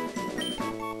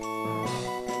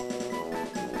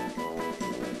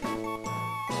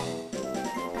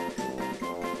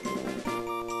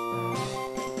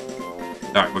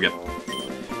 Alright, we're good.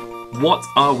 What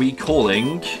are we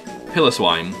calling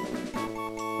Piloswine?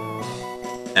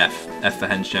 F. F for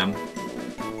Henge-chan.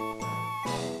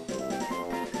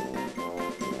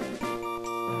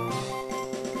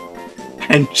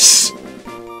 Henge.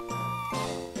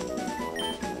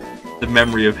 The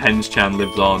memory of Henge-chan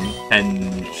lives on.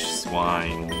 Henge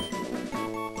swine.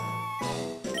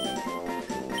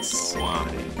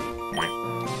 Swine.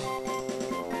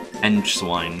 Henge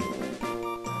swine.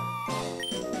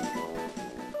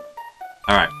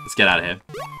 Alright, let's get out of here.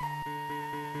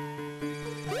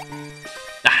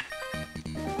 Ah.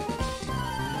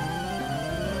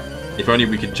 If only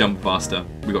we could jump faster.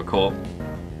 We got caught.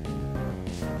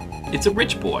 It's a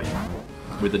rich boy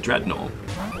with a dreadnought.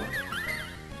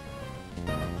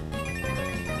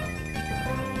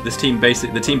 The team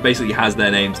basically has their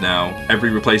names now.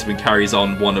 Every replacement carries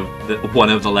on one of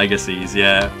the legacies.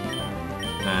 Yeah.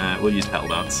 We'll use Petal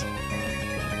Dance.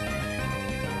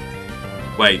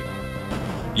 Wait.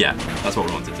 Yeah, that's what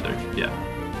we wanted to do. Yeah.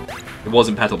 It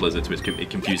wasn't Petal Blizzard, so it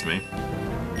confused me.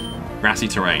 Grassy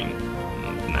terrain.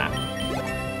 Nah.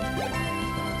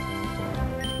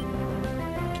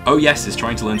 Oh yes, it's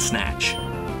trying to learn Snatch.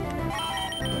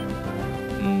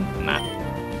 Nah.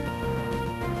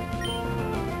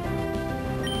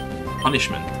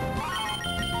 Punishment.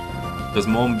 Does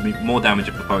more damage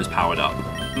if the foe is powered up.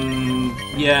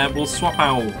 Yeah, we'll swap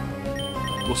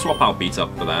out Beat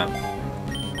Up for that.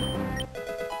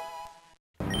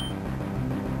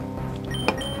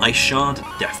 Ice Shard,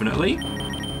 definitely.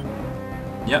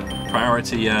 Yep,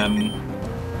 priority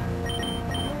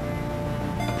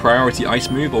priority ice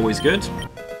move, always good.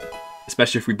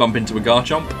 Especially if we bump into a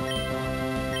Garchomp.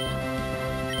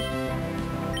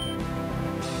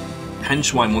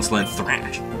 Henchwine wants to learn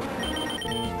Thrash.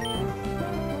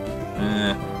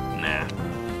 Nah.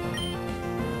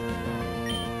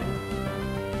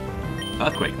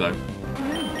 Earthquake, though.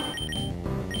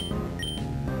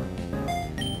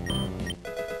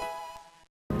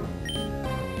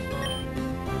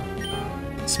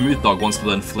 Smooth Dog wants to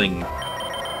learn Fling.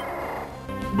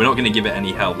 We're not going to give it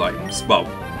any held items. Well,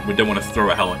 we don't want to throw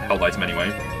a held item anyway.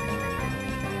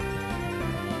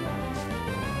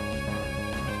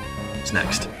 What's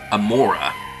next?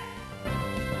 Amora.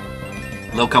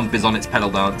 Lilcump is on its Petal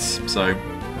Dance, so...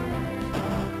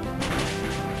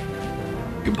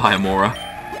 Goodbye, Amora.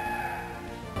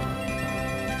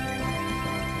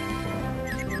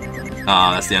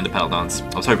 Ah, that's the end of Petal Dance.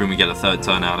 I was hoping we'd get a third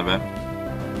turn out of it.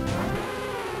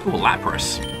 Ooh,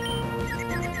 Lapras.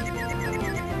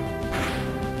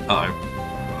 Uh-oh.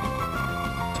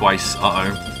 Twice,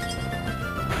 uh-oh.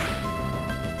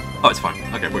 Oh, it's fine.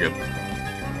 Okay, we're good.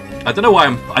 I don't know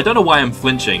why I'm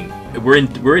flinching.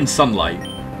 We're in sunlight.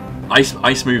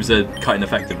 Ice moves are cutting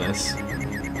effectiveness.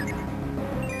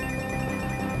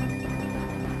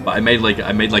 But I made like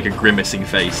a grimacing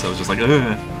face. I was just like,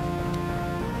 ugh.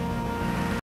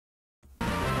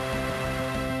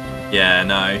 Yeah,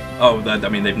 no. Oh, I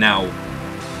mean they've now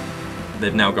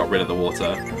got rid of the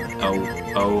water.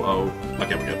 Oh.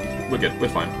 Okay, we're good. We're good. We're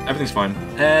fine. Everything's fine.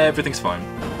 Everything's fine.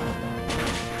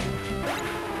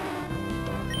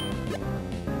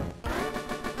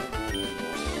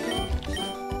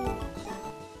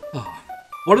 Oh.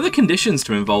 What are the conditions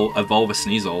to evolve a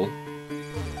Sneasel?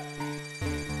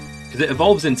 Because it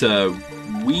evolves into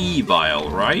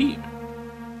Weavile, right?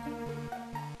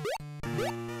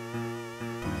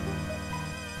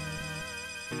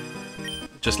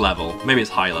 Just level. Maybe it's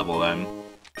high level then.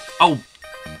 Oh!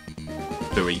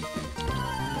 Booey.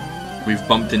 We've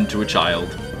bumped into a child.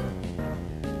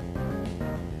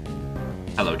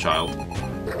 Hello, child.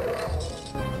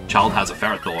 Child has a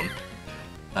Ferrothorn.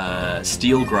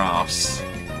 Steel Grass.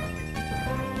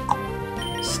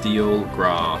 Steel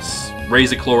Grass.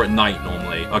 Razor Claw at night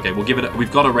normally. Okay, we'll give it.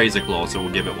 We've got a Razor Claw, so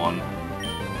we'll give it one.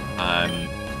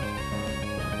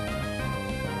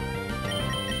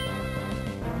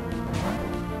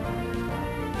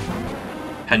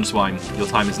 Henchwine, your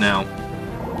time is now.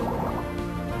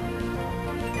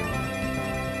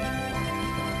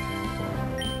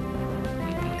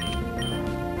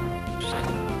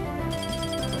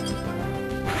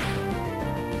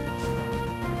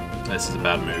 This is a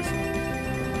bad move.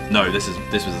 No, this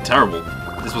was a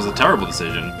terrible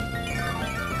decision.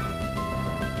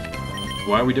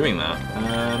 Why are we doing that?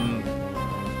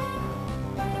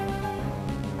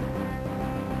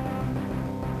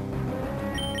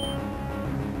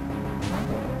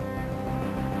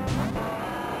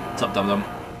 What's up, Dum-Dum?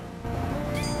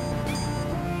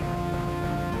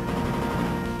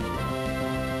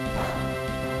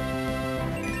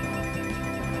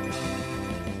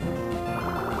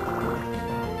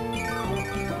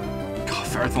 God,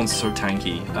 Ferrothorn's so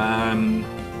tanky. Hammer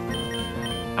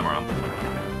Arm.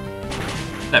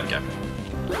 There we go.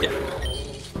 Yeah.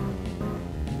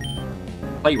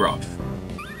 Play rough.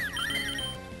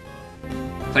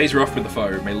 Plays rough with the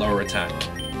foe, may lower attack.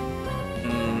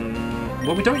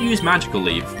 Well, we don't use Magical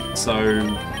Leaf, so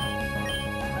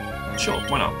Sure,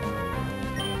 why not?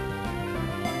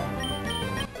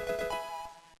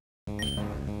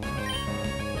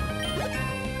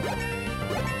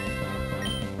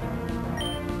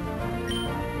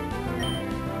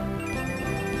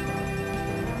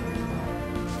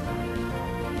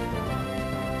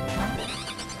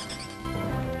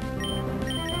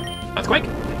 Earthquake?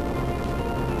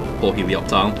 Or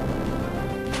Helioptile.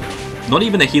 Not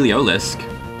even a Heliolisk.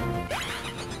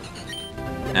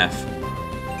 F.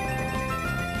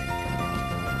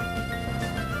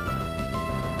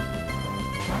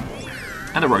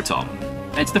 And a Rotom.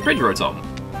 It's the Fridge Rotom.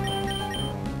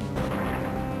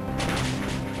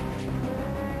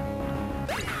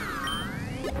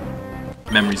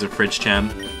 Memories of Fridge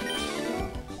Cham.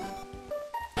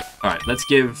 Alright, let's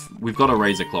give... We've got a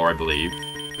Razor Claw, I believe.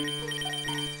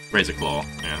 Razor Claw.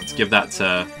 Yeah, let's give that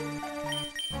to...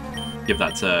 Give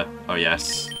that to... Oh,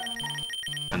 yes.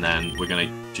 And then we're gonna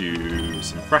do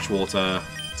some fresh water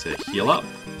to heal up.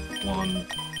 1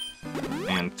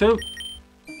 and 2.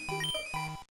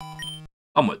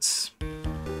 Onwards.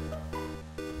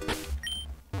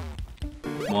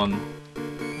 1,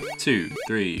 2,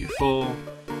 3, 4.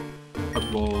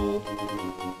 Pokeball.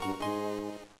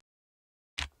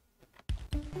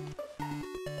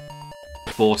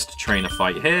 Forced to train a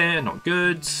fight here, not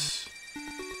good.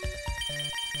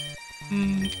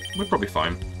 We're probably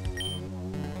fine.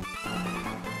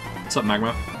 What's up,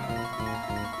 Magma?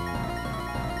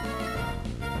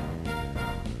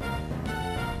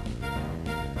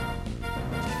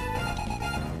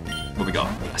 What we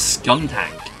got? A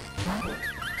Skuntank.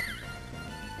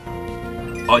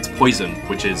 Oh, it's poison,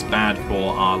 which is bad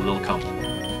for our little cunt.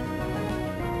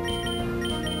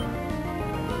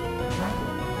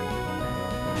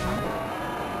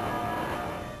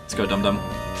 Let's go, Dum Dum.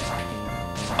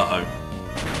 Uh-oh.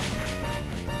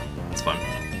 That's fine.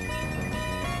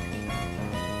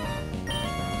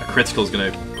 A critical is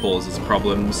going to cause us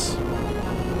problems.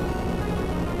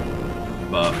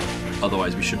 But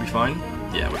otherwise we should be fine.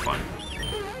 Yeah, we're fine.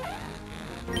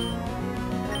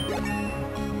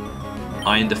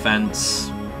 Iron Defense.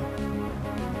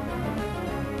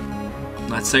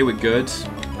 I'd say we're good.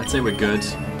 I'd say we're good.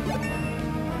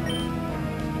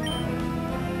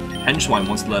 Henchwine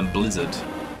wants to learn Blizzard.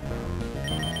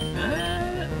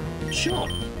 Sure.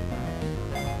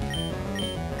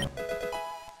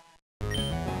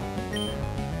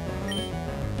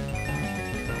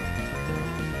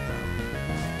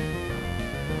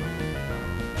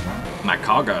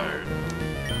 Macago.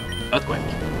 Earthquake.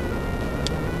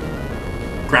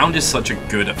 Ground is such a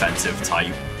good offensive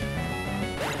type.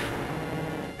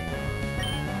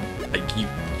 Like, you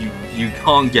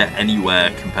can't get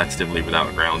anywhere competitively without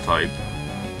a ground type.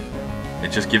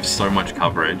 It just gives so much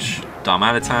coverage.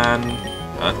 Darmanitan,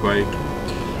 Earthquake.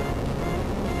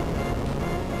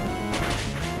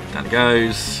 Down it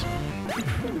goes.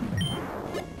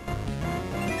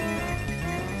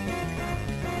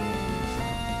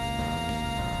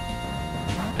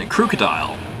 And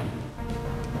Crocodile.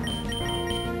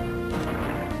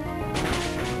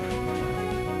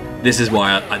 This is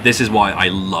why I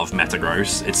love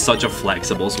Metagross. It's such a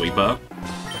flexible sweeper.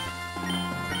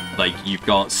 Like, you've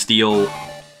got Steel.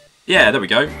 Yeah, there we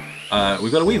go.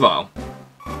 We've got a Weavile.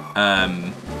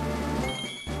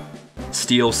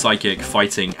 Steel, Psychic,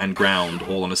 Fighting, and Ground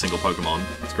all on a single Pokemon.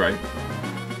 It's great.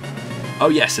 Oh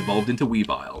yes, evolved into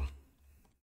Weavile.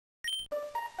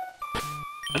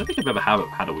 I don't think I've ever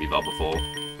had a Weavile before.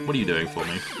 What are you doing for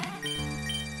me?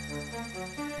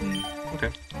 Okay.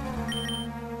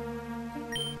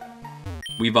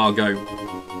 Weavile, go.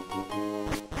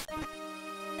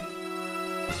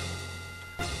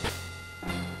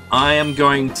 I'm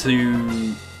going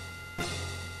to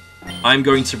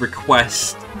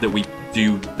request that we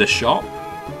do the shop,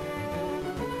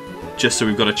 just so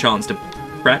we've got a chance to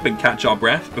prep and catch our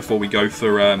breath before we go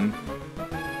for a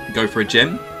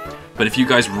gym. But if you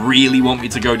guys really want me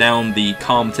to go down the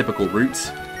calm, typical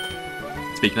route,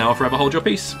 speak now or forever hold your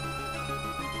peace.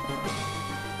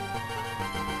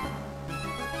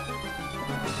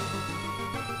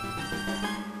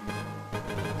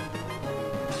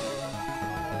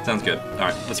 Sounds good.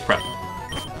 Alright, let's prep.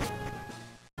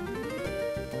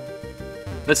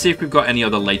 Let's see if we've got any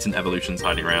other latent evolutions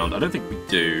hiding around. I don't think we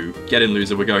do. Get in,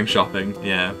 loser, we're going shopping.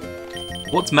 Yeah.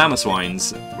 What's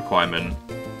Mamoswine's requirement?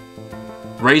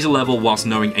 Raise a level whilst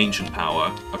knowing Ancient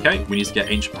Power. Okay, we need to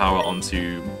get Ancient Power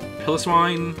onto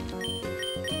Piloswine.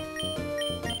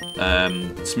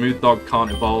 Smooth Dog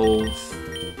can't evolve.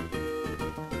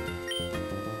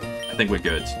 I think we're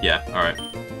good. Yeah, alright.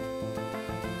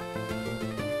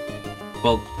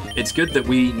 Well, it's good that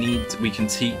we can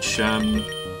teach, there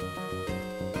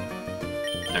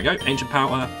we we go. Ancient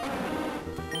Powder.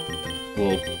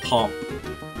 We'll pop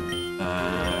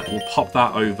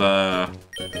that over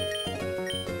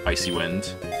Icy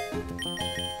Wind.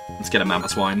 Let's get a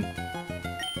Mamoswine.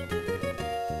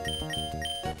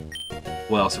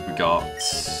 What else have we got?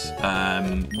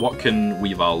 What can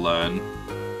Weavile learn?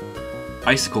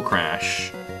 Icicle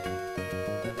Crash.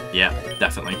 Yeah,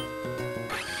 definitely.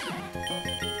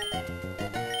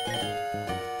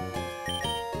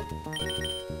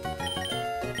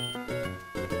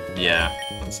 Yeah,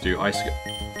 let's do Icicle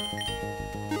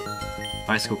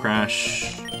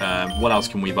Crash. What else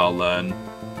can Weavile learn?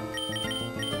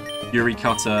 Fury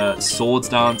Cutter, Swords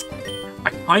Dance. I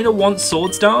kind of want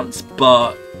Swords Dance,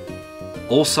 but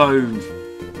also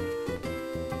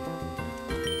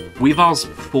Weavile's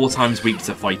 4 times weak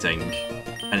to fighting,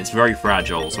 and it's very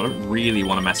fragile, so I don't really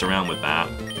want to mess around with that.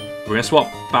 We're going to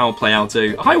swap Foul Play out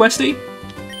to... Hi, Westy!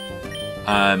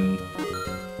 We're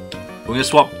going to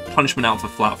swap Punishment out for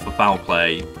Foul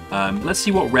Play. Let's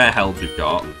see what rare held we've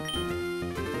got.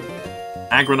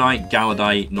 Agronite,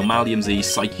 Galadite, Normalium Z,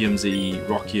 Psychium Z,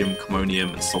 Rockium,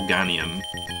 Commonium, and Solganium.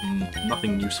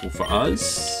 Nothing useful for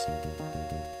us.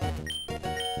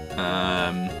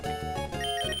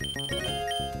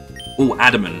 Oh,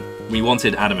 Adamant. We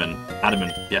wanted Adamant.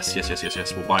 Adamant. Yes.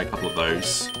 We'll buy a couple of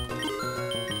those.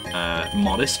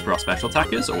 Modest for our special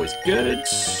attackers. Always good.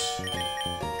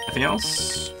 Anything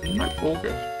else? Nope, all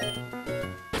good.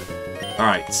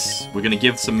 Alright, we're going to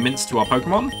give some mints to our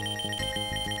Pokemon.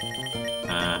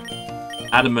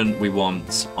 Adamant we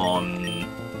want on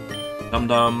Dum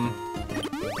Dum.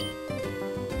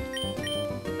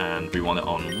 And we want it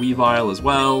on Weavile as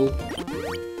well.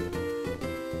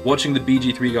 Watching the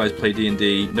BG3 guys play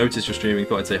D&D, noticed your streaming,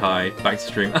 thought I'd say hi. Back to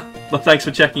stream. Well, thanks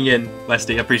for checking in,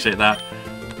 Westy, I appreciate that.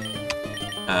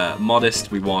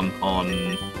 Modest we want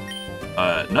on...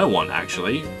 no one,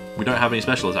 actually. We don't have any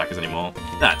special attackers anymore.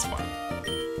 That's fine.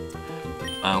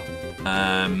 Well,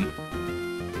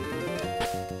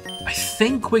 I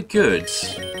think we're good.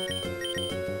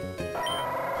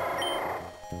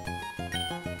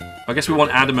 I guess we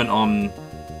want Adamant on...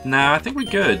 Nah, I think we're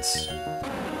good.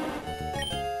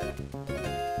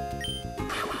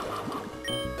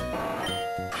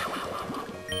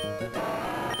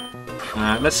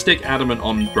 Let's stick Adamant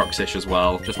on Bruxish as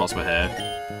well, just whilst we're here.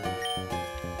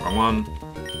 Wrong one.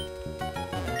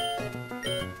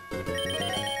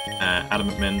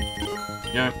 Adamant Min.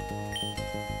 Go.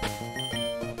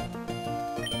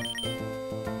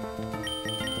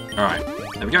 Alright,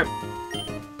 there we go.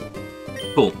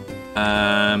 Cool.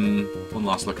 One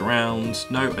last look around.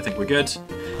 No, I think we're good.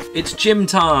 It's gym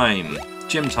time!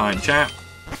 Gym time, chat.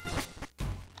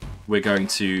 We're going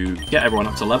to get everyone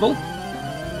up to level.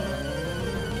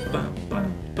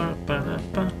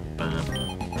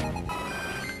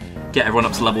 Get everyone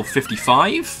up to level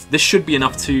 55. This should be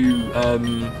enough to...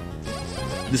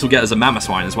 this will get us a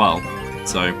Mamoswine as well.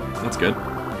 So, that's good.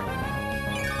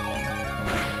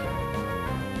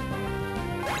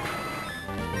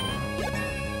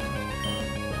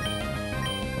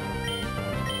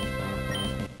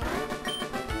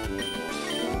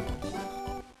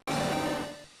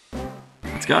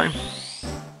 Let's go.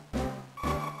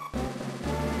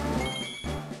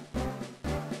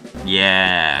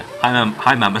 Yeah.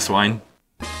 Hi, Mamoswine.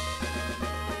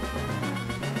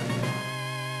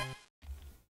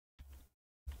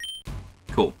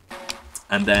 Cool.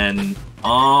 And then,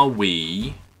 are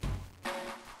we...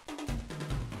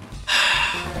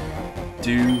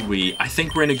 Do we... I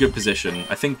think we're in a good position.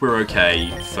 I think we're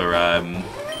okay for... I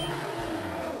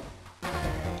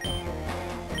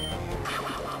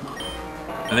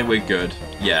think we're good.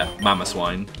 Yeah,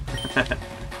 Mamoswine.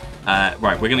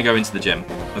 Right, we're going to go into the gym.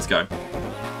 Let's go.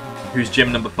 Who's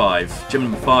gym number 5? Gym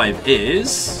number 5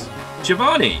 is...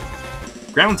 Giovanni.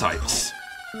 Ground types.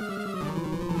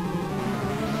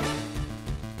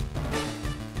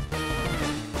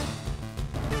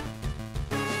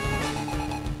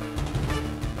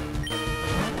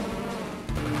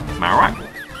 Marowak.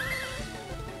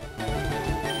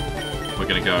 We're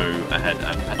going to go ahead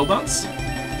and Petal Dance.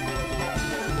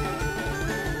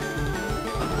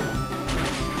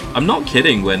 I'm not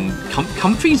kidding when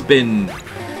Comfy's been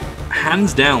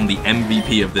hands down the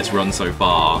MVP of this run so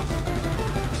far.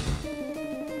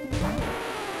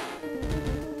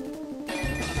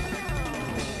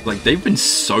 Like, they've been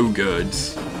so good.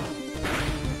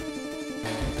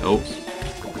 Oh.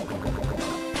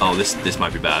 Oh, this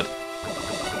might be bad.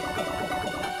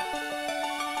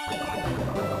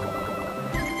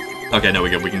 Okay, no, we're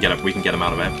good. We can get him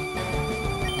out of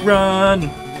there.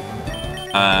 Run!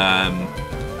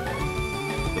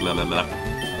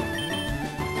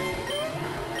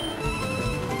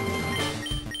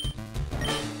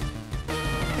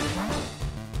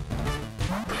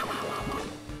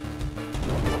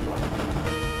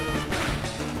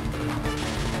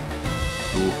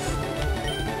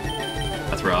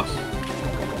 crossed.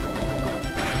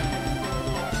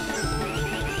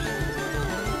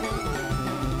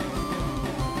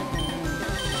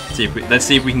 Let's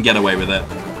see if we can get away with it.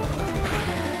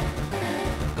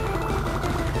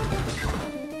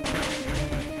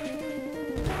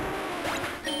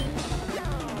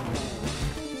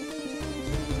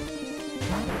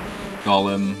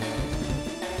 Golem.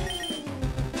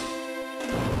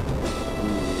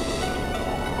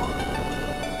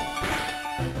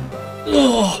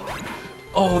 Oh!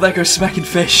 Oh, there goes smacking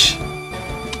fish.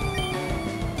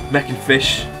 Smacking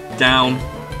fish down.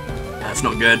 That's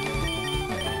not good.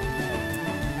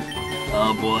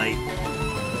 Oh boy.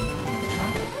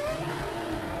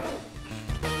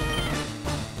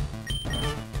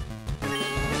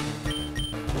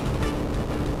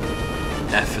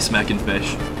 F for smacking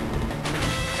fish.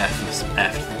 F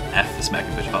for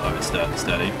smacking fish. Uh oh, it's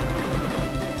sturdy.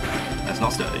 That's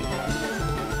not sturdy.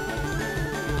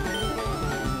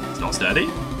 It's not sturdy?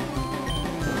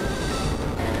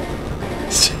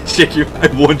 Shaky, I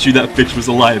warned you that fish was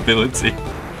a liability.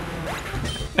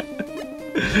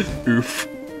 Oof.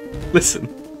 Listen.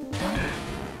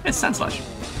 It's Sand Slash.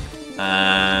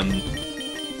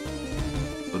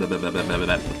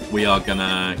 We are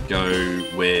gonna go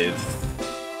with...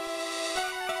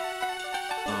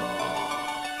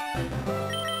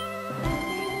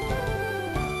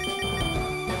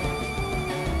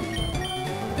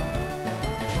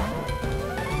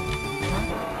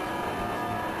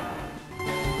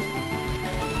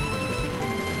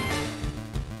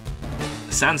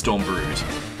 Sandstorm Brood.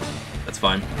 That's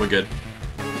fine. We're good.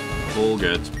 All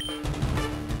good.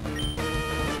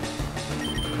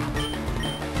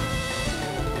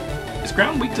 Is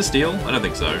ground weak to steel? I don't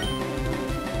think so.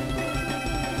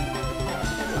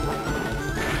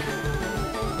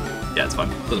 Yeah, it's fine.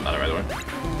 Doesn't matter either way.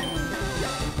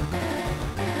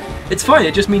 It's fine.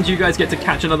 It just means you guys get to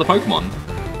catch another Pokemon.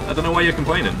 I don't know why you're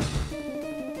complaining.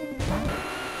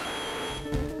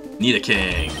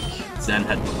 Nidoking.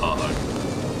 Zenhead. Uh-oh.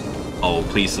 Oh,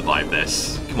 please survive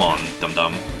this. Come on,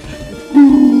 dum-dum.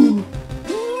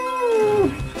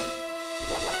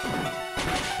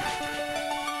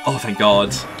 Oh, thank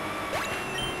God.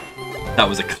 That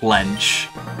was a clench.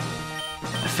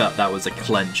 I felt that was a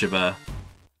clench of a...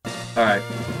 Alright.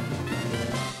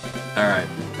 Alright.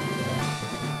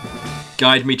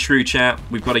 Guide me true, chat.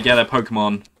 We've got to get a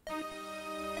Pokemon.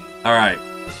 Alright.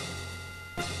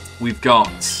 We've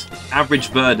got average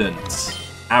Verdant.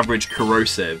 Average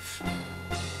Corrosive.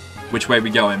 Which way are we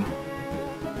going?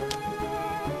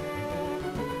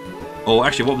 Oh,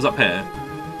 actually, what was up here?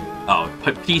 Oh,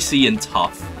 PC and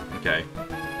Tough. Okay.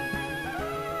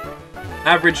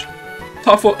 Average,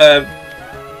 Tough or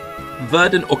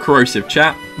Verdant or Corrosive,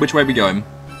 chat? Which way are we going?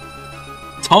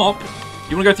 Top?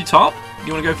 You want to go through Top?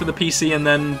 You want to go for the PC and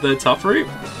then the Tough route?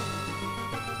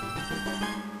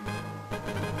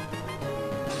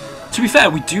 To be fair,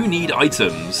 we do need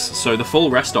items, so the full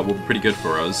rest stop will be pretty good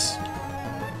for us.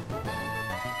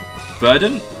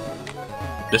 Verdant?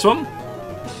 This one?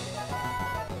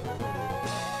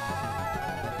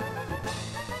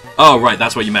 Oh, right,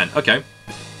 that's what you meant. Okay.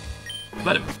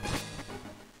 Verdant.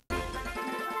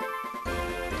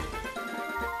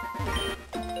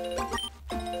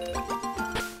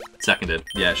 Seconded.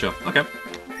 Yeah, sure. Okay.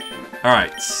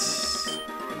 Alright.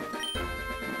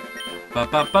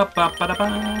 Let's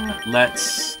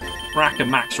crack a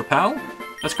max repel.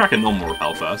 Let's crack a normal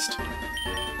repel first.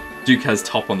 Duke has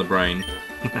Top on the brain.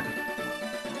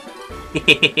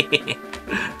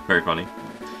 Very funny.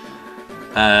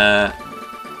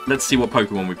 Let's see what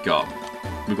Pokemon we've got.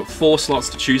 We've got 4 slots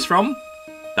to choose from.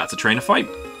 That's a trainer fight.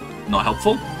 Not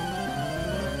helpful.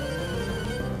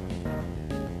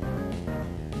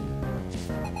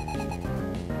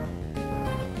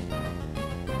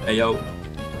 Ayo.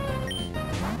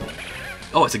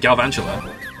 Oh, it's a Galvantula.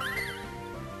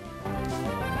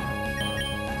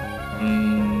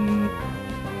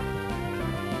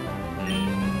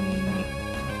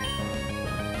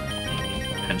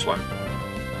 Henchlow.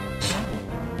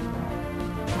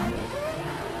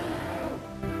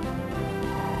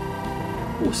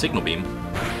 Oh, Signal Beam.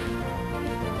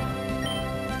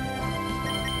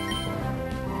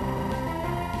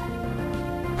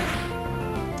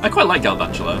 I quite like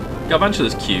Galvantula.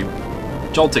 Galvantula's cute.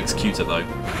 Joltik's cuter though.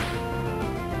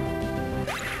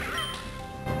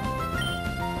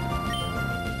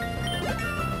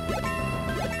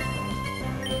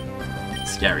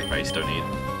 Scary face, don't need.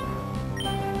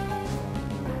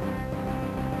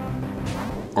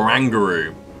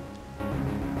 Oranguru.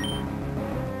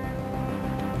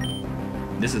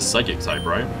 This is Psychic type,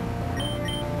 right?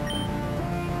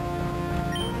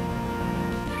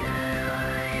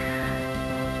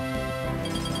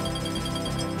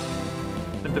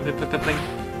 Pippling.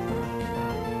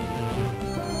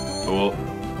 Oh.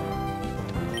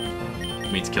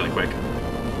 We need to kill it quick.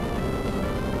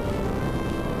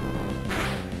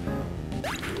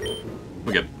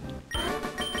 We're good.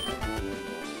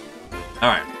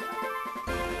 Alright.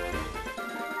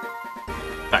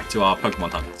 Back to our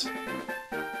Pokemon hunt.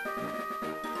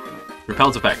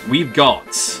 Repelled effect. We've got...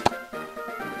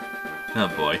 Oh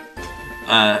boy.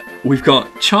 We've got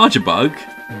Charjabug,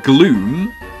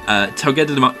 Gloom,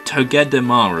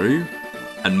 Togedemaru,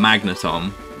 and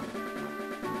Magneton.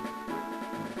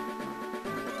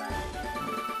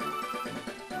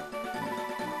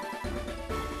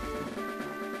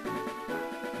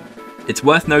 It's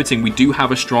worth noting we do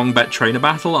have a strong bet trainer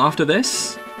battle after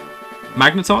this.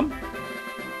 Magneton?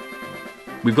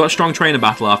 We've got a strong trainer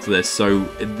battle after this, so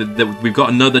we've got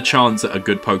another chance at a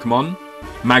good Pokemon.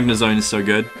 Magnezone is so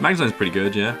good. Magnezone's pretty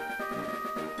good, yeah.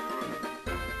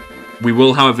 We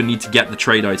will, however, need to get the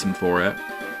trade item for it.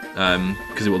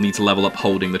 Because it will need to level up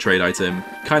holding the trade item.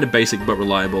 Kind of basic, but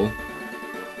reliable.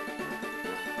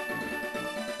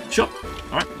 Sure.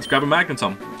 Alright, let's grab a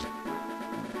Magneton.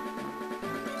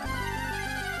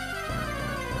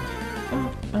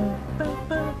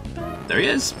 There he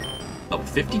is. Level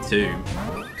 52.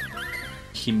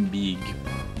 Himbig.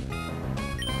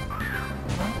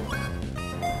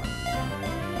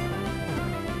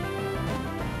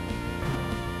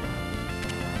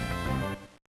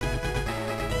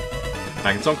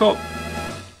 Magneton Corp.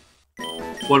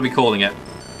 What are we calling it?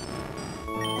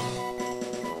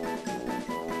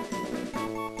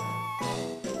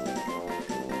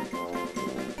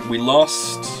 We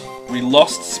lost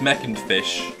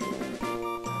Smeckenfish.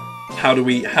 How do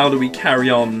we carry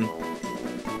on?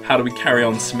 How do we carry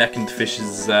on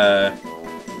Smeckenfish's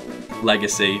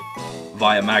legacy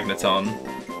via Magneton?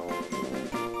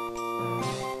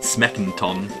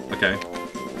 Smeckenton, okay.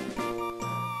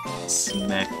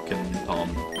 Smeckenton.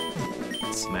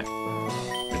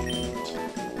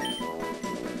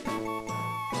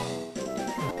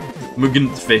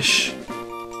 Muggentfish.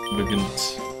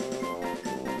 Muggent.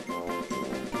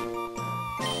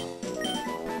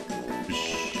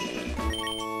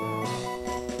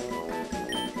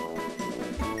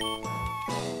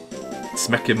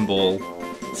 Smeckenball,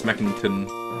 Smeckington,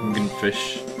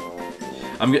 Muggentfish.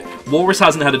 Walrus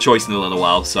hasn't had a choice in a little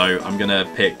while, so I'm gonna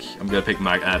pick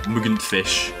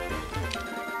Muggentfish.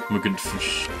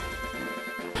 Muggentfish.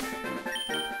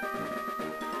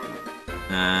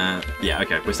 Yeah,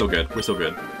 okay, we're still good. We're still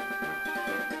good.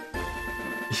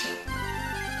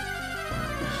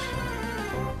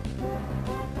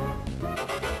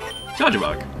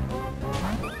 Charjabug.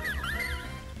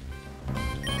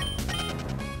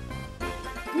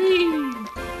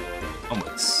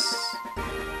 Onwards.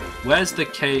 Where's the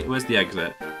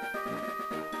exit?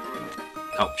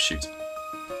 Oh, shoot.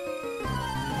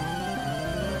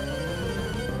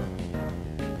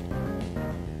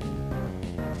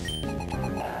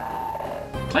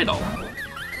 Play-Doh.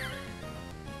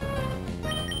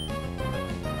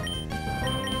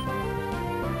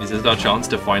 Is this our chance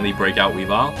to finally break out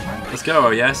Weavile? Let's go,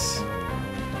 oh yes.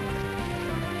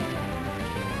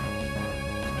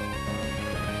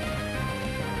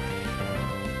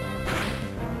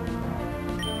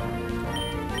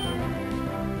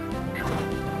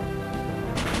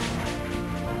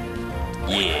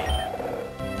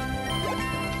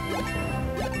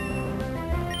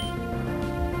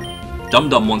 Dum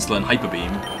Dum wants to learn Hyper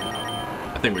Beam.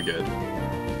 I think we're good.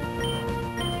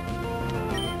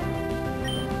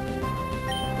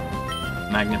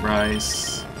 Magnet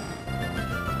Rise.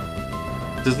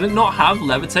 Does it not have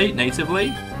Levitate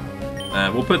natively?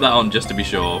 We'll put that on just to be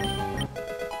sure.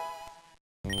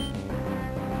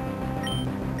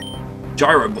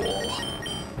 Gyro Ball.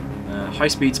 High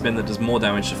speed spin that does more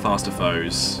damage to faster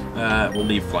foes. We'll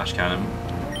leave Flash Cannon.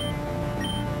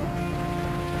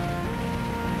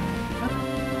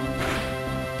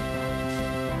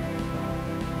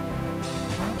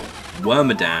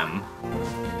 Wormadam.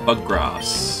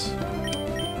 Buggrass.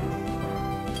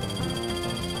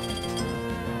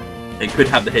 It could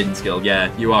have the hidden skill.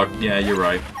 Yeah, you are. Yeah, you're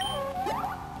right.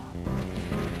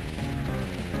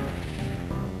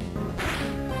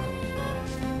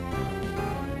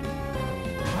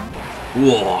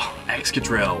 Whoa!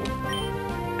 Excadrill.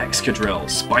 Excadrill.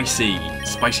 Spicy.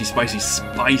 Spicy, spicy,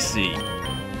 spicy.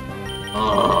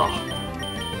 Ugh.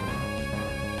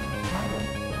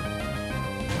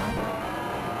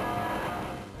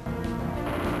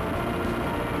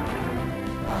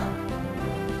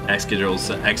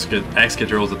 Excadrill's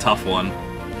a tough one.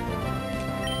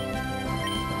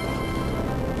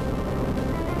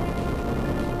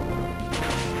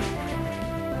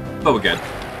 But we're good.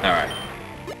 Alright.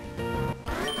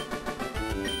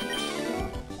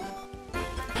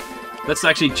 Let's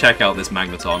actually check out this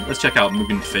Magneton. Let's check out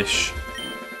Mugen Fish.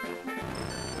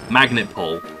 Magnet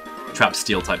Pull. Trap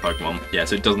Steel type Pokemon. Yeah,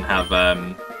 so it doesn't have,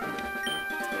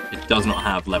 it does not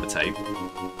have Levitate.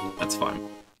 That's fine.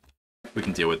 We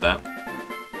can deal with that.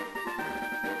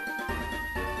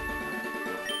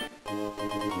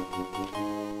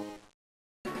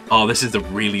 Oh, this is the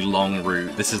really long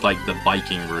route. This is like the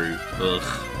Viking route.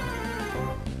 Ugh.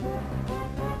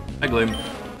 Hi, Gloom.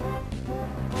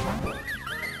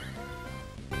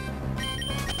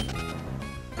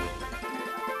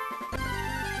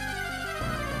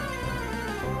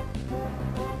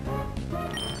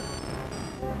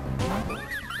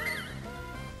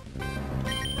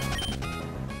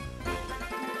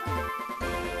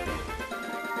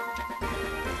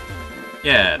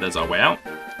 Yeah, there's our way out.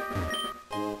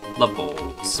 Love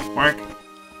balls. Work.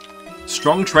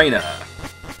 Strong trainer.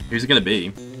 Who's it gonna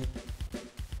be?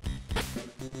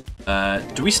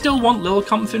 Do we still want Lil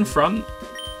Kumpf in front?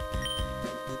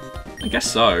 I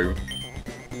guess so.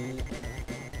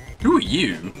 Who are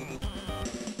you?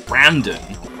 Brandon.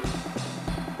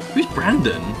 Who's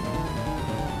Brandon?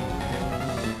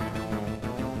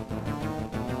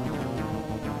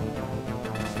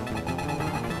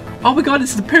 Oh my god,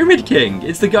 it's the Pyramid King!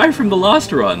 It's the guy from the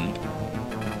last run!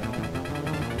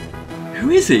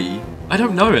 Who is he? I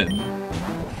don't know him.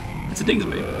 It's a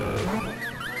Dingsby.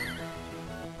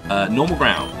 Normal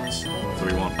ground. So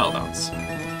we want Pelt Dance.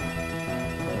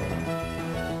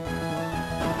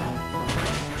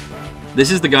 This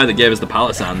is the guy that gave us the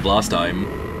Palisand last time.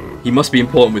 He must be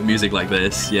important with music like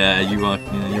this. Yeah, you are.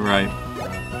 Yeah, you're right.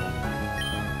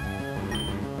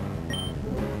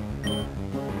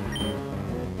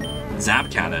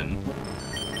 Zap Cannon.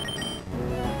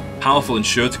 Powerful and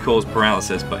sure to cause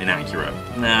paralysis, but inaccurate.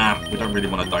 Nah, we don't really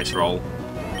want a dice roll.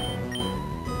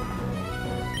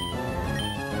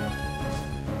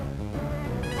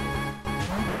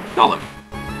 Golem.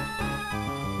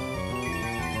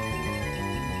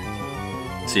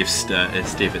 See if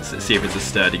it's a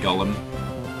sturdy Golem.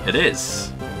 It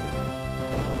is.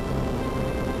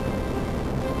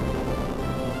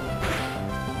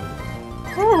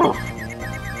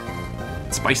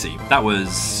 Spicy. That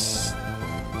was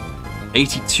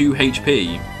 82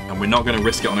 HP, and we're not going to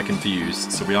risk it on a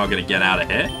Confused, so we are going to get out of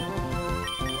here.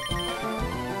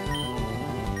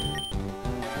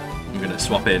 I'm going to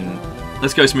swap in.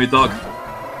 Let's go, Smooth Dog.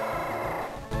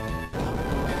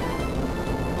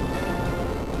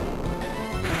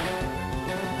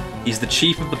 He's the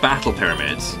chief of the Battle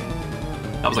Pyramid.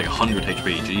 That was like 100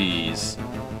 HP. Jeez.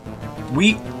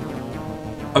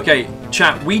 Okay,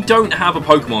 chat. We don't have a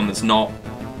Pokemon that's not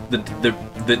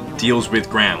that deals with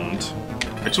ground.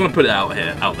 I just want to put it out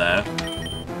there.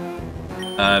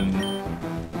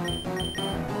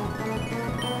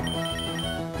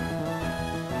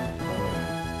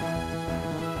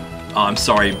 Oh, I'm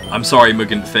sorry,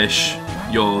 Mugen Fish.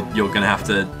 You're gonna have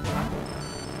to.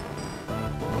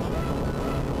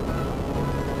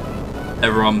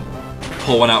 Everyone,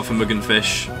 pull one out for Mugen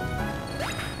Fish.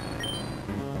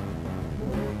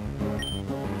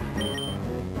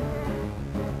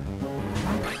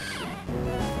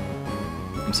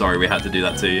 I'm sorry we had to do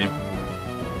that to you.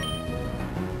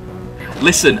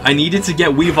 Listen, I needed to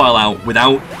get Weavile out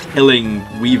without killing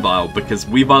Weavile because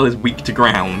Weavile is weak to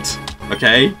ground.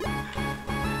 Okay?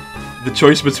 The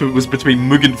choice was between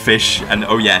Mugen Fish and,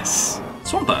 oh yes,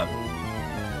 Swampert.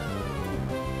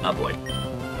 Oh boy.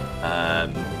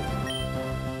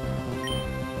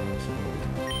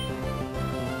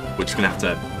 We're just gonna have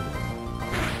to...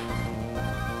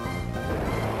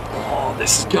 Oh,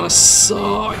 this is gonna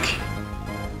suck.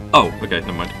 Oh, okay,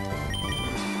 never mind.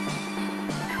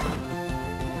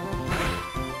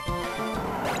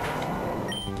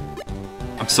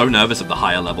 I'm so nervous of the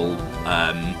higher level,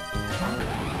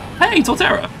 Hey,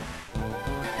 Torterra!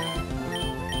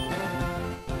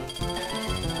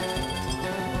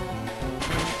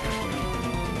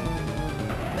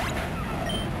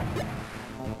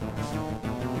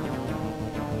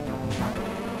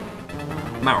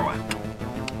 Marowak.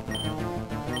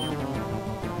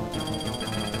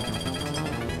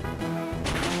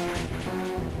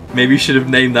 Maybe you should have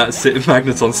named that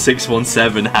Magneton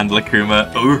 617 Handler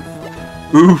Kuma. Oof.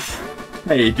 Oof.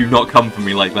 Hey, do not come for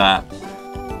me like that.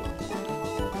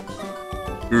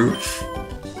 Oof.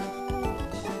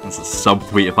 That's a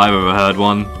sub-tweet if I've ever heard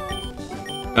one.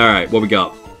 Alright, what we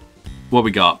got? What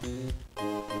we got?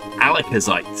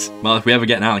 Alakazite. Well, if we ever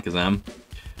get an Alakazam.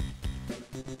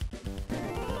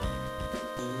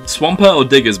 Swampert or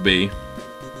Diggersby?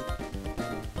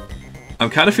 I'm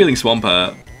kind of feeling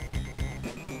Swampert.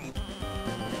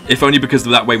 If only because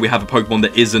that way we have a Pokemon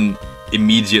that isn't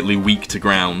immediately weak to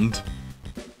ground.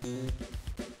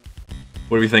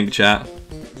 What do we think, chat?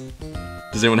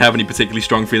 Does anyone have any particularly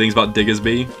strong feelings about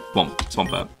Diggersby?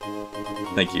 Swampert.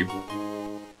 Thank you.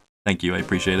 Thank you, I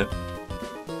appreciate it.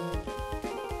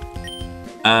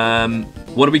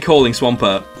 What are we calling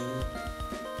Swampert?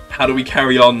 How do we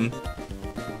carry on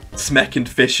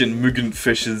Smeckenfish and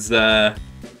Muggentfish's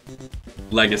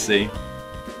legacy?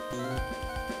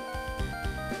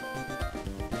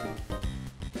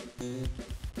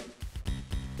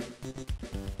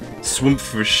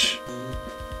 Swampfish.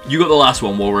 You got the last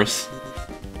one, Walrus.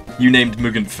 You named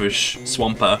Muggentfish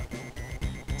Swamper.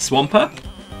 Swamper?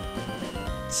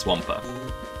 Swamper.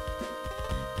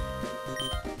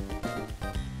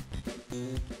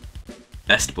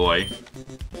 Best boy.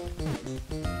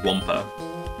 Wamper.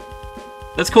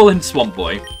 Let's call him Swamp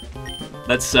Boy.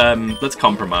 Let's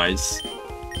compromise.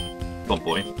 Swamp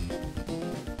Boy.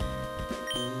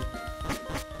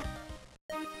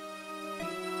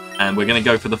 And we're gonna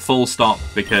go for the full stop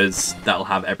because that'll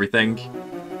have everything.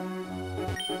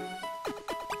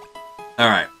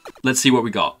 Alright, let's see what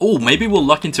we got. Oh, maybe we'll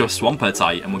luck into a Swampert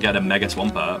and we'll get a Mega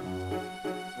Swampert.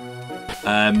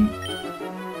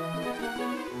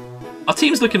 Our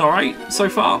team's looking alright so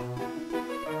far.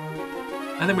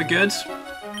 I think we're good.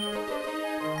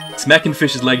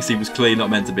 Smeckenfish's legacy was clearly not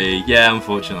meant to be. Yeah,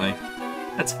 unfortunately.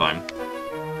 That's fine.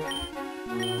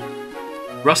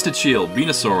 Rusted Shield,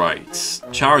 Venusaurite,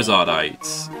 Charizardite,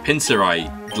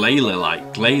 Pinsirite,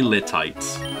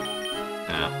 Glaylitite.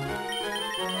 Yeah.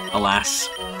 Alas,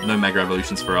 no Mega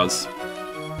Evolutions for us.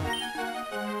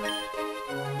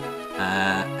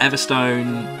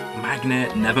 Everstone,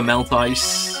 Magnet, Never Melt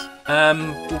Ice.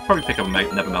 We'll probably pick up a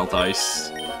Never Melt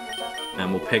Ice.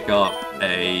 And we'll pick up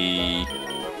a...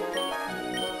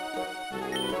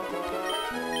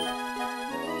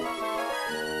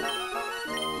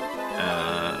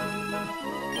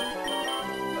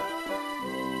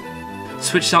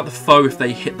 switches out the foe if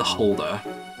they hit the holder.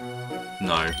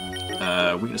 No.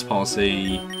 Weakness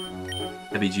policy.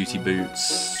 Heavy duty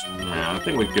boots. Nah, I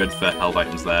think we're good for held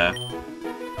items there.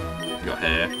 We got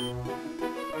here.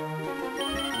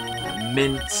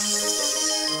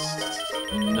 Mints.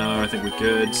 No, I think we're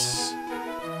good.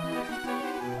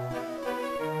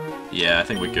 Yeah, I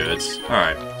think we're good.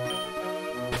 Alright.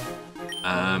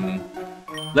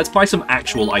 Let's buy some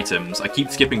actual items. I keep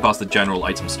skipping past the general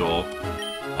item store.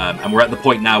 And we're at the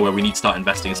point now where we need to start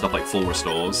investing in stuff like full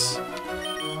restores.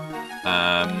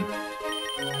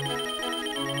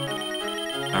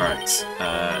 Alright.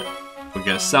 We're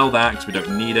going to sell that because we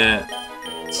don't need it.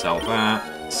 Sell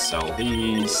that. Sell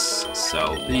these.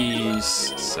 Sell these.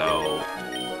 Sell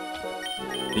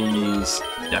these.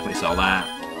 Definitely sell that.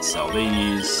 Sell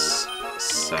these.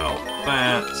 Sell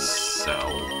that. Sell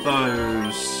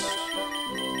those.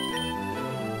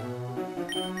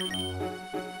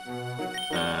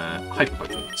 Hyper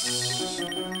Potions.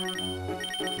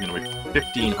 I'm gonna make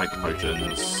 15 Hyper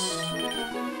Potions.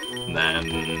 And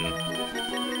then...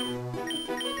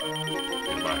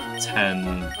 about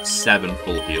 10, 7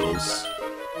 full heals.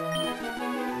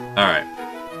 Alright.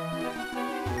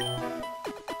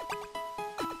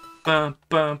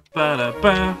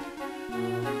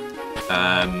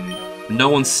 No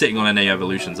one's sitting on any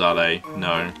evolutions, are they?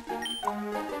 No.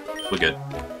 We're good.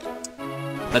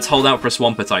 Let's hold out for a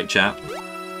Swampert, chat.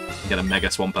 Get a Mega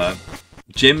Swampert.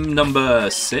 Gym number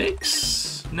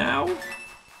 6 now?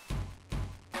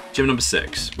 Gym number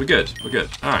 6. We're good. We're good.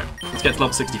 Alright. Let's get to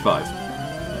level 65.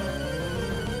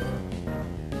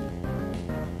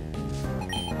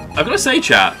 I've got to say,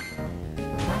 chat,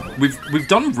 we've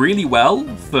done really well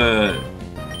for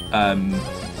a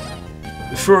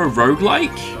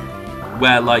roguelike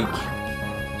where, like,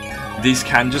 these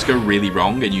can just go really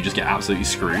wrong and you just get absolutely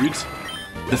screwed.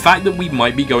 The fact that we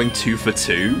might be going 2 for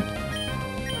 2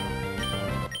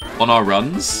 on our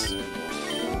runs,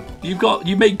 you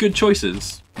make good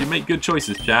choices. You make good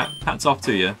choices, chat. Hats off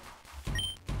to you.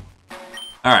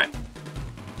 Alright.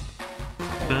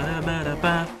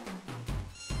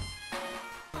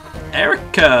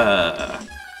 Erica!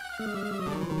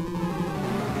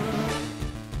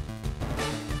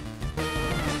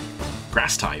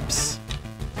 Grass types.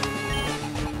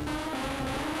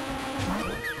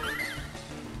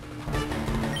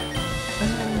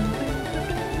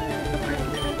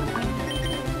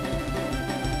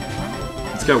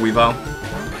 Let's go, Weavile.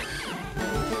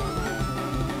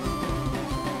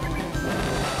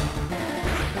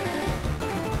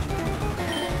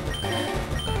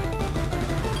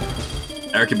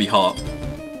 Eric can be hot.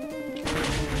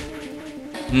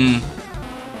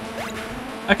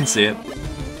 I can see it.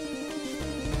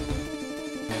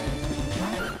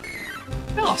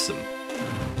 Awesome.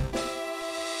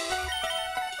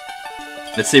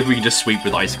 Let's see if we can just sweep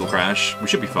with Icicle Crash. We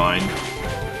should be fine.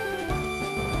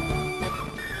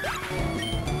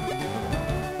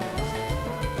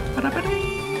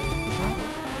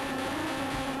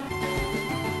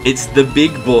 It's the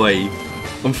big boy.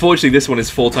 Unfortunately, this one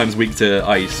is 4 times weak to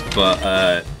ice,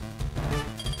 but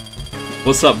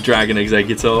what's up, Dragon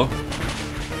Executor?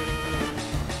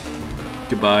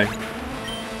 Goodbye.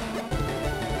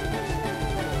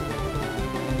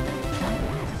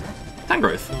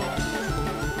 Tangrowth.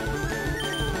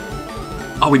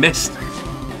 Oh, we missed.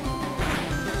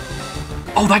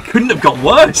 Oh, that couldn't have got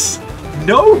worse.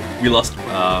 No, we lost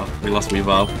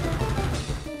Weavile.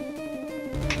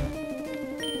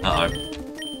 Uh-oh.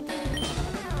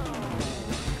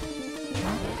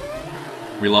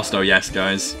 We lost Oh Yes,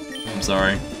 guys. I'm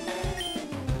sorry.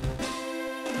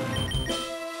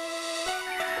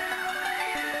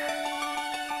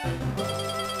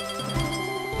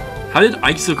 How did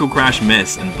Icicle Crash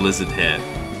miss and Blizzard hit?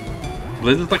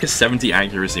 Blizzard's like a 70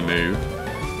 accuracy move.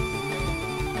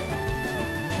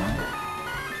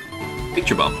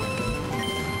 Picture Bomb.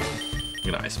 I'm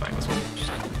gonna Ice Fang this one.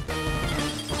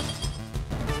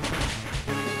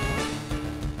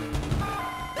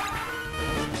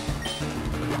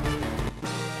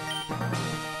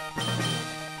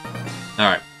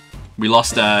 Alright. We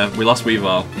lost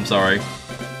Weavile. I'm sorry.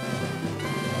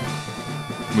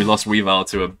 We lost Weavile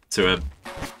to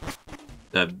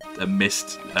a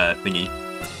mist thingy.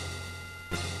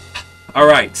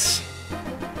 Alright.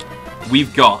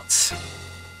 We've got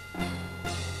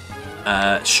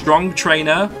Strong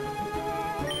Trainer,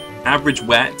 Average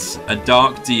Wet, a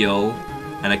Dark Deal,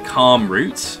 and a Calm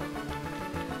Route.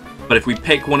 But if we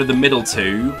pick one of the middle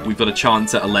two, we've got a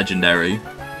chance at a Legendary.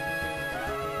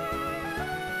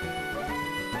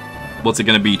 What's it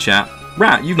gonna be, chat?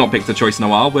 Rat, you've not picked a choice in a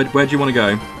while. Where do you want to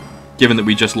go? Given that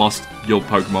we just lost your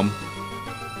Pokemon.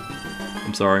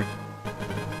 I'm sorry.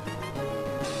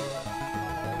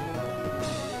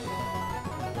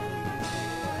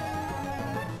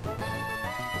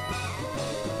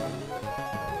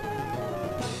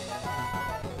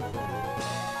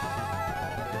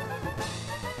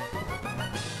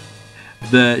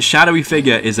 The shadowy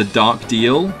figure is a Dark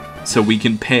Deal, so we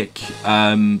can pick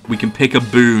a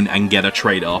boon and get a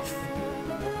trade-off.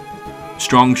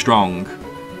 Strong.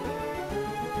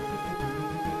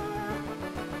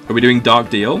 Are we doing Dark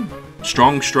Deal?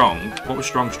 Strong. What was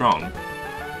strong?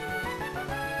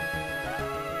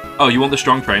 Oh, you want the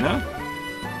Strong Trainer?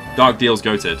 Dark Deal's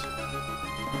goated.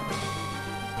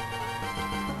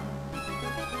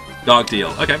 Dark Deal.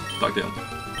 Okay, Dark Deal.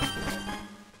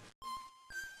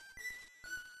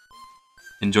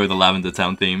 Enjoy the Lavender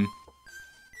Town theme.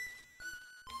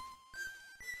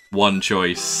 One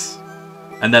choice.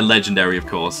 And then Legendary, of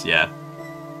course, yeah.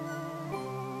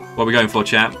 What are we going for,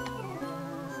 chat?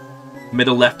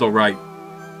 Middle, left, or right?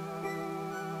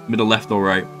 Middle, left, or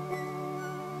right?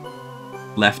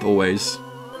 Left, always.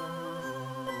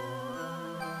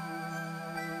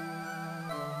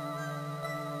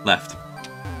 Left.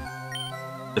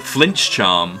 The Flinch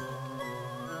Charm.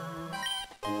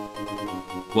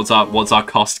 What's our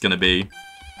cost gonna be?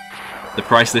 The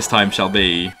price this time shall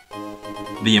be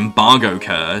the Embargo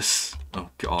Curse. Oh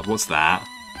god, what's that?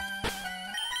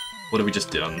 What have we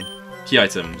just done? Key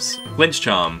items. Flinch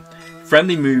Charm.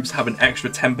 Friendly moves have an extra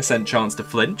 10% chance to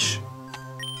flinch.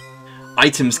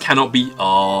 Items cannot be...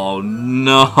 Oh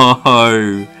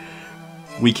no!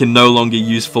 We can no longer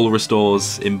use full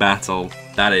restores in battle.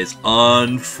 That is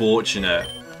unfortunate.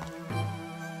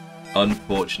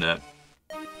 Unfortunate.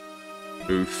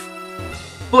 Oof.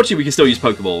 Fortunately, we can still use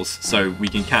Pokeballs, so we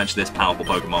can catch this powerful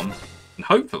Pokemon. And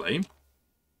hopefully...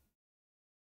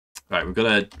 Right, we've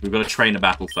got to train a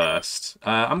battle first.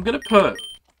 I'm gonna put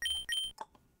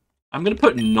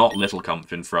not Little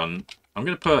Comf in front. I'm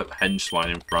gonna put Henchswine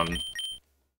in front.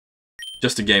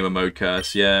 Just a game of mode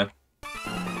curse, yeah.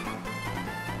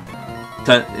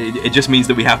 It just means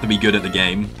that we have to be good at the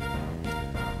game.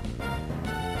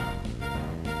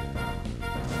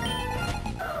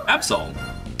 Absol.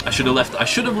 I should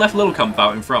have left Little Comf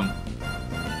out in front.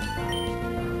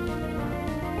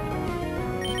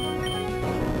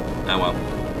 Oh well.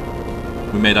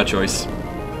 We made our choice.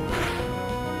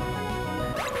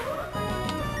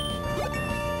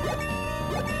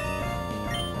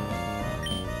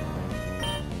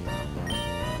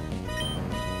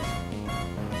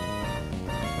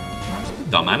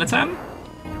 Darmanitan?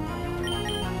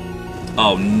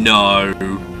 Oh no.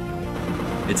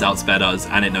 It's outsped us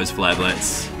and it knows Flare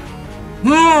Blitz.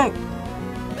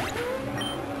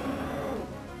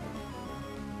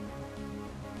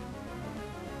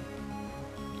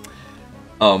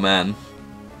 Oh man.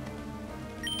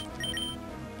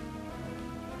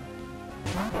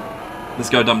 Let's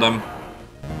go, Dum Dum.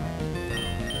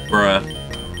 Bruh.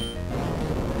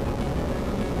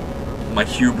 My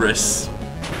hubris.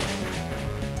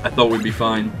 I thought we'd be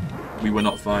fine. We were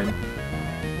not fine.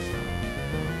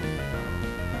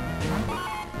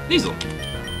 Diesel.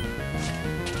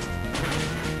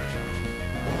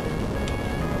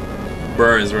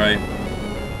 Bruh is right.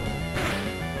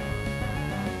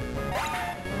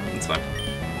 It's fine.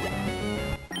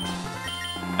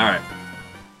 Alright.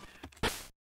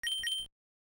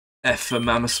 F for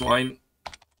Mama Swine.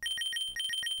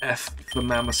 F for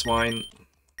Mama Swine.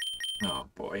 Oh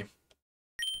boy.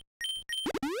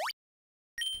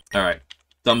 Alright.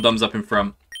 Dum Dum's up in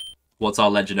front. What's our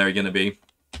legendary gonna be?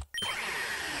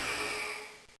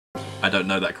 I don't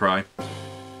know that cry.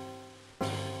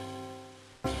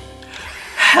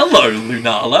 Hello,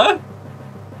 Lunala!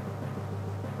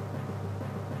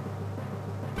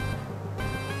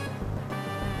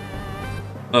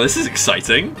 Oh, this is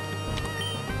exciting.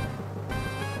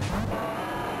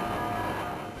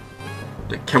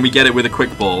 Can we get it with a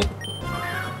quick ball?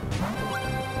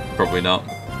 Probably not.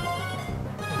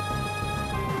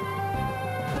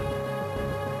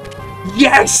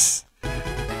 Yes!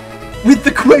 With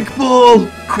the quick ball!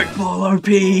 Quick ball OP!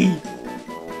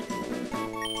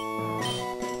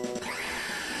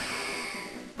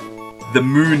 The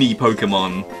Moony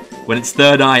Pokemon. When its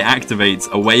third eye activates,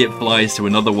 away it flies to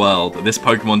another world. This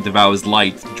Pokemon devours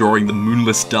light, drawing the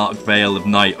moonless dark veil of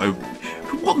night over...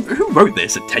 Who wrote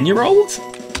this? A 10-year-old?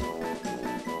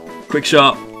 Quick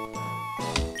shot.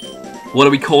 What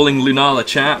are we calling Lunala,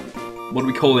 chat? What are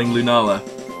we calling Lunala?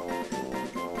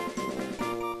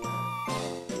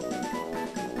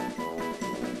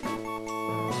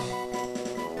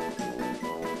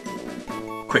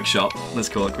 Quick shot. Let's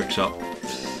call it quick shot.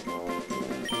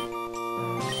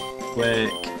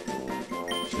 Quick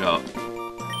shot.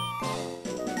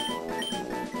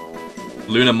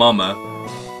 Luna Mama.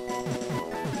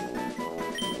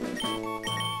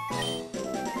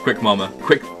 Quick Mama.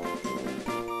 Quick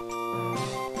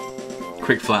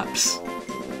flaps.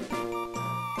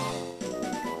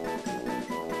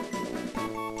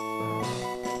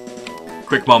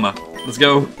 Quick Mama. Let's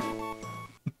go.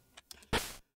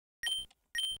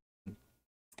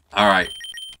 Alright.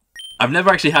 I've never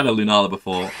actually had a Lunala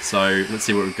before, so let's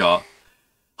see what we've got.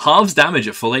 Halves damage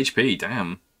at full HP,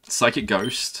 damn. Psychic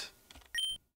Ghost.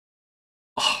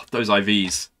 Oh, those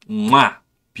IVs. Mwah!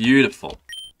 Beautiful.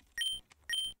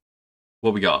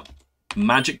 What we got?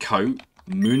 Magic Coat,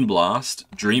 Moonblast,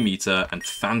 Dream Eater, and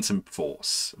Phantom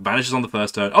Force. Vanishes on the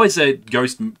first turn. Oh, it's a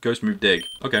Ghost Move Dig.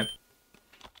 Okay.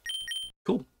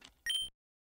 Cool.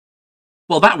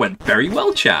 Well, that went very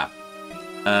well, chat.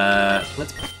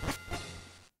 Let's...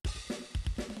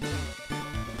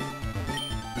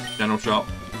 General Shop.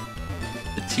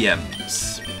 The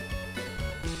TMs.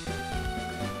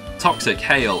 Toxic,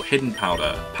 Hail, Hidden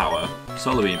Powder, Power,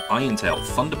 Solar Beam, Iron Tail,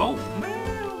 Thunderbolt.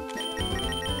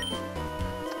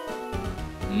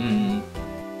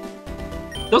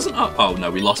 Doesn't... Oh,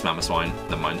 no, we lost Mamoswine.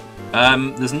 Never mind.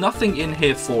 There's nothing in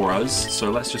here for us,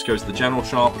 so let's just go to the General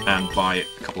Shop and buy a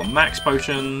couple of Max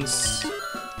Potions.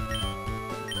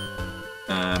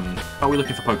 Are we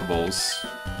looking for Pokeballs?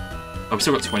 Oh, we've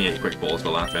still got 28 Quick Balls,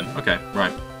 we're laughing. Okay,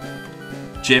 right.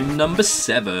 Gym number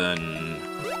 7.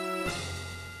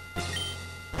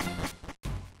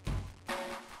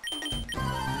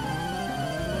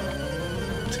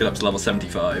 Let's get up to level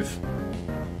 75.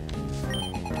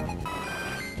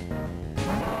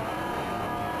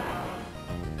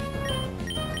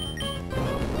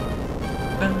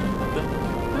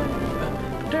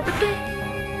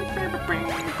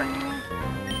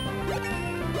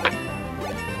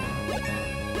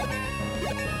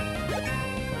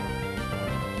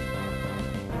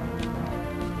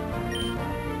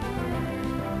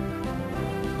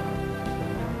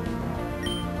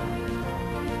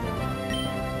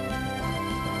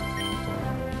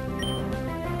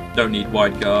 Don't need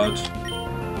Wide Guard.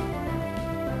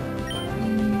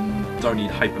 Don't need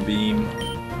Hyper Beam.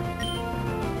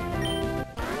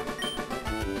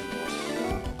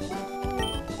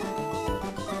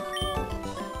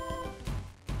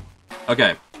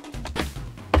 Okay.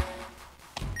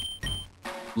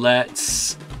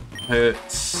 Let's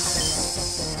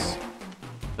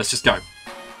just go.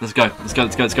 Let's go. Let's go.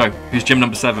 Let's go. Let's go. Who's gym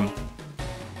number 7?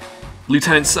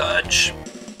 Lieutenant Surge.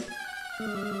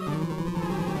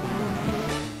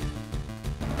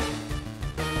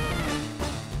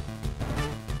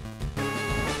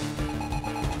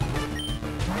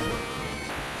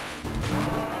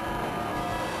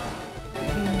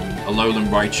 Alolan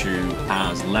Raichu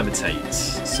has Levitate,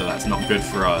 so that's not good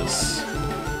for us.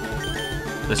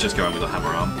 Let's just go in with a Hammer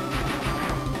Arm.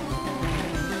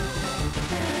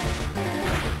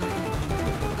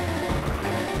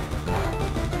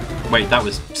 Wait, that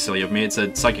was silly of me. It's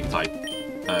a psychic type.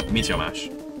 Meteor Mash.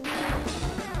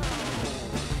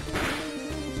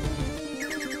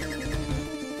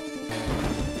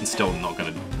 It's still not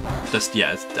gonna... Just,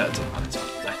 yeah, it doesn't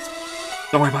matter.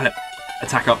 Don't worry about it.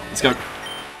 Attack up. Let's go.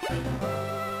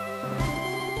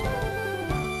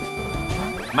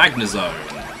 Magnezone.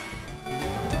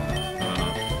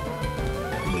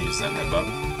 I'm gonna use that headbutt.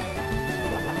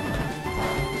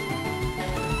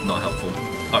 Not helpful.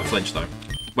 Oh, flinch though.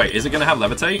 Wait, is it gonna have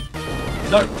levitate?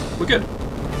 No, we're good.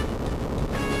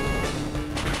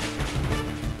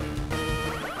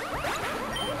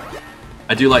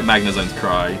 I do like Magnezone's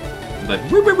cry. Like,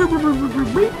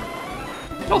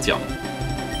 Jolteon.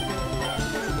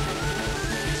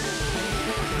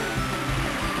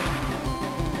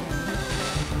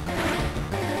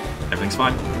 Everything's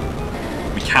fine.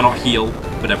 We cannot heal,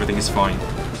 but everything is fine.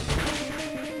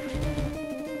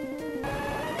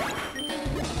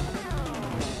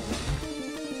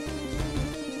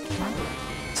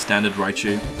 Standard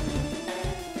Raichu.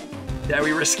 Dare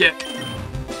we risk it?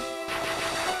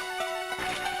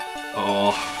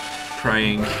 Oh,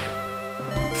 praying.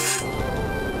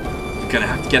 We're gonna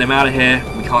have to get him out of here.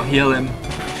 We can't heal him.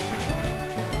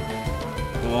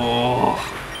 Oh.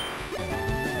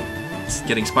 It's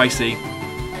getting spicy.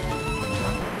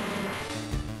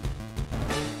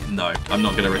 No, I'm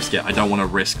not gonna risk it. I don't want to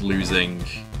risk losing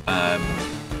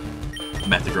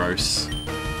Metagross.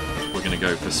 We're gonna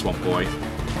go for Swamp Boy.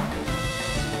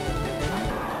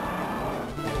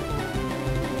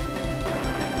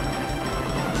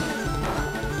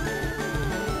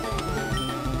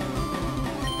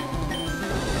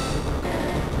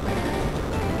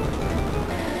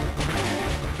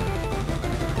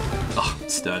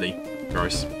 Sturdy.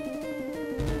 Gross.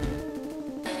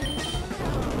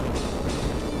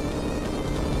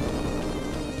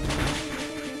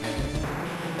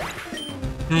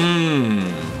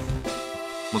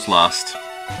 What's last?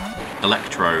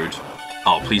 Electrode.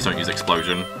 Oh, please don't use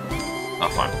Explosion. Oh,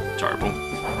 fine. Terrible.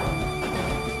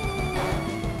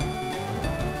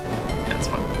 Yeah, it's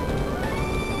fine.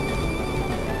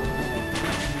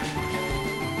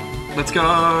 Let's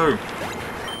go!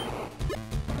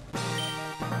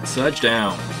 Surge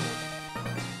down.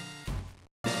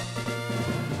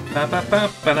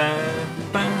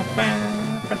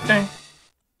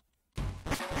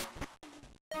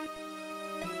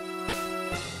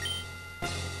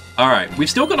 Alright, we've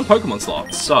still got a Pokemon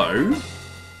slot, so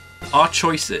our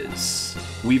choices.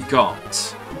 We've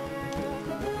got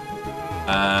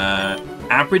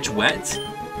Average Wet,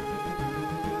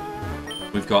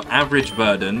 we've got Average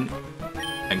Verdant,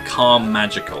 and Calm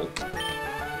Magical.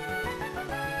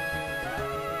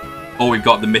 Or we've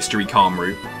got the Mystery Calm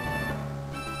route.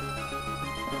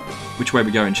 Which way are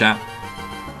we going, chat?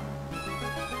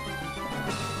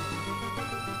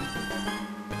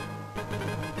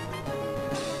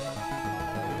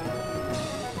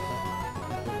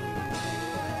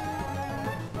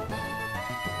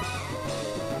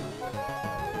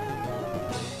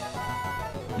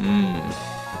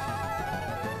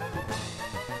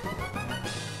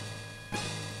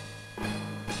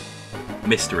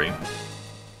 Mystery.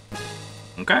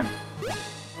 Okay.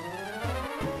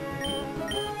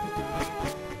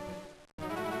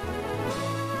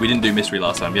 We didn't do mystery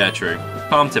last time. Yeah, true.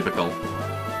 Calm typical.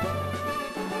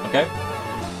 Okay.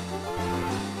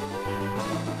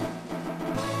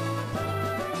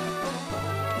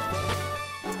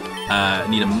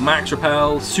 Need a max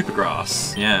repel.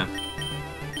 Supergrass. Yeah.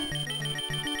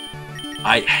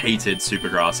 I hated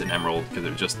Supergrass in Emerald because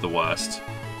it was just the worst.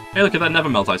 Hey, look at that Never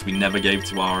Melt Ice we never gave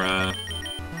to our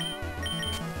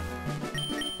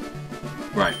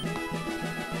Right.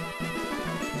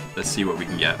 Let's see what we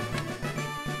can get.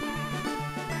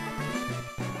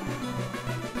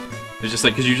 It's just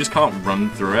like, because you just can't run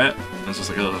through it. And it's just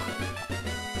like, ugh.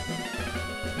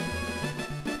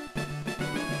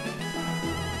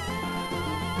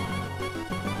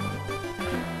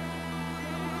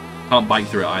 Can't bite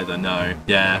through it either, no.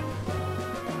 Yeah.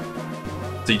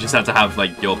 So you just have to have,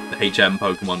 like, your HM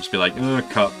Pokemon just be like,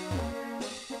 cut.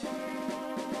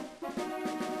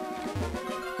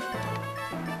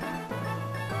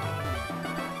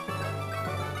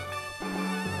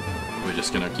 We're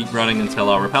just gonna keep running until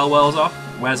our repel wears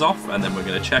off, and then we're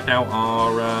gonna check out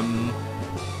our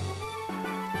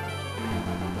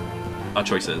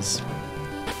choices.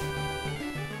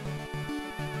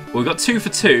 Well, we've got 2 for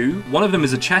 2. One of them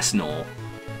is a Chestnut.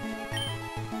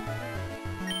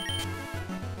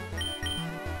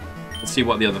 Let's see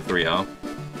what the other 3 are.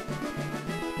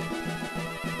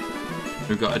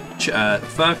 We've got a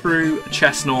Furfrou, a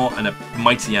Chestnut, and a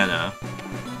Mightyena.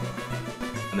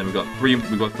 And then we've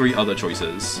got three other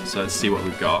choices. So let's see what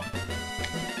we've got.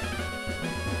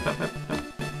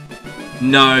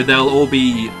 No, they'll all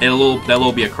be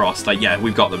across. Like, yeah,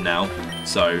 we've got them now.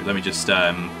 So let me just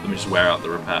wear out the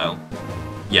repel.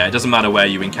 Yeah, it doesn't matter where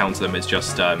you encounter them. It's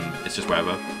just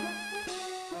wherever.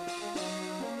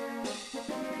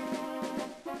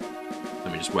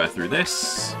 Let me just wear through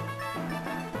this.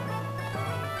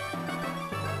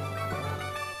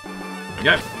 There we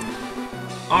go.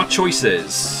 Our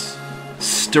choices: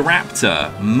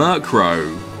 Staraptor,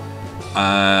 Murkrow.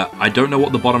 I don't know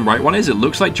what the bottom right one is. It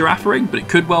looks like Girafarig, but it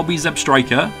could well be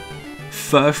Zebstrika,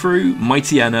 Furfrou,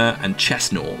 Mightyena, and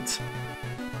Chestnut.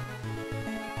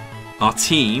 Our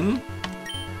team: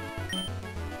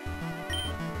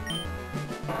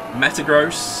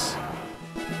 Metagross,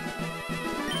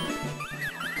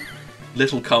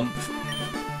 Little Comf,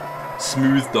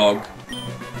 Smooth Dog,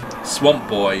 Swamp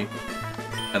Boy,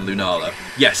 and Lunala.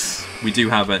 Yes, we do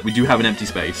have an empty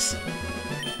space.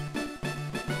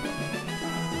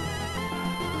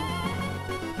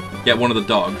 Get one of the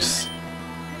dogs.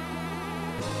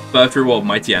 Furfrou or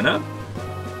Mightyena?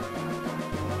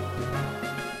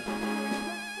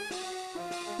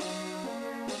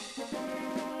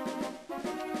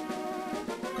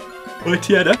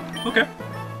 Mightyena? Okay.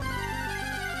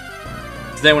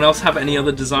 Does anyone else have any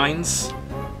other designs?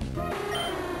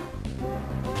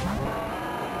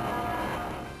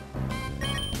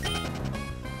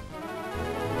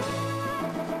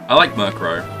 I like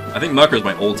Murkrow. I think Murkrow is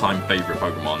my all-time favorite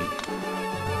Pokemon.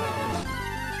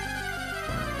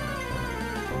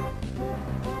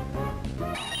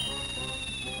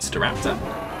 Staraptor.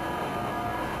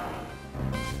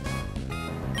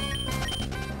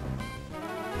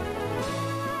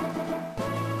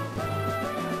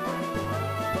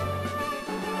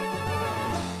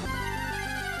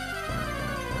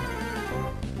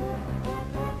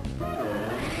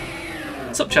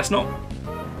 What's up, Chestnut?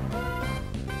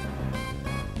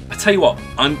 Tell you what,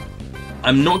 I'm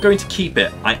not going to keep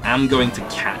it. I am going to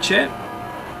catch it,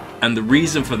 and the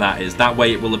reason for that is that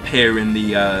way it will appear in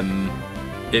the.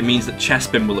 It means that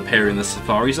Chespin will appear in the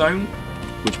Safari Zone,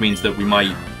 which means that we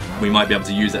might be able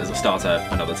to use it as a starter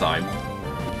another time.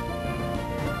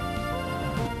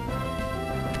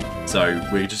 So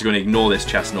we're just going to ignore this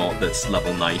Chestnut that's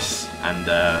level nice, and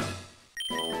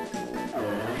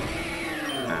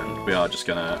we are just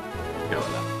gonna go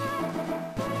with that.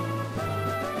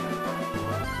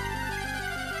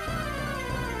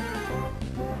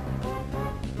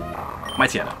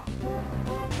 Mightyena.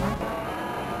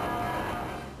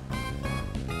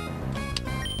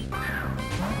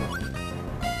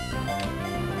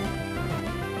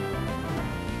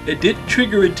 It did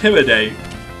trigger Intimidate,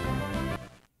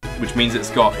 which means it's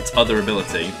got its other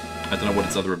ability. I don't know what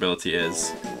its other ability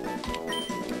is.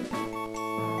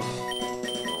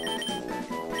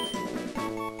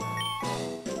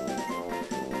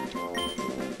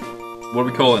 What are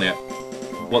we calling it?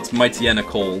 What's Mightyena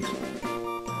called?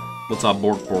 What's our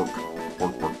bork bork?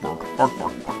 Bork bork bork. Bork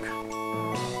bork bork.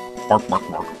 Bork bork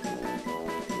bork.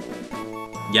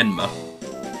 Yenma.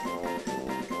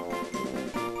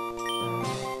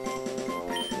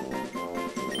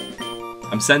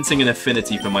 I'm sensing an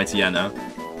affinity for Mightyena.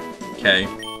 Okay.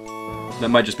 That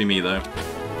might just be me though.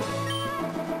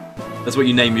 That's what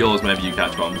you name yours whenever you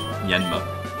catch one. Yenma.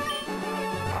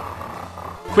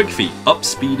 Quick Feet. Up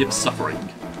speed if suffering.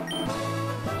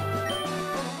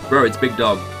 Bro, it's Big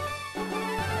Dog.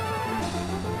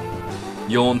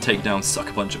 Yawn, Takedown,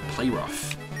 Sucker Punch, and Play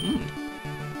Rough.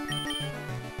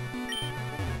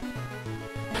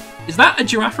 Is that a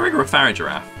Girafarig or a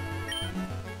Farigiraf?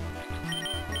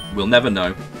 We'll never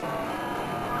know.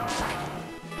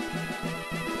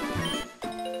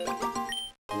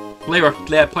 Play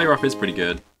Rough is pretty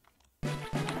good.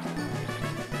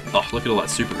 Oh, look at all that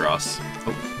super grass.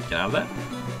 Oh, get out of there.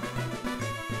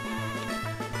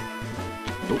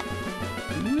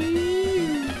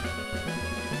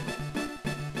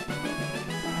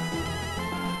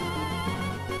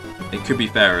 It could be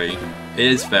Fairy. It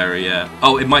is Fairy, yeah.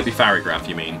 Oh, it might be Farigiraf,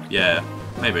 you mean? Yeah,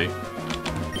 maybe.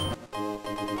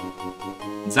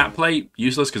 Zap Plate,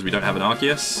 useless because we don't have an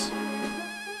Arceus.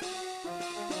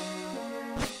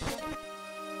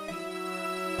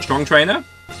 Strong Trainer?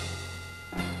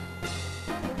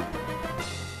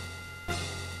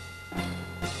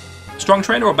 Strong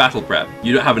Trainer or Battle Prep?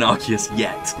 You don't have an Arceus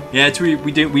yet. Yeah, it's we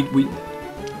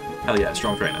hell yeah,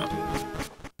 Strong Trainer.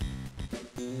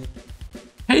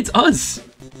 Hey, it's us!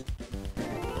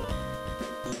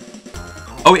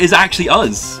 Oh, it is actually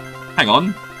us! Hang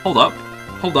on. Hold up.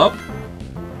 Hold up.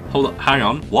 Hold up. Hang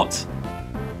on. What?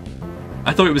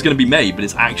 I thought it was going to be May, but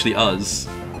it's actually us.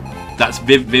 That's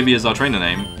Vivi is our trainer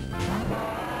name.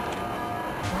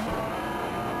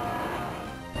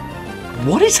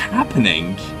 What is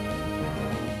happening?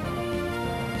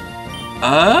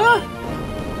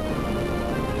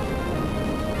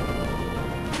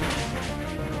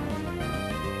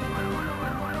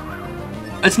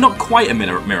 It's not quite a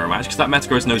mirror match, because that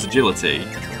Metagross knows agility.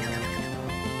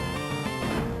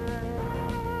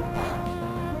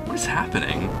 What is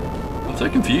happening? I'm so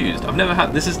confused. I've never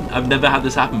had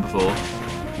this happen before.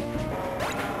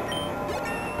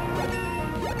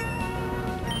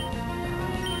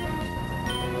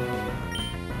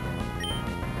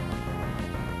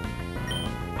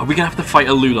 Are we gonna have to fight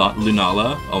a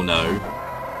Lunala? Oh no.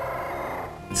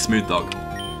 It's Smooth Dog.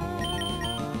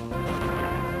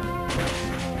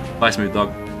 Bye, Smooth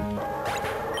Dog.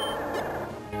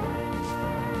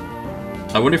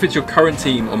 I wonder if it's your current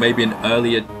team or maybe an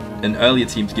earlier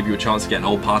team to give you a chance to get an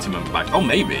old party member back. Oh,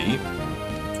 maybe.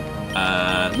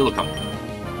 Lillicum.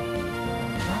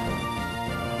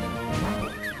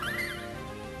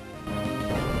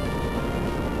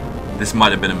 This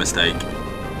might have been a mistake.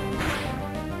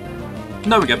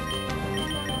 No, we're good.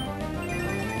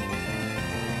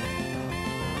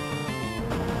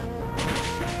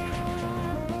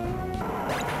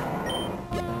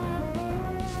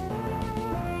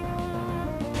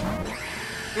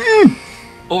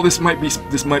 Oh, this might be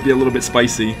a little bit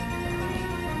spicy.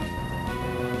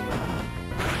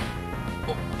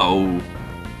 Oh.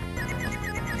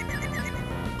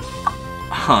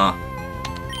 Huh.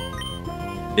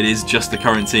 It is just the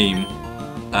current team.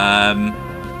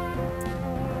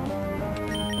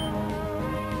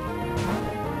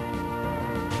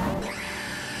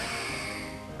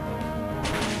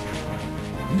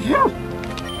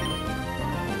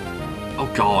 Oh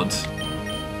God.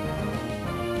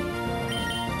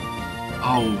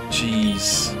 Oh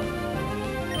jeez.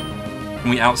 Can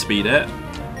we outspeed it?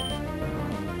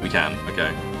 We can.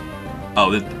 Okay.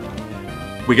 Oh,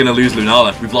 we're gonna lose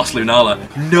Lunala. We've lost Lunala.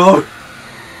 No.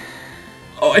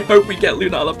 Oh, I hope we get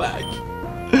Lunala back.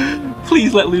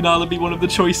 Please let Lunala be one of the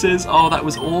choices. Oh, that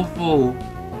was awful.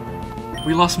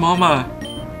 We lost Mama.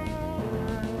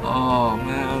 Oh,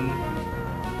 man.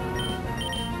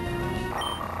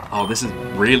 Oh, this is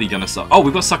really gonna suck. Oh,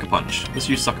 we've got Sucker Punch. Let's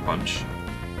use Sucker Punch.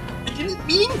 I didn't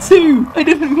mean to! I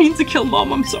didn't mean to kill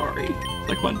Mom, I'm sorry.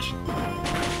 Sucker Punch.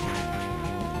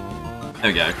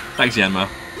 There we go. Thanks, Yanma.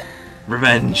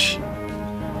 Revenge.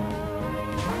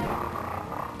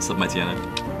 Slip my Tiana.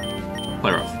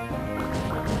 Play rough.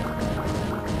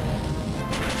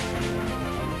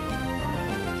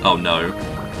 Oh no.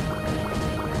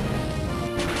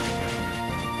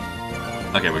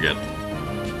 Okay, we're good.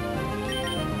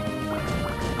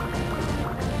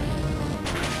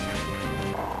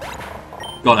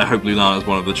 God, I hope Lunala is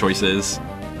one of the choices.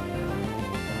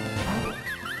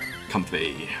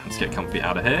 Comfy. Let's get Comfy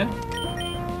out of here.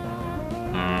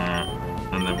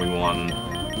 And then we want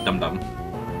Dum Dum.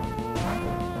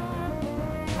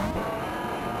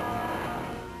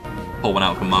 Pull one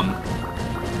out for Mum.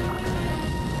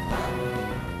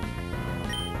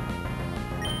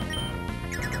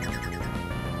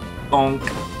 Bonk.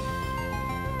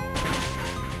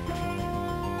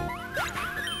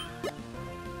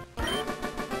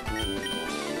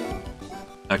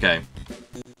 Okay.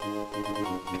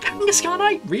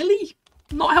 Kangaskhan, really?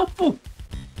 Not helpful.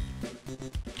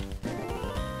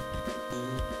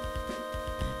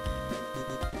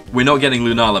 We're not getting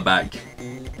Lunala back.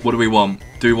 What do we want?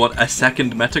 Do we want a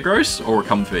second Metagross or a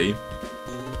Comfy?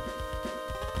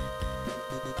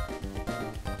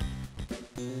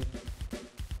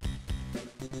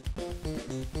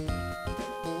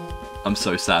 I'm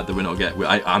so sad that we're not getting.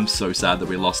 I'm so sad that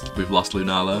we've lost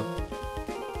Lunala.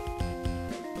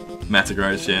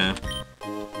 Metagross, yeah.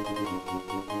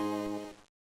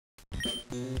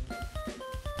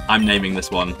 I'm naming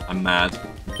this one. I'm mad.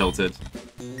 I'm tilted.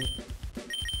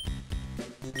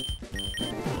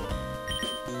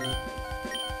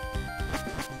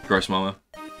 Gross Mama.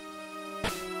 I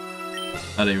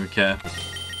don't even care.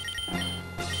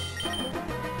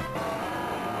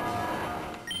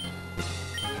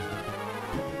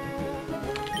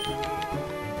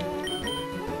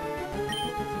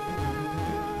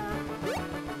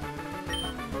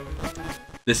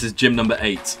 This is gym number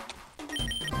 8.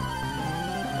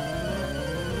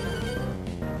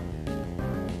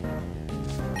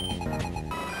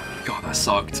 God, that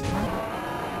sucked.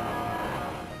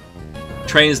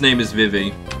 Trainer's name is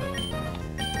Vivi.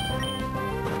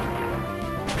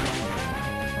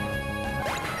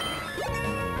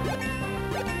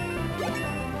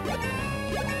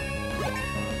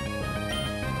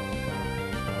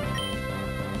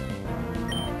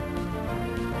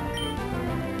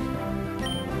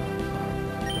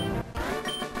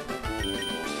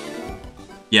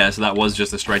 Yeah, so that was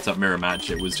just a straight-up mirror match.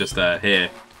 It was just, here,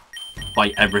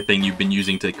 fight everything you've been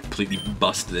using to completely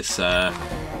bust this,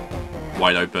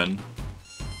 wide open.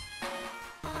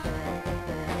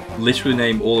 Literally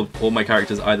name all my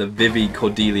characters either Vivi,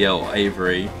 Cordelia, or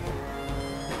Avery.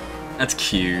 That's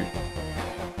cute.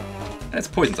 That's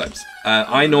poison types.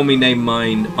 I normally name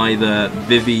mine either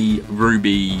Vivi,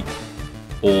 Ruby,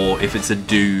 or if it's a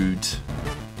dude,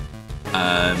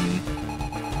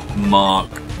 Mark,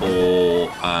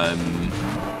 or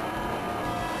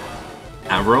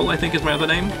Avril, I think is my other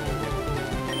name.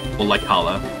 Or like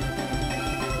Carla.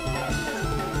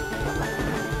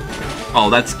 Oh,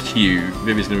 that's cute.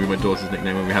 Vivi's gonna be my daughter's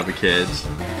nickname when we have a kid.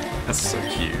 That's so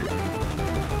cute.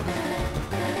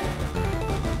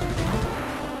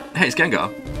 Hey, it's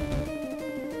Gengar.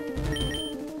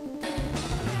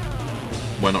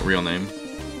 Why not real name?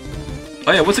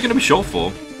 Oh yeah, what's it gonna be short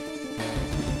for?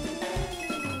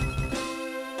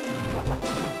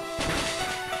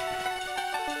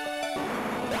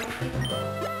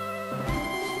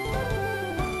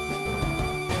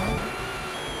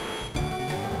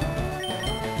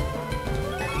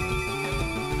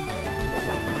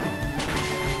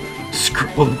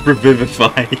 Scroll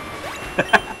Revivify.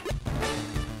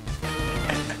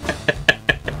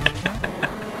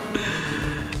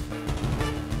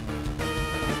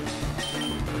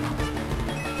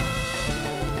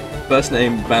 First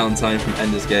name Valentine from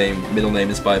Ender's Game. Middle name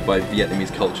inspired by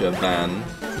Vietnamese culture, Van.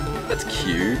 That's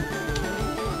cute.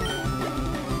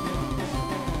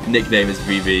 Nickname is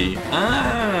VV.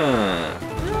 Ah.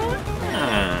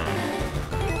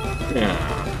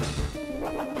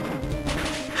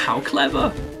 How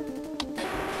clever.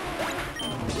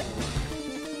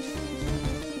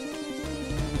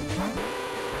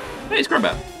 Hey, it's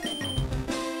Grumbat.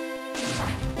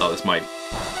 Oh, this might...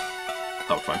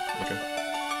 Oh, fine. Okay.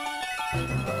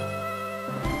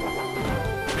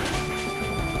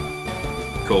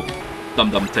 Cool.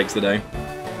 Dum Dum takes the day.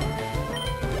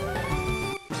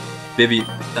 Vivi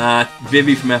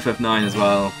from FF9 as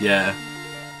well, yeah.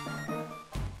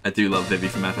 I do love Vivi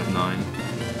from FF9.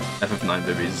 FF9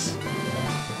 Vivi's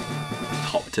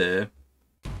top tier.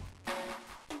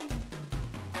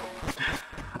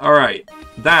 Alright,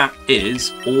 that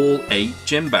is all 8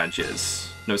 gym badges.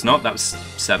 No, it's not, that was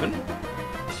 7.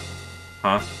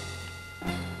 Huh?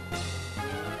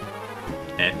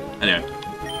 Anyway.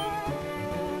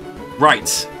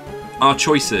 Right, our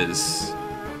choices.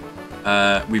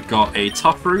 We've got a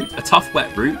tough route, a tough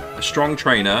wet route, a strong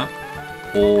trainer,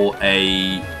 or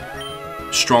a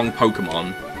strong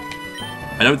Pokemon.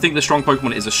 I don't think the strong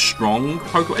Pokemon is a strong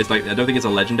Pokemon. It's like, I don't think it's a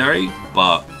legendary,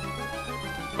 but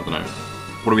I don't know.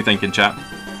 What are we thinking, chat?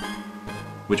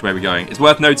 Which way are we going? It's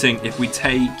worth noting, if we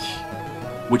take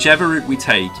whichever route we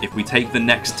take, if we take the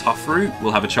next tough route,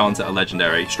 we'll have a chance at a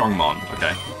legendary. Strongmon,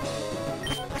 okay.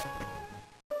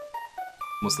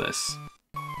 What's this?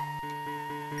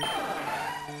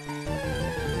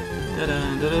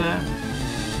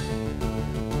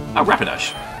 Oh,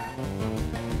 Rapidash.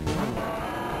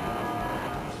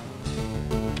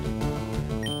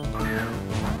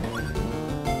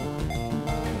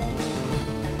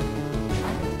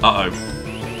 Uh-oh.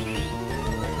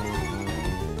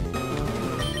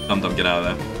 Dum-Dum, get out of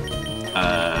there.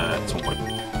 It's 1 point.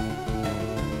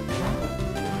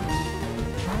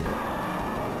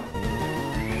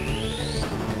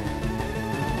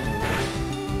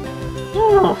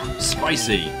 Ooh,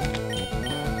 spicy.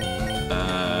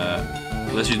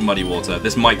 Let's use Muddy Water.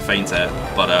 This might faint it,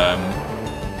 but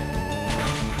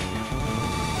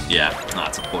yeah,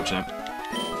 that's unfortunate.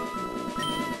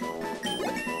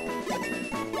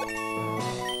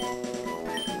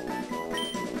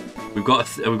 We've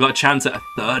got a chance at a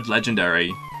 3rd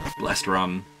legendary. Blessed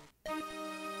run.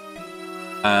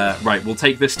 Right, we'll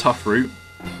take this tough route,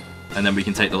 and then we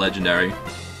can take the legendary.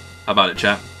 How about it,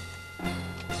 chat?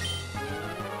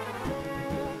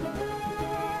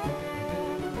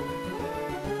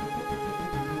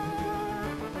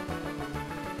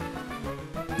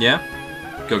 Yeah?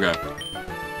 Go. Got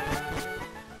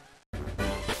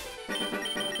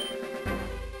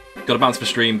a bounce for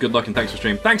stream. Good luck and thanks for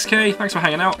stream. Thanks, Kay. Thanks for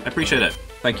hanging out. I appreciate it.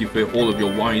 Thank you for all of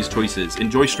your wise choices.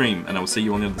 Enjoy stream, and I will see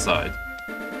you on the other side.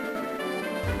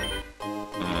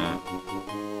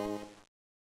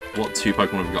 What 2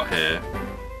 Pokemon have we got here?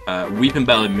 Weeping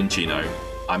Bell and Minchino.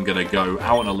 I'm going to go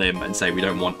out on a limb and say we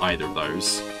don't want either of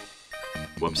those.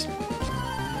 Whoops.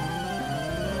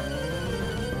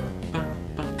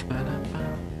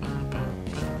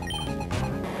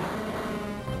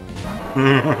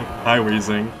 Hi,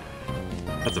 Weezing.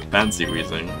 That's a fancy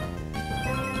Weezing.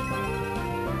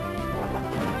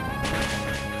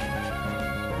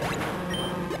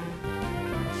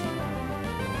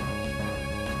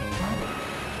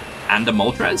 and a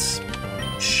Moltres?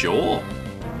 Sure.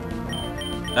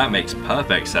 That makes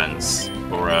perfect sense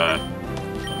for a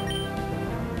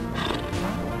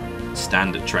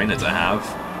standard trainer to have.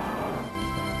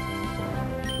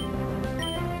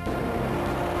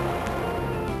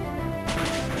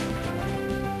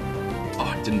 Oh,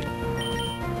 I didn't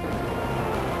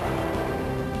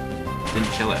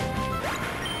kill it.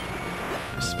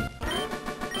 Yes.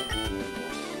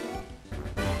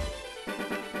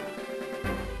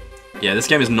 Yeah, this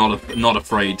game is not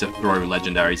afraid to throw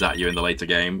legendaries at you in the later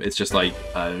game. It's just like,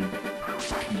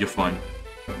 you're fine.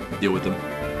 Deal with them.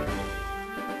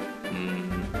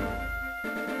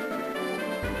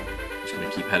 Just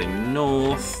gonna keep heading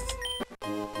north.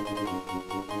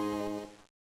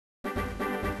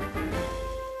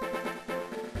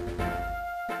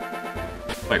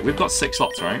 Wait, we've got 6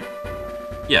 slots, right?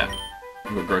 Yeah.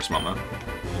 We've got Gross Mama.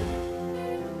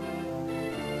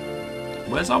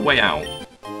 Where's our way out?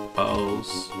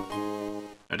 Pearls.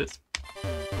 There it is.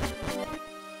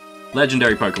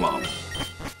 Legendary Pokemon.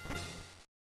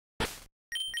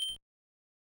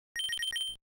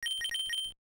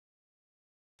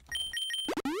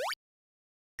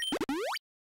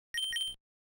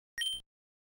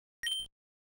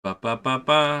 Ba ba ba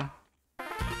ba.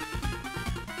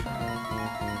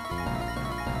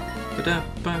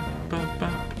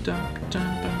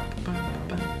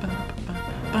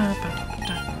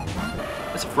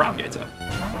 That's a Frowgator.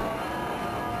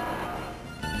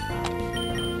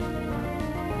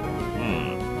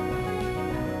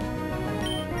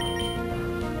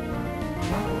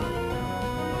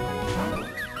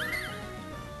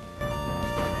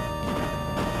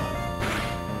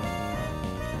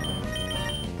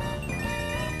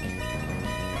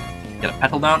 Get a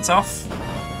Petal Dance off.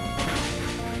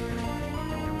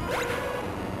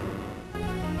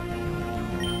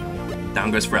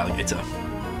 Down goes for Alligator.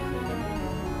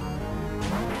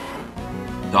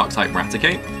 Dark-type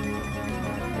Raticate.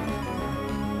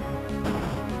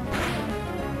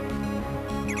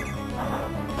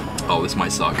 Oh, this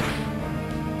might suck.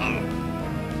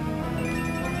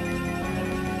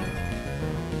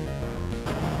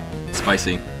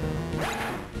 Spicy.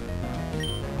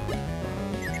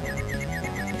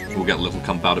 We'll get a little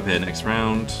Comp out of here next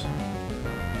round.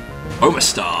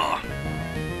 Omastar!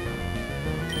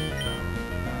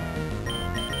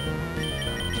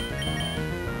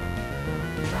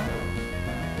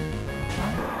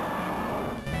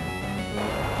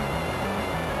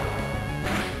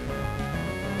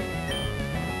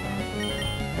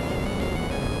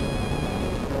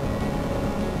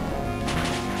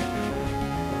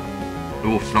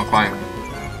 Oof, not quite.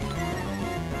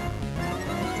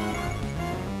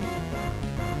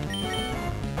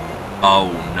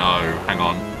 Oh no, hang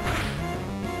on.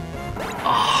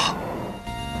 Ah.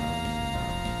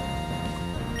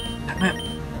 Damn it.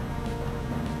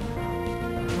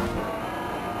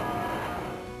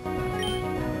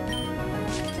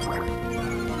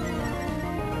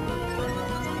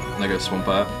 There goes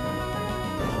Swampert.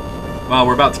 Well,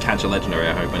 we're about to catch a legendary,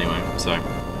 I hope, anyway, so.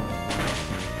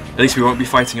 At least we won't be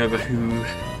fighting over who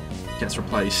gets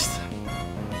replaced.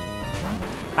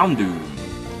 Houndoom.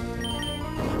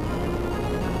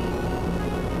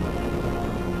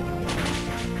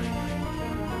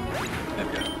 There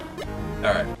we go.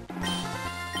 Alright.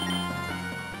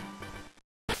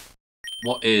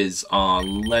 What is our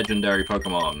legendary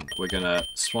Pokemon? We're gonna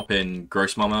swap in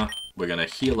Gross Mama. We're gonna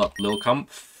heal up Lil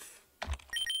Kumpf.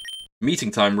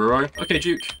 Meeting time, Ruro. Okay,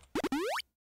 Duke.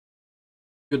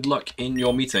 Good luck in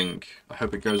your meeting. I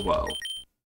hope it goes well.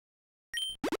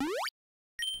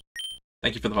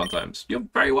 Thank you for the fun times. You're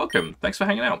very welcome. Thanks for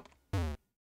hanging out.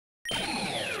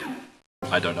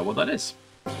 I don't know what that is.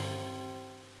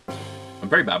 I'm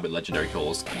very bad with legendary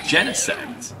calls.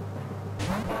 Genesect.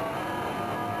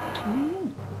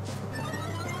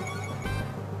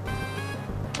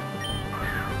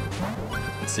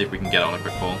 Let's see if we can get on a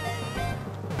quick ball.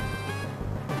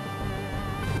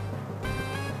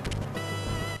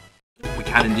 We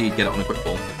can indeed get it on a quick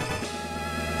ball.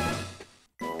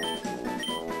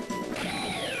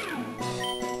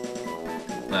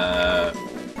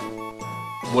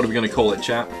 What are we going to call it,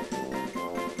 chat?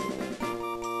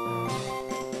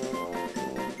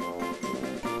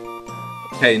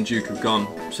 Kay and Duke have gone,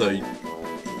 so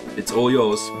it's all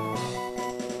yours.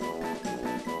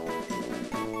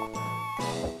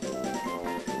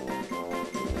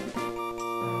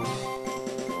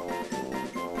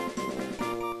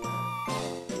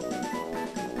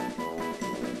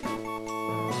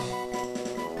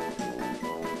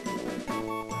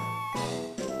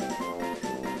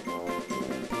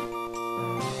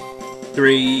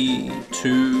 Three,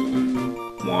 two,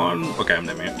 one. Okay, I'm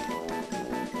naming it.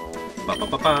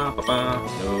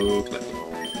 No collecting.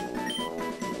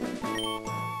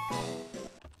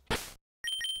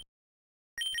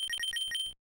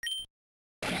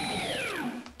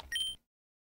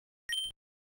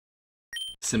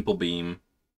 Simple beam.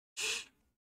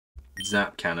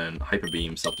 Zap cannon, hyper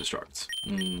beam, self-destruct.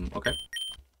 Okay.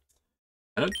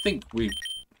 I think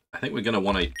we're gonna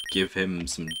want to give him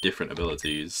some different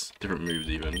abilities, different moves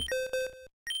even.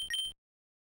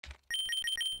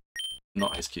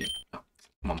 Not his key. Oh,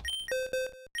 come on.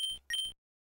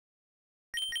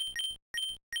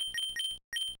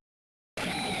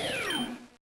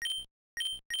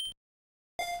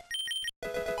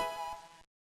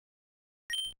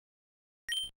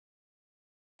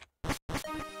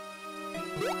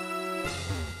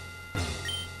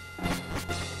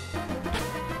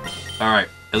 Alright,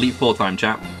 Elite Four time,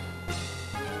 chap.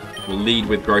 We'll lead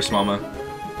with Gross Mama.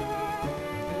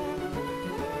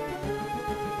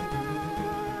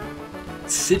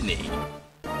 Sydney.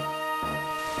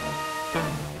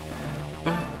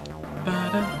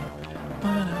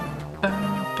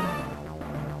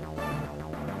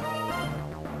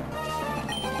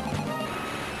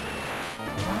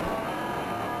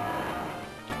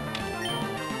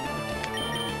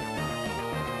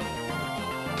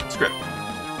 Script.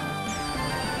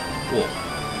 Whoa.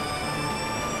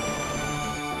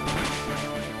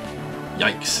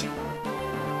 Yikes.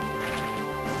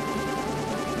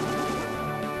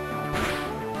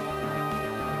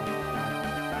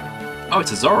 Oh,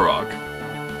 it's a Zororog.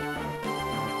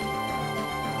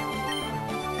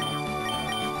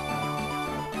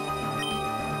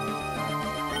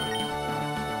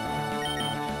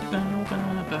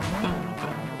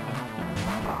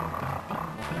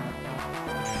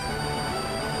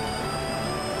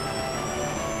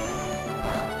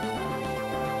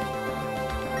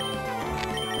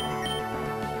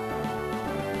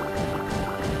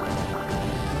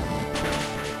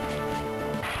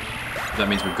 That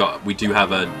means we do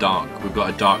have a dark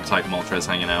type Moltres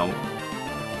hanging out.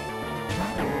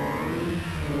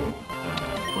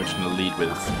 We're just gonna lead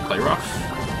with Play Rough.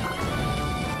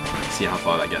 See how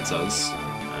far that gets us.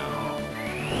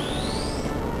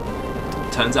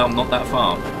 Turns out not that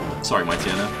far. Sorry, my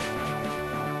Tiana.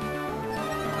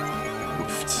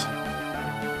 Oofed.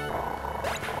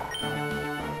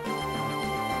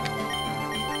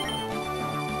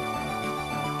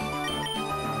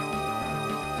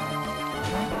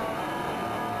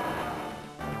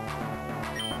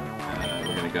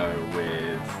 Go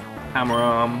with Hammer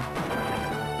Arm.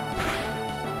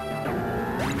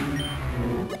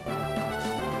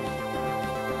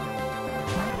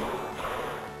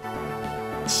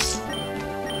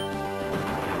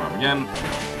 Hammer Arm again.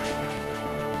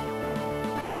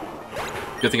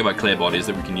 Good thing about Clear Body is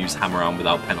that we can use Hammer Arm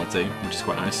without penalty, which is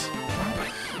quite nice.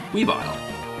 Weavile.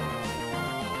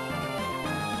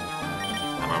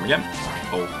 Hammer Arm again.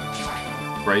 Oh.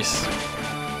 Brace.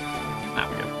 There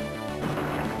we go.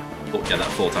 Get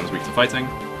that 4 times weak to fighting.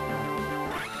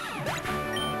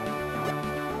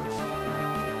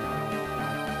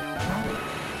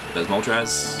 There's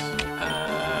Moltres.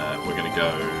 We're gonna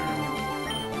go.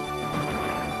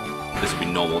 This will be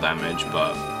normal damage,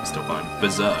 but still fine.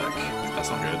 Berserk. That's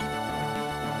not good.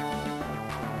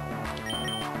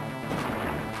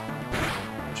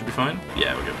 Should be fine?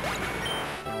 Yeah, we're good.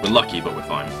 We're lucky, but we're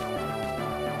fine.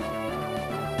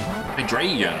 Hey,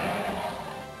 Dragon!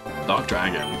 Dark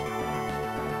Dragon.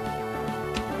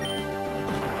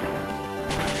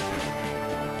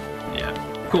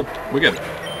 Cool, we're good.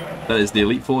 That is the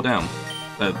Elite Four down.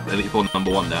 Elite Four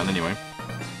number 1 down, anyway.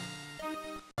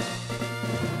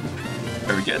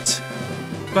 Very good.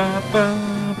 Ba, ba,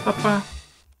 ba, ba.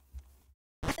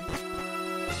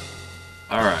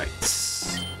 Alright.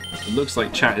 It looks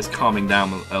like chat is calming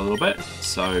down a little bit,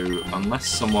 so unless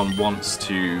someone wants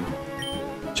to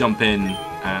jump in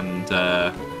and...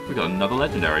 we've got another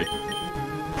legendary.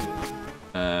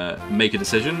 Make a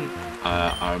decision.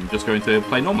 I'm just going to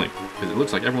play normally, because it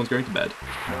looks like everyone's going to bed.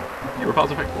 Hey,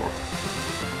 Repulse Effect 4.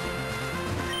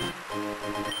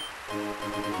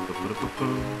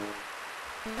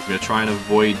 I'm going to try and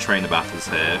avoid trainer battles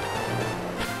here.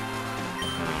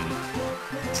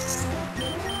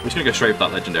 We're just going to go straight for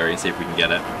that legendary and see if we can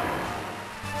get it.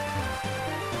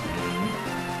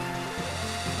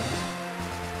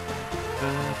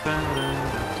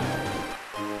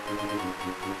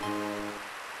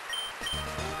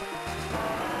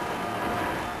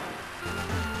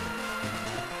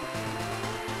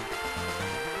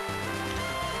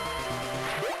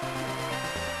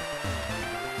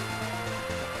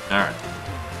 Alright.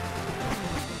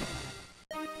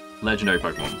 Legendary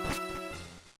Pokemon.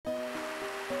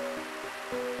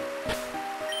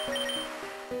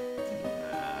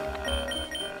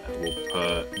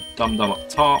 Put Dum Dum up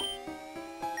top.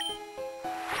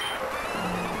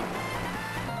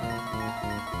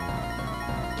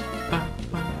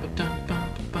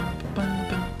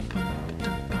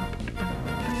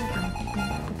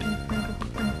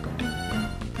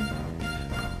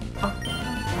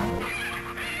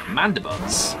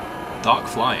 Mandibuzz. Dark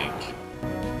Flying.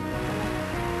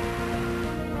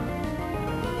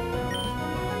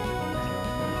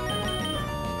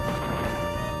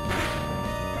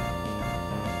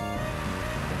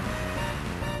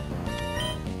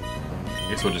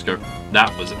 Guess we'll just go.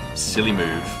 That was a silly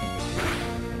move.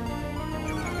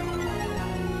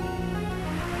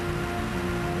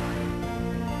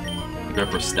 Go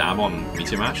for a stab on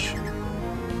Meteor Mash.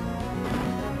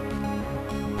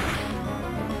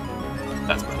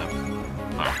 That's better.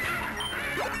 Alright.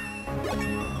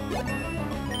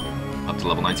 Up to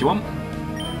level 91.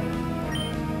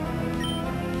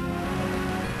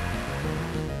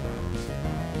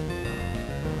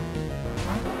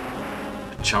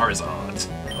 Charizard.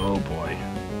 Oh boy.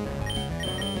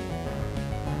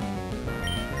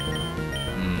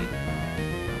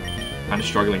 Kind of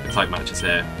struggling for type matches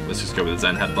here. Let's just go with a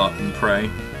Zen Headbutt and pray.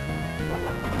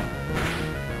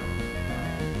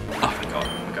 Oh my god,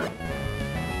 okay.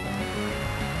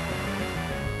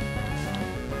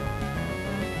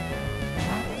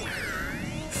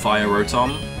 Fire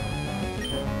Rotom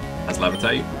has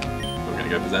Levitate. We're gonna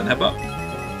go for Zen Headbutt.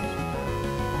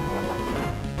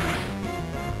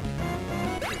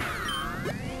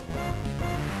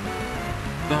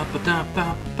 Ba ba da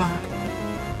ba ba.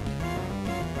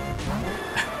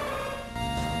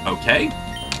 Okay.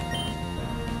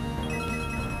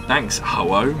 Thanks,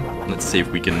 Ho-Oh. Let's see if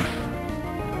we can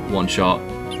one-shot.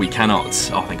 We cannot.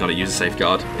 Oh, thank god it used a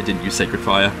Safeguard. It didn't use Sacred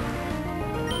Fire.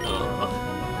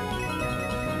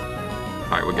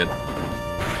 Alright, we're good.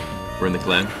 We're in the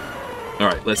clear.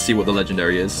 Alright, let's see what the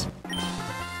Legendary is.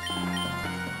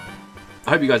 I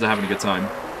hope you guys are having a good time.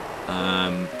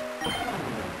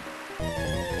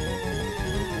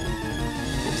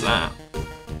 What was that?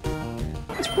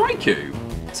 It's Raikou!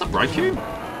 What's up, Raikou?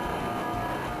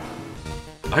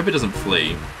 I hope it doesn't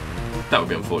flee. That would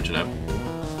be unfortunate.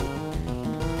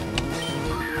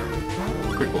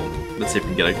 Quick ball. Let's see if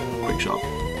we can get a quick shot.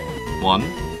 1,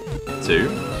 2,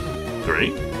 3.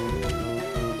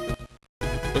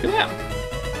 Look at that!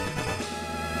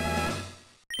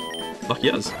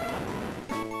 Lucky us.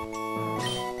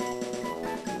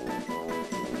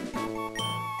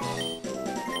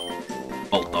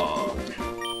 Bolt Dog.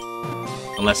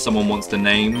 Unless someone wants to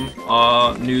name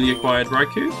our newly acquired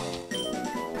Raikou.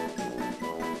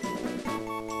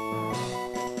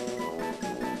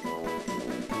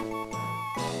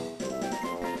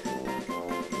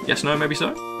 Yes, no, maybe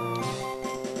so?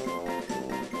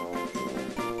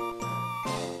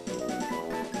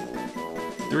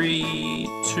 Three,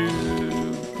 2,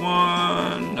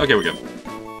 1. Okay, we're good.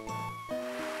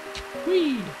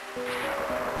 Whee!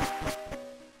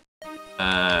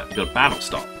 We've got a Battle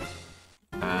Stop.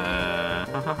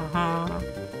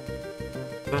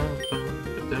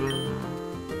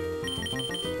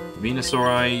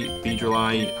 Venusaur, Beedrill,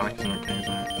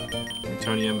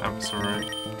 Newtonium, Abyssar,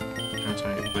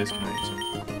 Blaze Knight,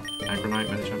 Agronite,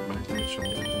 Medicham,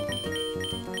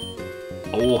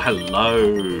 Oh, hello!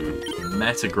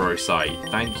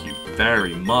 Metagrossite, thank you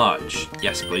very much.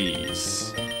 Yes,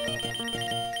 please.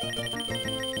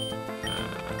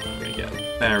 I'm gonna get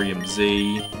Barium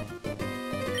Z.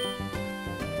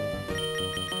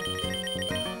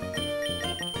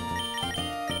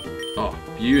 Oh,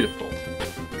 beautiful.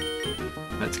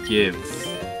 Let's give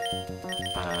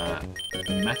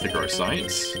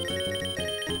Metagrossite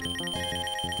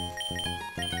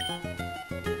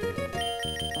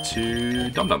to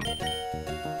Dum Dum.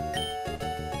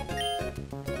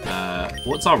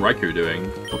 What's our Raikou doing?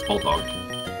 What's Bolt Dog?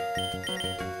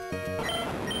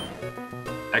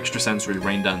 Extra Sensory,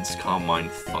 Rain Dance, Calm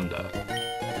Mind, Thunder.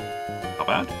 Not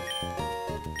bad.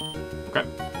 Okay.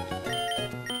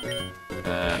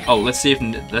 Oh, let's see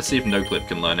if No Clip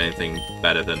can learn anything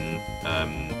better than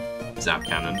Zap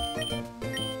Cannon.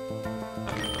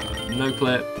 No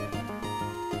Clip.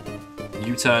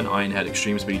 U-turn, Iron Head,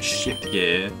 Extreme Speed, Shift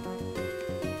Gear,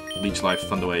 Leech Life,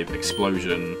 Thunder Wave,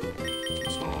 Explosion.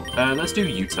 Let's do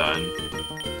U-turn.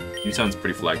 U-turn's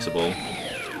pretty flexible.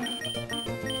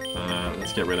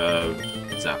 Let's get rid of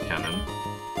Zap Cannon.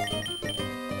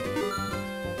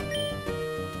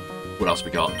 What else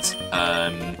we got?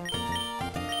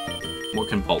 What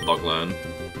can Bolt Dog learn?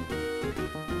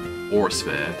 Aura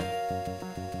Sphere.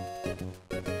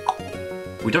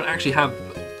 We don't actually have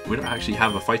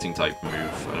a fighting type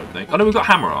move, I don't think. Oh no, we've got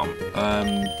Hammer Arm.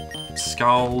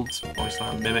 Scald, voice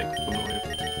that mimic.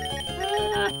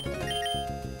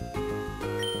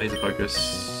 Laser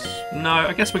focus. No,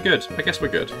 I guess we're good.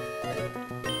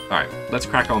 Alright, let's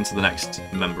crack on to the next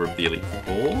member of the Elite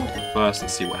Four. First,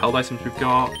 let's see what held items we've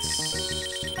got.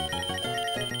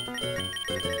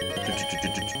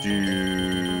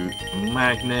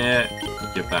 Magnet.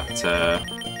 Give that to...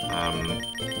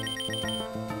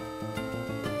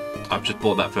 I've just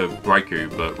bought that for Raikou,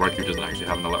 but Raikou doesn't actually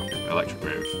have an electric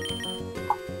move.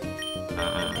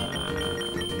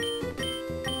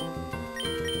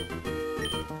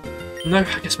 No,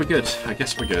 I guess we're good.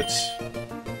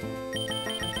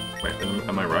 Wait,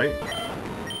 am I right?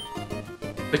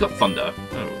 They got Thunder.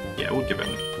 Oh, yeah, we'll give him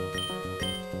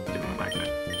a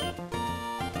Magnet.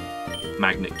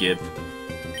 Magnet give.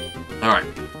 Alright.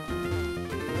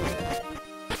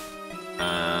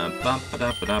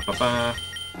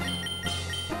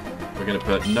 We're going to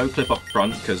put No Clip up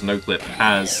front, because No Clip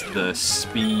has the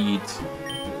speed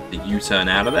that you turn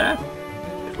out of there,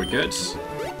 if we're good.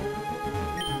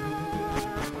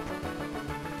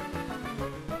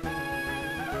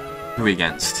 Who are we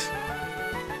against?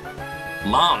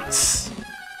 Lance!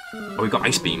 Oh, we've got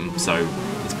Ice Beam, so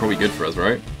it's probably good for us,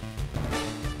 right?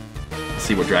 Let's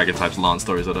see what Dragon types Lance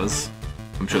Stories does.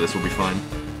 I'm sure this will be fine.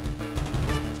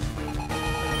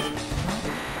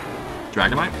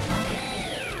 Dragonite?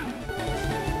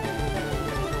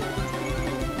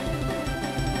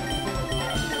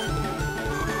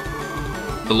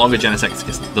 The longer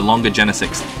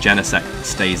Genesect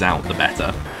stays out, the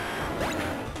better.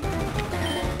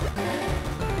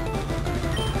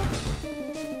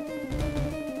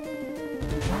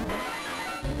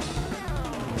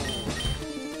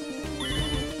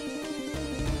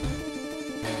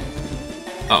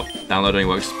 Oh, download only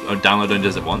works. Oh, download only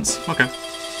does it once. Okay.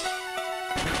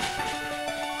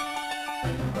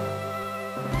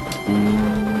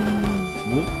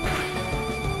 Ooh.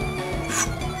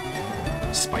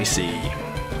 Spicy.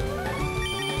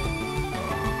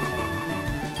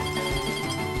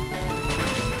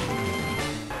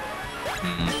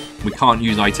 We can't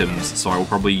use items, so I will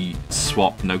probably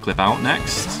swap No Clip out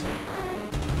next.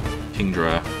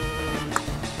 Kingdra.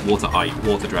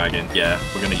 Water Dragon. Yeah,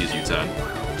 we're gonna use U-turn.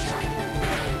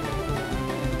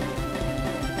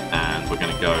 And we're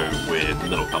gonna go with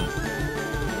Little Pump.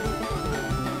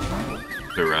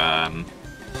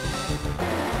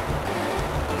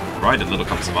 Provided Little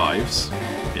Pump survives.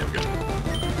 Yeah, we're good.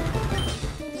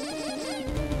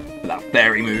 That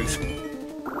fairy move.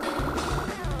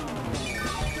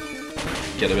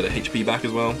 Get a bit of HP back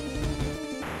as well.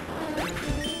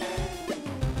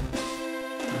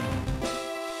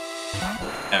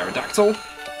 Aerodactyl.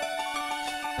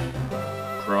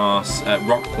 Grass.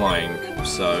 Rock flying.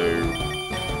 So.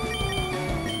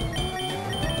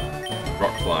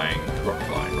 Rock flying.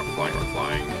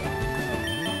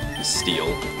 Steel.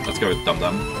 Let's go with Dum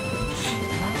Dum.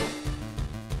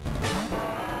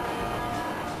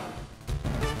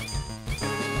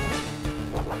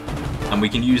 And we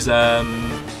can use our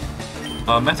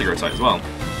Metagrow type as well.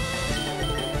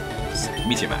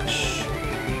 Meteor Mash.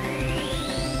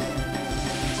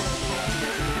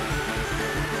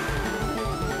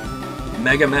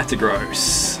 Mega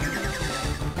Metagross.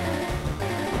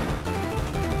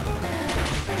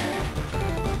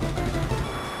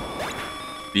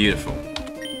 Beautiful.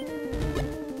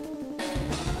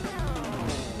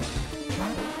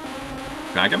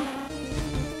 Drag him.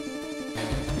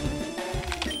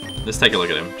 Let's take a look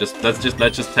at him.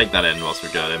 Let's just take that in whilst we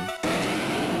got him.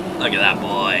 Look at that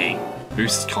boy.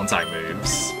 Boosts contact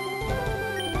moves.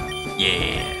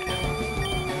 Yeah.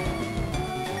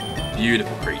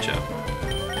 Beautiful creature.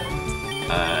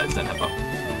 Zen Headbutt.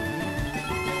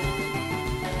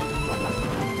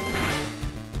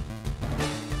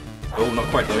 Oh, not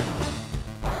quite though.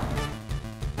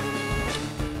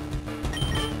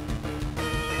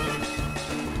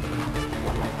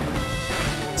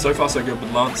 So far so good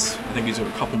with Lance. I think he's got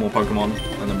a couple more Pokemon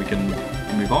and then we can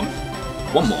move on.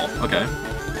 One more, okay.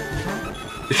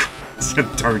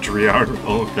 Dodrio,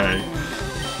 okay.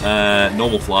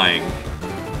 Normal flying.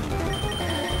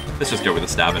 Let's just go with a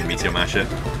stab and Meteor Mash it.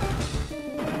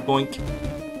 Boink.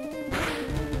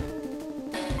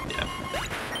 Yeah.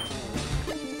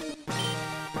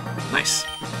 Nice.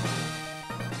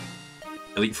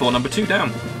 Elite Four number 2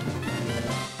 down.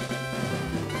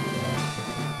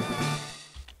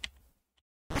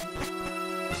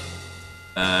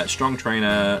 Strong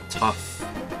trainer, tough.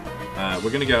 We're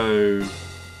gonna go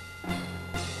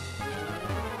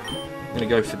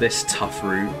for this tough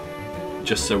route,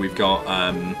 just so we've got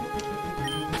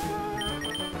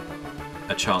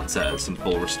a chance at some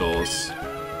full restores.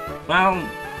 Well,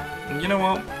 you know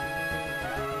what?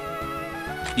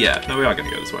 Yeah, no, we are going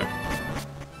to go this way.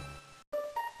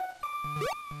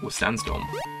 Oh, Sandstorm.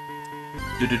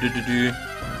 Do-do-do-do-do.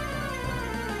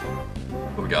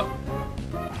 What we got?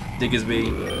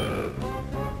 Diggersby.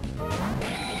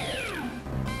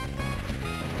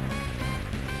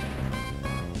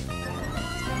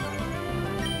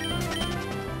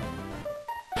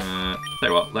 Tell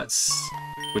you what, we're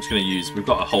just going to use, we've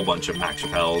got a whole bunch of max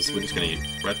repels, we're just going to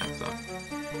use Red Hamster.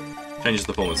 Changes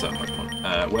the form of certain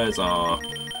Pokemon. Where's our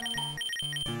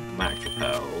max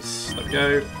repels? There we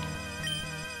go.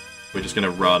 We're just going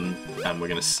to run, and we're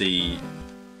going to see...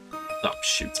 Oh,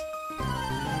 shoot.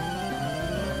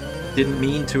 Didn't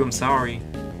mean to, I'm sorry.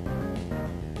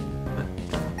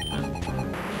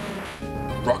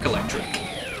 Rock Electric.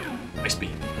 Ice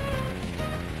Beam.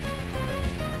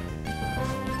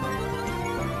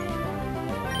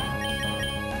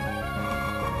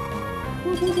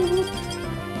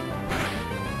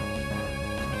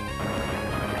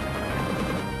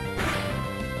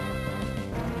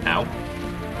 Ow.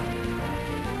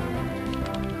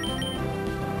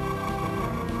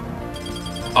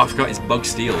 Oh, I forgot it's Bug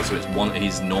Steel, so it's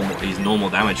he's normal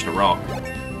damage to rock.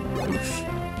 Oof.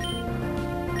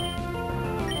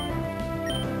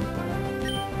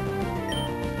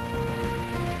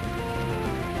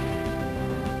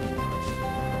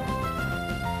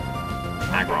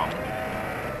 Aggron.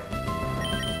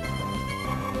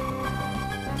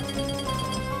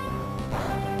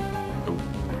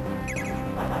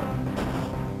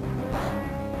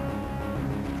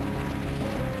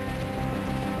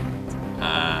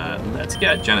 Let's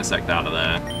get Genesect out of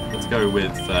there. Let's go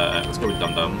with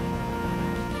Dum Dum.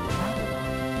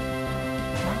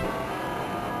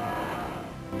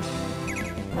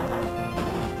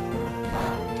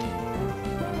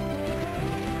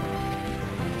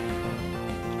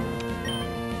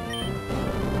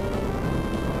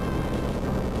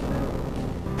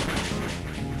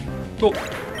 Cool.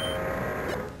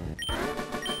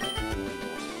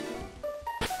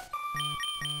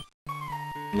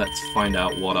 Let's find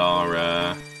out what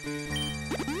our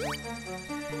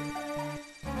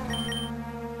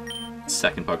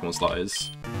second Pokemon slot is.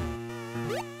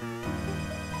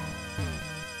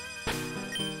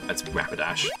 That's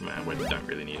Rapidash. Man, we don't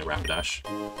really need a Rapidash.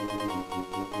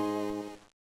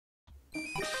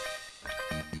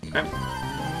 Okay.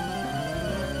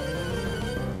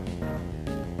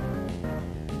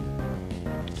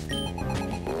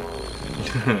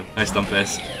 Nice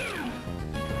Dumpfist.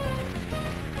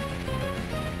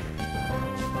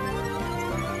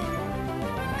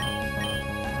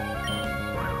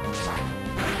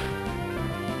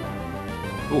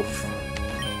 Oof.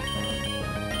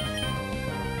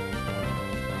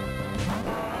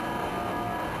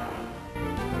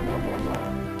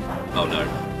 Oh no.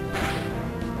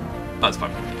 That's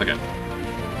fine. Okay.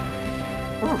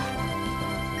 Oof.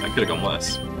 That could have gone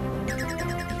worse.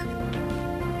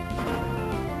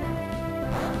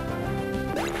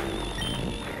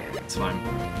 It's fine.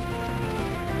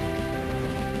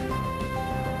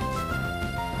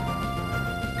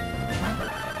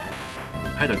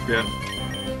 I don't care.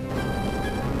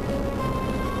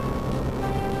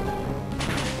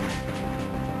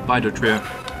 Hydro-Trio.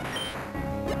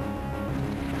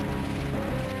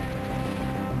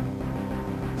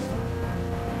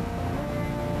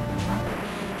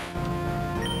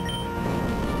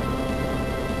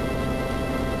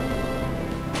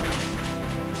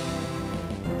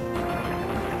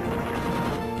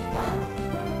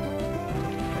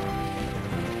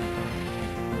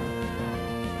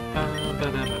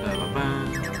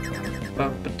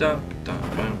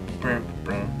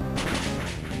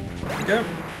 Go.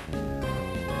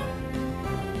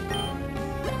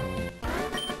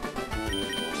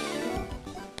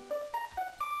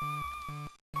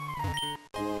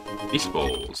 Beast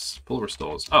Balls. Full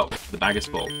restores. Oh, the bag is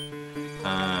full.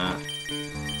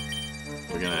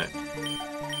 We're gonna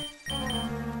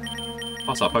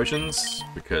pass our potions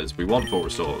because we want full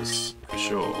restores for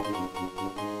sure.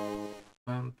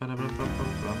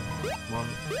 1,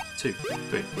 2,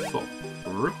 3, 4.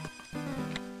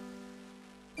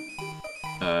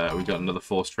 We've got another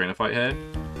forced trainer fight here.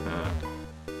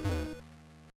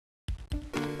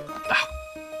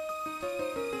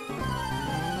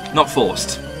 Not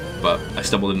forced, but I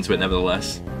stumbled into it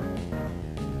nevertheless.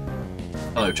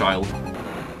 Hello, child.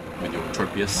 With your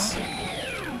Tropius.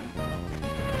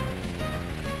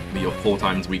 With your 4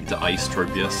 times weak to ice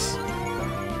Tropius.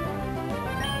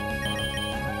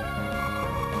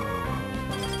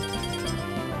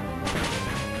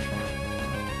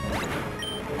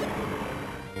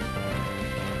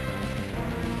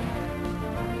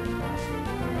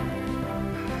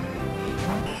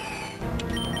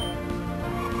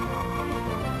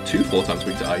 two 4 times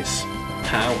weak to ice.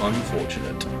 How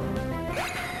unfortunate.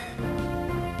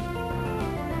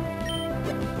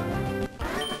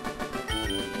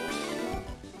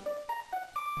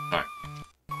 Alright.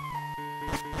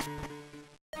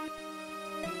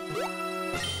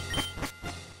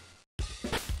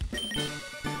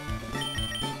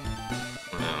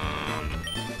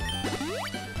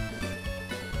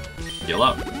 Heal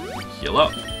up. Heal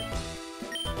up.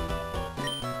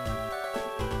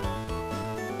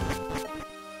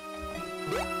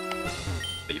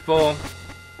 B4.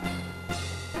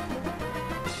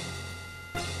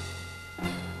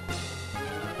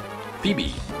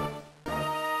 Phoebe.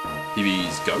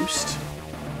 Phoebe's ghost.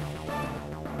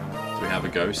 Do we have a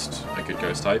ghost? A good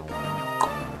ghost type?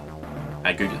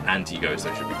 A good anti-ghost,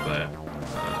 I should be clear.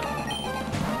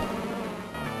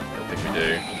 Don't think we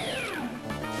do.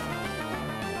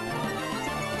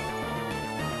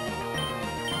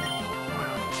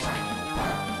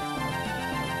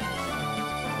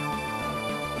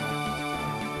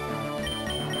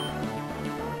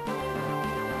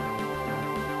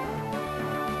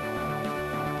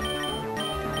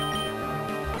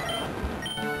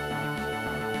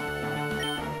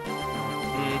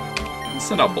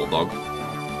 Send out Bulldog.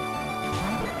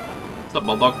 What's up,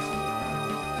 Bulldog?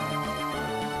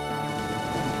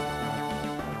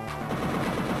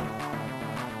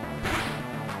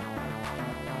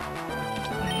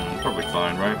 Probably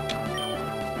fine, right?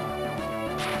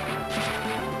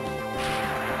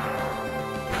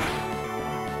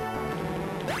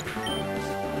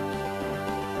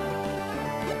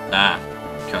 Ah,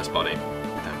 curse body.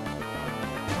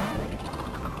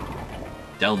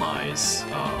 Delmise.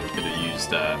 Oh, we could have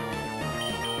used that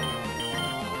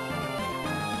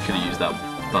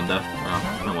thunder.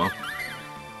 Oh well.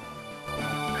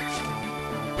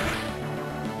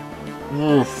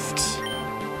 Woofed.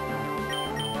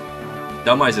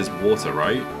 Delmise is water,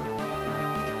 right?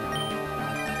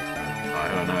 I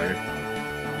don't know.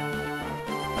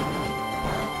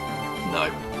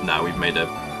 No, we've made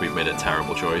a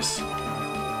terrible choice.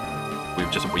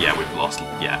 We've lost.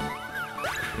 Yeah.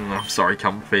 I'm sorry,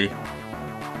 Comfy.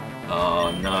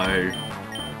 Oh no.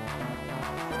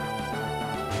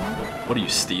 What do you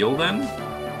steal then?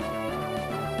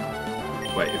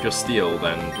 Wait, if you're steel,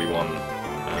 then we want.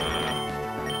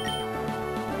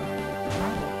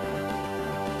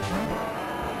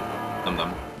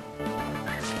 Dum.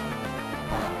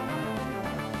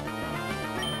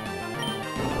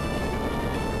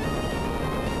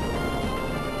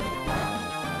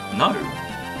 No.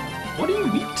 What are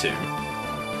you weak to?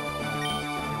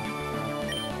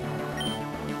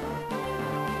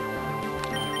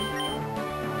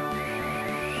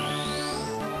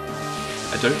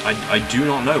 I do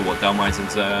not know what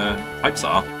Delmise's types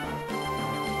are.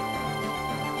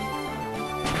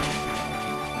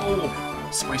 Oh,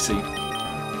 spicy.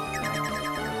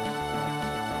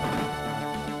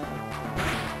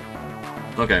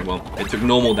 Okay, well, it took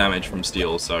normal damage from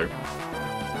steel, so...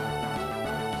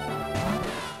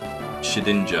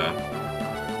 Shedinja.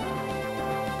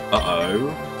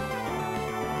 Uh-oh.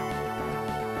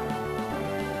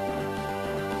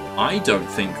 I don't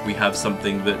think we have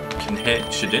something that can hit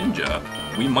Shedinja.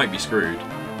 We might be screwed.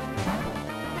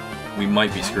 We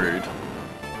might be screwed.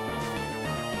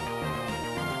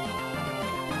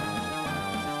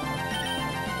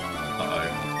 Uh-oh.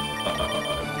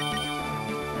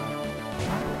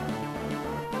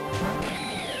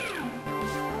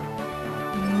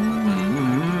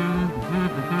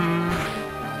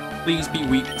 Please be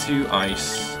weak to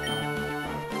ice.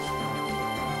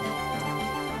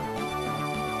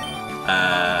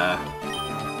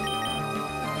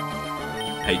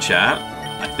 Hey chat,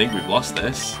 I think we've lost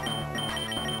this.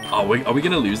 Are we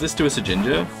gonna lose this to a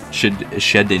Shedinja?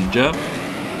 Shedinja?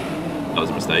 That was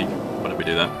a mistake. Why did we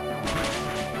do that?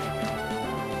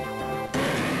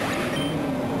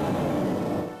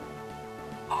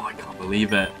 Oh, I can't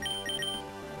believe it.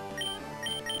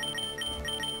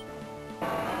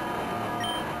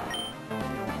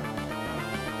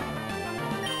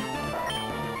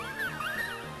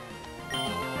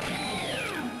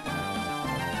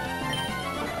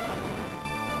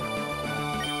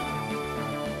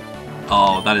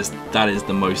 Oh, that is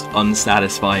the most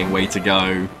unsatisfying way to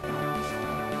go.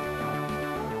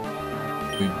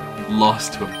 We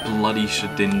lost to a bloody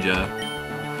Shedinja.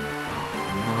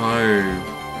 No.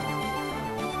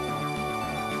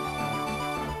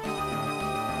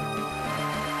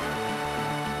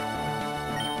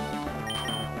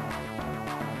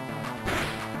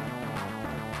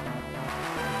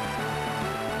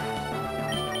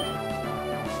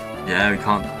 Yeah, we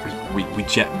can't. We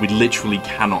literally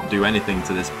cannot do anything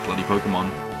to this bloody Pokemon.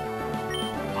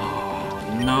 Oh,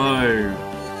 no.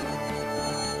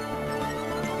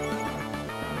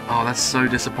 Oh, that's so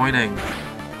disappointing.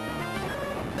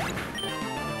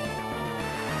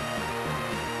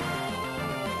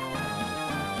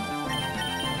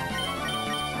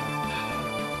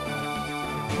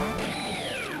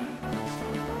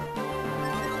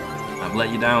 I've let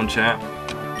you down, chat.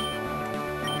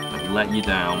 I've let you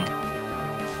down.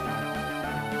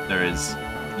 There is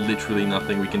literally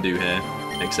nothing we can do here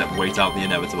except wait out the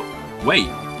inevitable. Wait!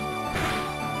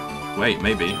 Wait,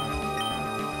 maybe.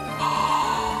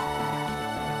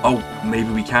 Oh, maybe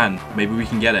we can. Maybe we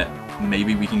can get it.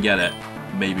 Maybe we can get it.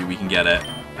 Maybe we can get it.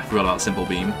 I forgot about Simple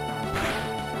Beam.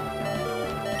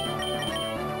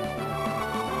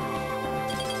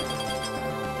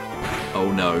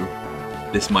 Oh no.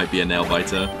 This might be a nail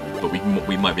biter, but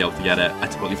we might be able to get it. I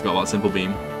totally forgot about Simple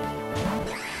Beam.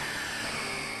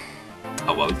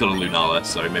 Oh well, we've got a Lunala,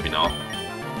 so maybe not.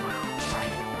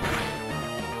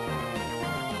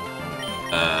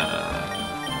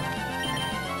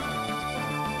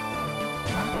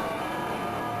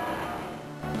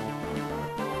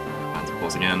 Phantom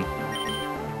Pulse again.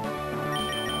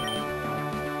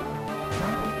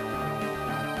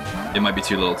 It might be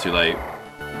too little, too late.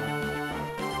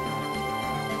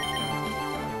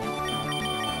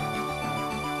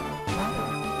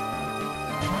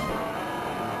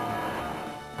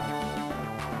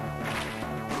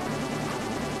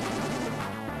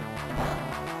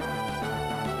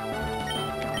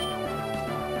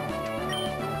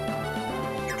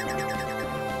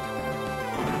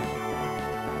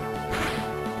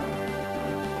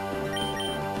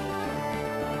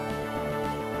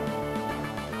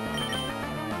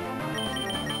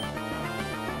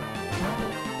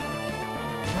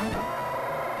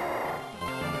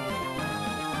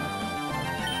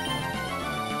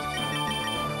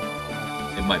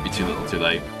 It might be too little too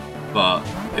late, but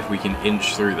if we can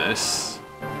inch through this...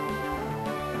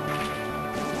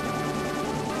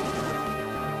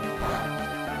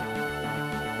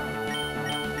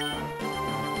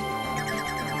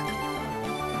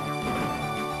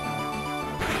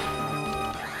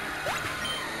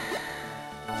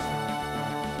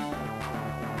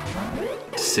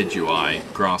 Decidueye,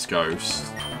 Grass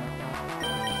Ghost.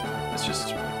 It's just...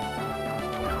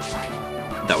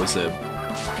 That was a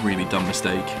really dumb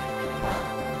mistake.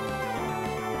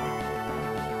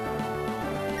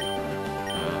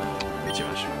 Way too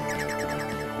much.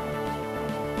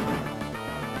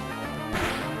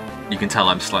 You can tell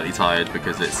I'm slightly tired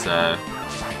because it's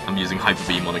I'm using Hyper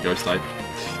Beam on a Ghost type.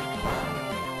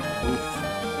 Oof.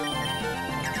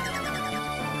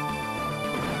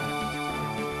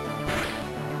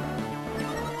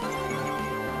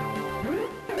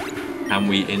 Can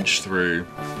we inch through?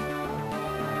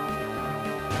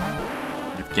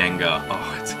 Gengar.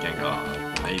 Oh, it's a Gengar.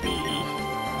 Maybe.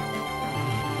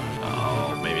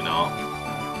 Oh, maybe not.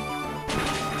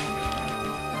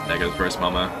 There goes Gross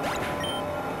Mama.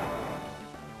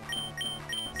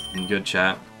 Good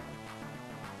chat.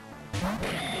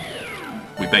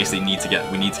 We basically need to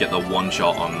get the one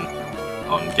shot on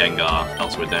Gengar,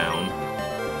 else we're down.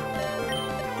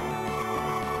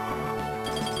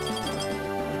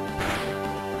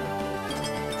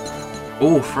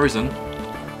 Oh, frozen.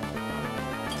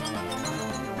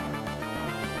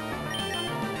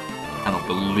 I cannot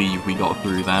believe we got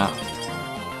through that.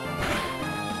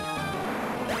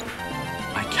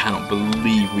 I cannot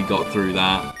believe we got through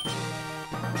that.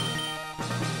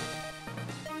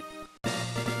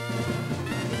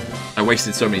 I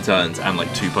wasted so many turns and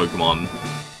like 2 Pokemon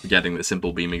forgetting that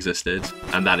Simple Beam existed,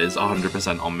 and that is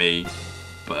 100% on me.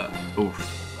 But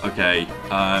oof. Okay.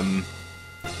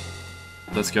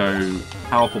 Let's go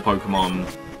powerful Pokemon.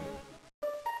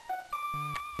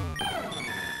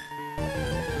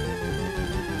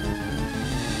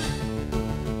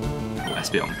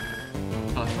 Espeon.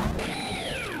 Hello.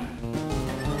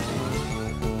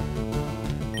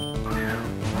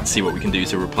 Let's see what we can do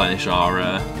to replenish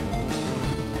our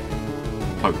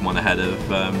Pokemon ahead of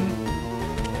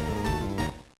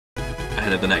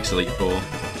the next Elite Four.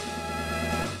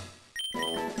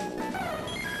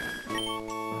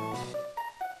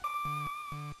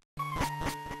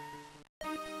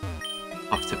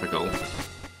 Off typical.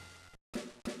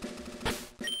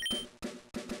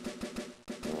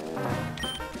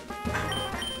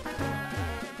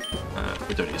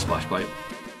 We don't need a Splash Blade.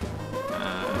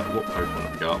 What Pokemon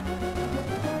have we got?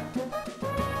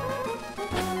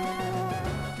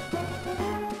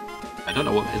 I don't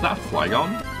know what... Is that a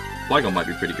Flygon? Flygon might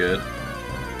be pretty good.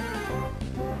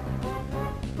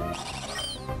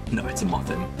 No, it's a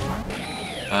Muffin.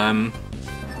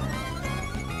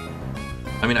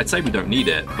 I mean, I'd say we don't need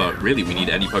it, but really we need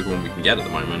any Pokemon we can get at the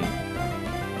moment.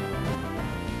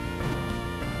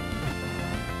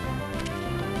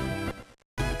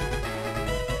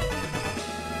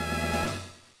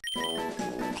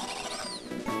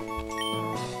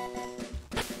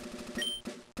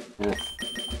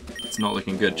 It's not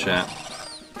looking good, chat.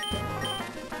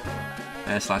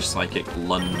 Air/Psychic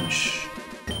Lunge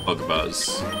Bug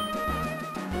Buzz.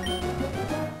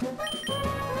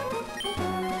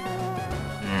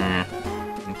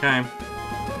 Okay.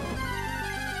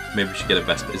 Maybe we should get a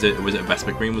Vespa. Was it a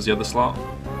Vespa Green was the other slot?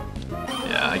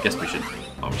 Yeah, I guess we should.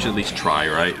 Oh, we should at least try,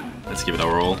 right? Let's give it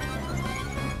our all.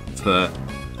 For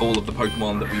all of the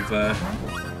Pokemon that we've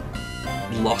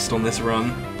lost on this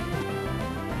run.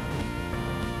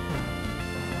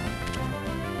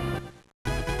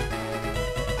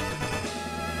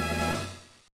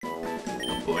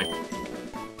 Oh boy.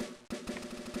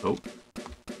 Oh.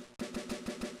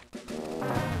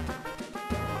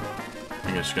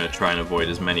 I'm just going to try and avoid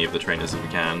as many of the trainers as we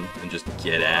can and just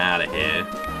get out of here.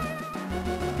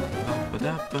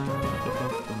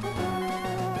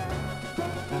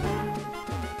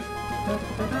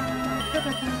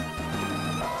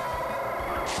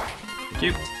 Thank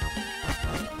you.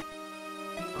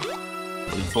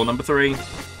 Looking for number 3.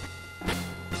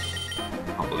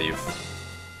 Can't believe.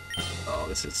 Oh,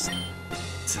 this is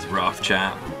rough,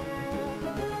 chat.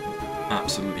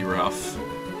 Absolutely rough.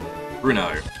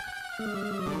 Bruno.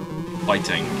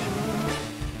 Fighting.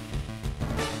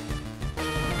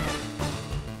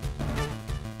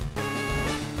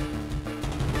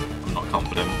 I'm not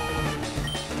confident.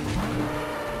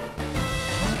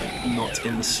 Not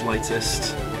in the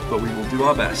slightest, but we will do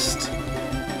our best.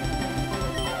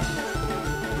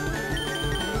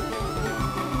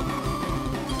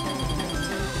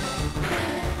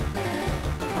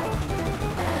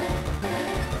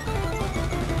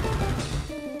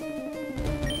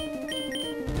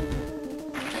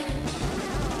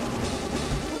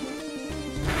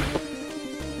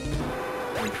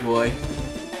 Boy.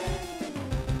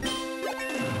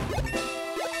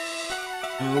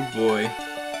 Oh boy.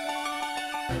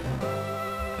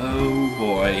 Oh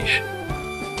boy.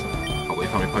 Can't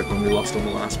believe how many Pokemon we lost on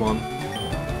the last one.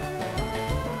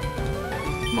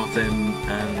 Muffin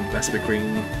and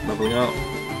Vespergreen leveling up.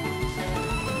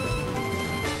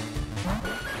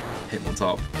 Hit on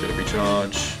top, gotta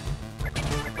recharge.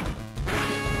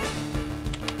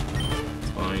 It's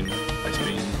fine. Ice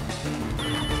Beam.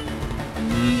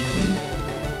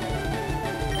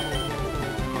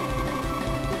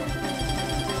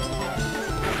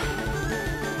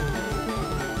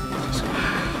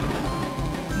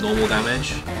 Normal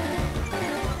damage.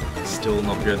 Still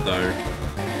not good though.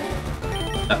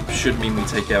 That should mean we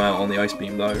take him out on the Ice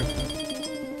Beam though.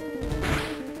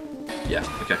 Yeah,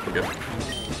 okay, we're good.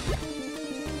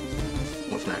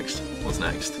 What's next? What's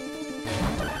next?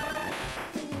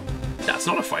 That's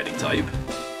not a fighting type.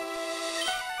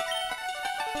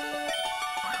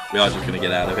 We are just gonna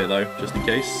get out of here though, just in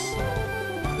case.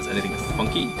 If there's anything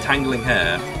funky. Tangling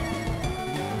hair.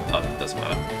 Oh, doesn't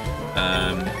matter.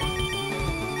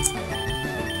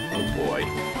 Oh boy.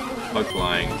 Bug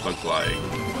flying, bug flying.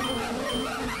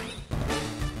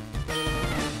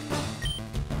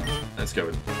 Let's go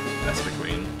with Vespa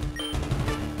Queen.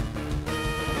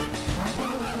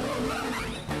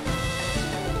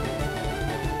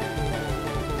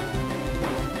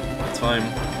 That's fine.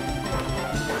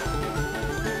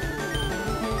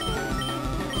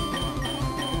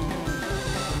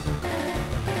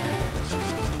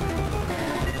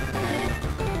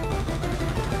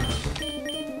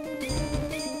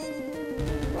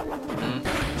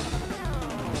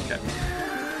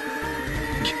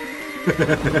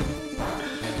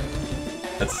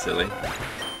 That's silly.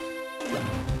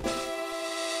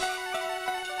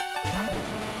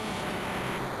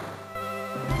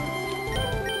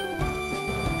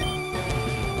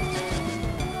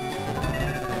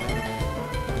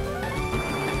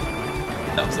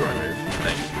 That was the right move, I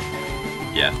think.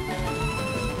 Yeah.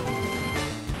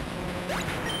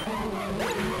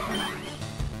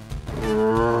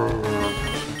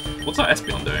 What's our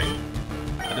Espeon doing?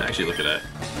 I didn't actually look at it.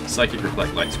 Psychic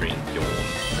Reflect Light Screen. Yawn.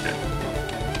 Okay.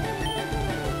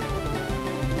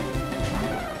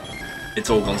 It's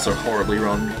all gone so horribly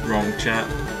wrong, chat.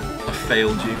 I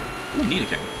failed you. Ooh,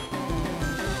 Nidoking.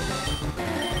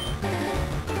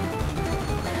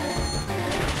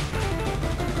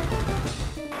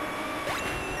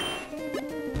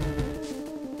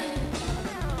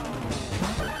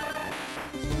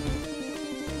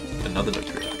 Another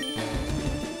Nocturne.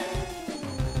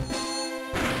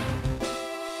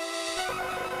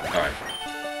 Alright.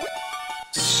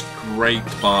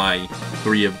 Scraped by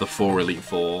 3 of the 4 Elite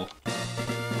Four.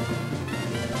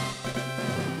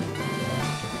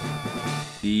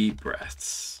 Deep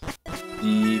breaths.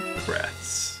 Deep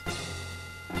breaths.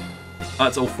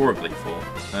 That's all 4 of Elite Four.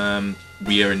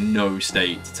 We are in no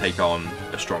state to take on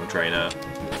a strong trainer.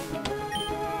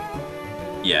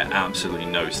 Yeah, absolutely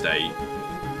no state.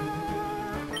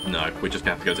 No, we're just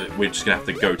gonna have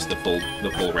to go to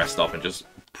the full rest stop and just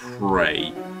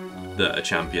pray that a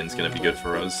champion's gonna be good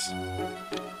for us.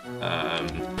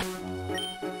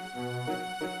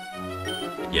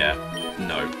 Yeah,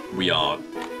 no, we are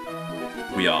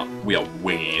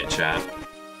winging it, chat.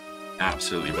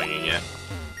 Absolutely winging it.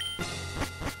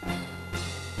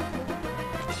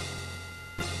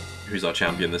 Who's our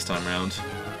champion this time round?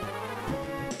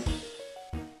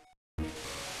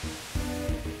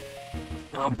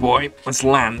 Oh boy, it's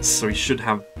Lance, so he should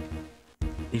have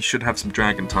some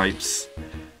dragon types,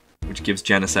 which gives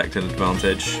Genesect an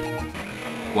advantage.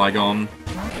 Flygon.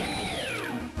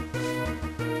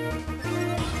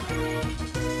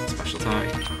 Special attack.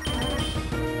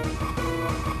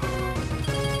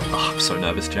 Oh, I'm so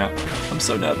nervous, chat. I'm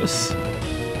so nervous.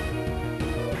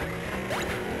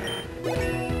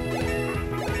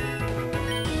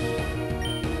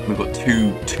 We've got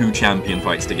two champion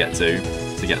fights to get through.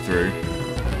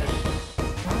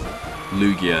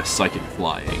 Lugia, Psychic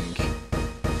Flying.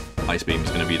 Ice Beam's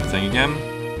going to be the thing again.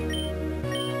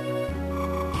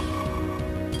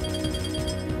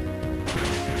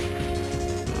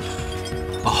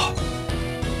 Oh,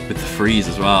 with the freeze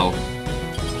as well.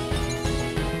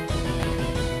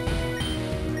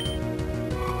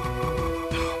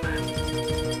 Oh, man.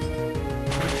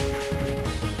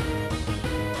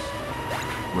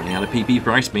 Running out of PP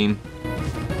for Ice Beam.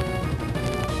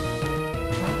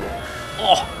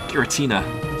 Oh, Giratina.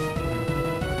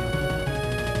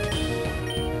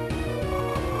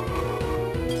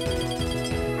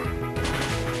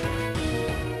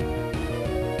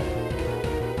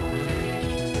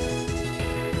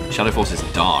 Shadow Force is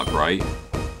dark, right?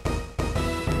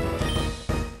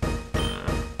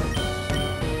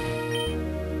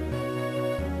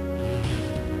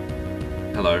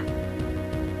 Hello.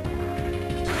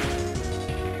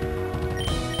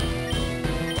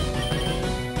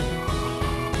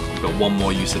 We've got one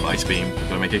more use of Ice Beam.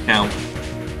 Gotta make it count.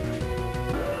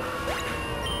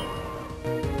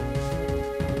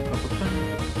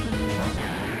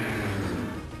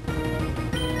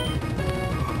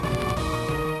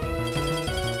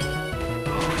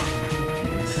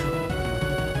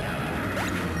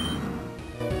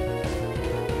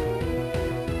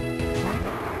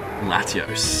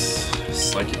 Latios,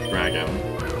 Psychic Dragon.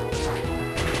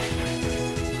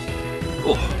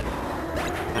 Oh,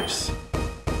 nice.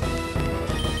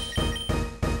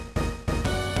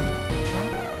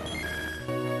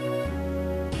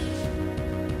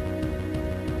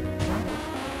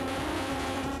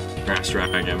 Grass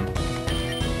Dragon.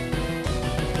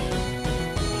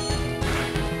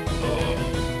 Oh,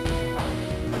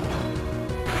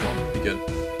 come on, be good.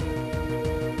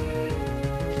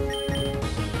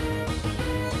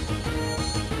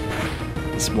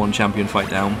 One champion fight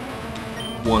down.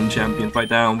 One champion fight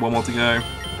down. One more to go.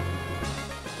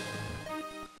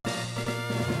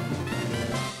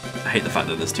 I hate the fact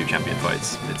that there's 2 champion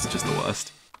fights. It's just the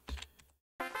worst.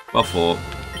 Well fought.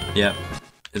 Yep.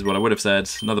 Is what I would have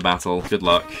said. Another battle. Good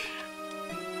luck.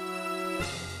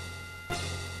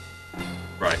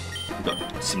 Right. We've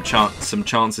got some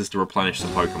chances to replenish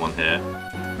some Pokemon here.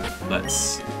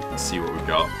 Let's see what we've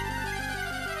got.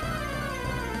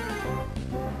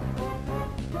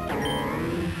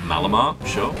 Malamar,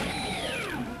 sure.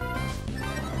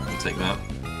 I'll take that.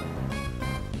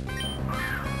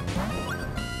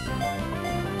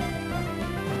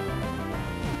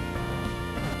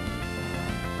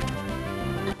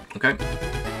 Okay.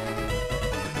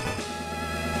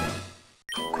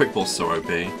 Quick Ball's so OP.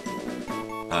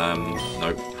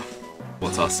 Nope.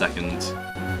 What's our second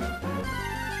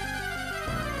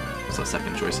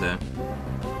choice here?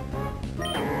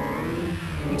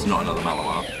 It's not another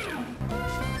Malamar.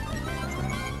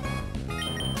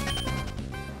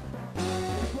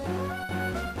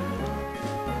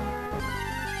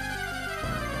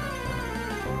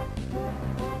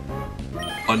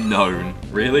 Unknown.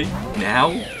 Really?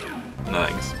 Now? No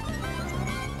thanks.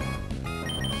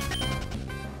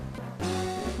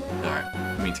 Alright,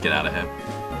 we need to get out of here.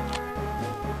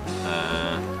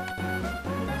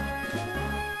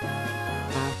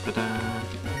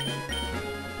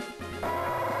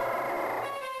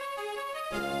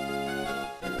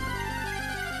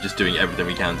 Just doing everything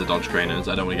we can to dodge trainers.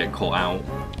 I don't want to get caught out.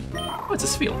 Oh, it's a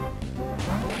Spheal.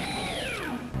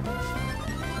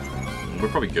 We're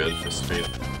probably good for Spheal.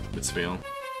 Good spiel.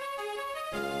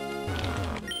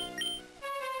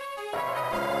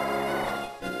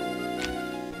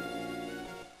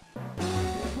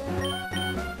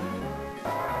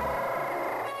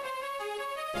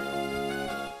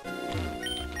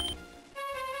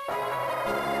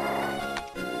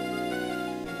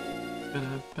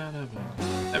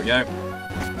 There we go.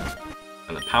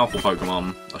 And a powerful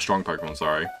Pokemon, a strong Pokemon,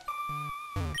 sorry.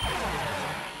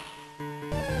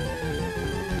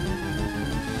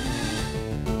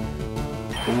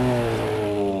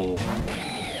 Oh,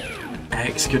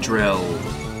 Excadrill.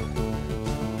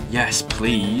 Yes,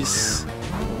 please.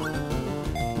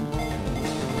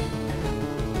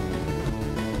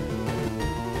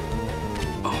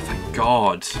 Oh, thank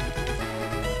God.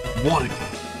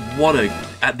 What a,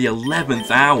 at the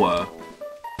 11th hour.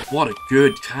 What a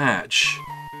good catch.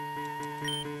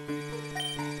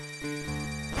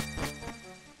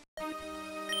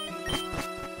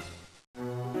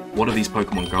 What have these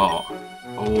Pokemon got?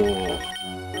 Oh.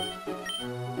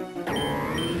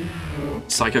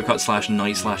 Psycho Cut /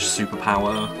 Night /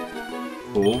 Superpower.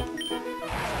 Cool.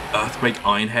 Earthquake,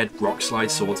 Iron Head, Rock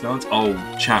Slide, Swords Dance. Oh,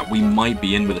 chat, we might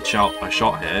be in with a shot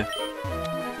here.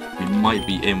 We might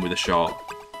be in with a shot.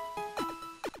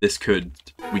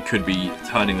 We could be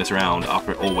turning this around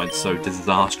after it all went so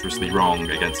disastrously wrong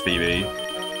against Phoebe.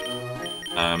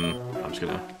 I'm just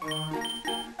gonna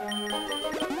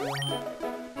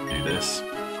do this.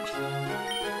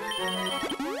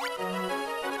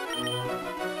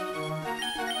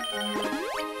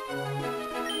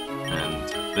 And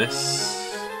this.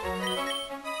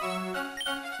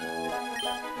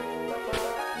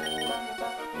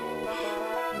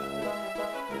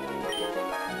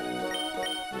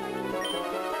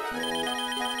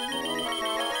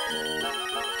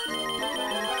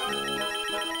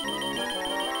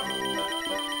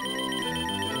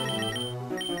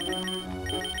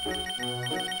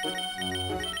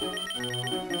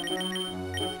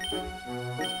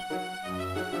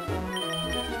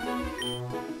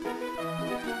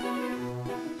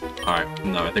 Alright,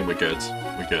 no, I think we're good.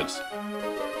 We're good.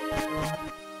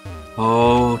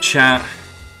 Oh, chat.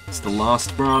 It's the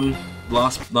last run.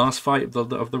 Last fight of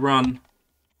the run.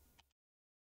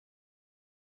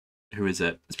 Who is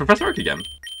it? It's Professor Oak again.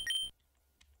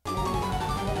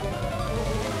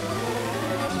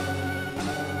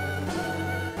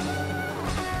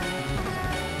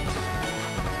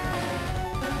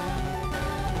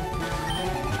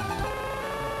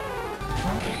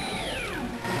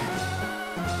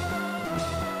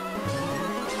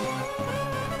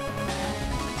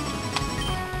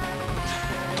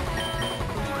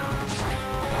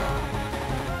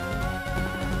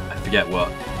 Forget what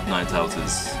Ninetales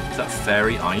is. Is that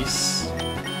Fairy Ice?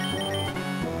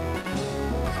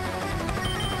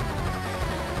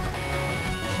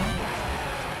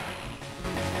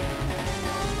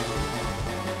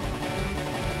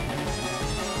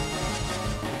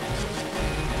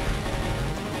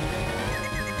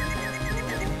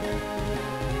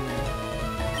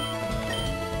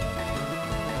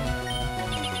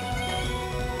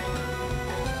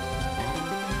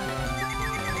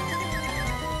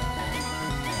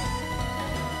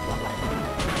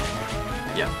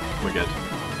 Yeah, we're good.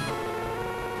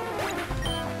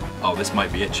 Oh, this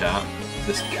might be it, chat.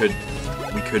 We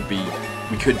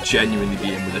could genuinely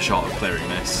be in with a shot of clearing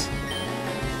this.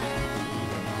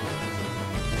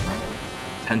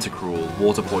 Tentacruel,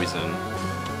 Water Poison.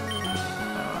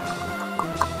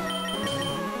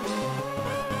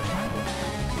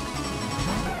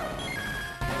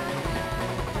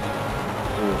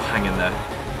 Oh, hang in there.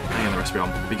 Hang in the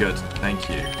Respion. Be good. Thank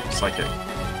you. Psychic.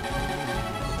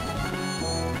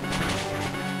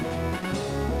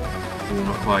 Ooh,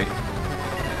 not quite.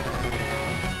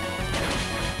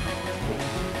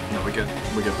 No, we're good.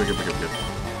 We're good, we're good, we're good, we're good.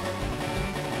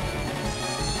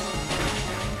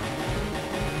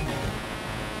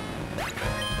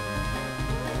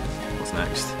 What's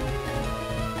next?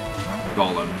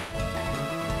 Golem.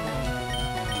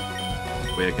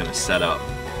 We're gonna set up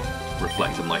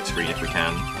Reflected Light Screen if we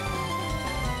can.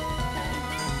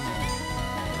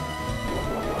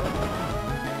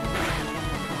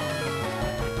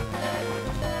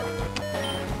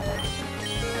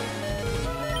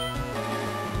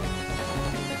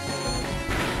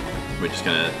 We're just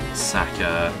gonna sack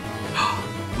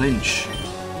Lynch.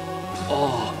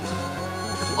 Oh,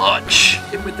 clutch!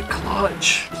 In with the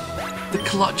clutch! The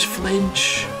clutch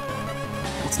flinch!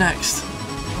 What's next?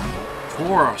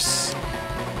 Tauros!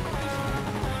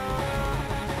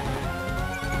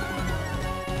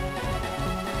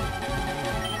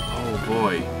 Oh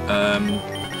boy.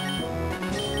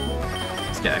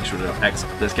 Let's get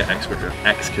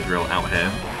Excadrill out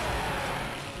here.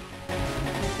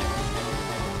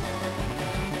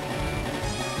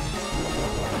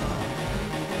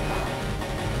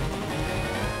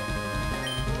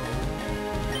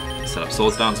 Set up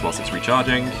Swords Dance whilst it's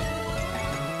recharging.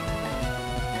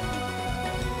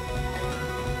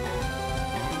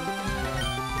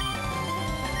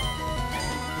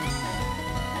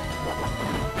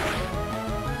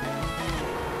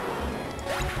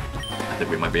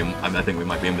 I think we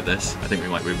might be in with this. I think we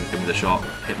might be in with a shot.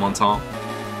 Hitmontop.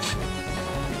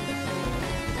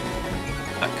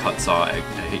 That cuts our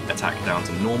attack down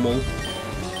to normal.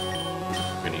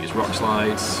 We're going to use Rock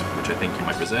Slides, which I think you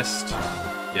might resist.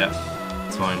 Yep,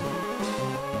 it's fine.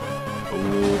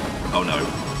 Oh no.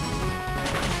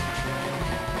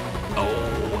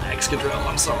 Oh, Excadrill,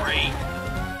 I'm sorry.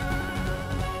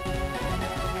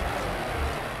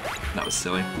 That was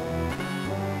silly.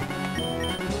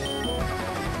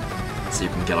 Let's see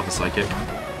if we can get off a Psychic.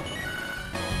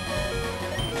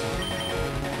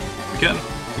 We can.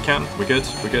 We can. We're good.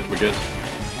 We're good. We're good.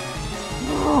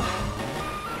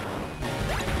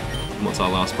 What's our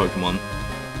last Pokemon?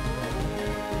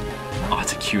 Ah,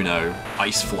 it's a Kuno.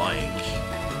 Ice Flying.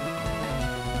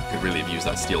 Could really have used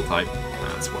that Steel type.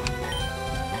 That's what.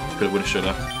 Coulda, woulda,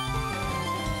 shoulda.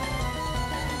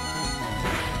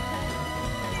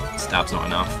 Stab's not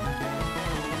enough.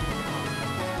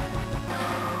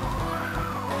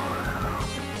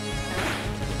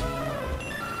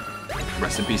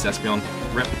 Rest in peace, Espeon.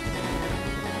 Rip.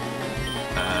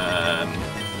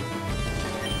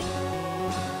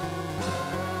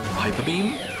 Hyper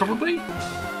Beam, probably?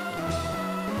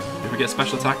 If we get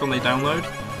special attack when they download?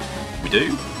 We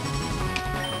do?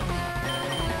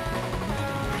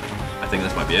 I think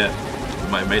this might be it. We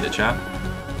might have made it, chat.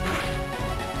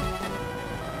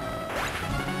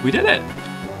 We did it!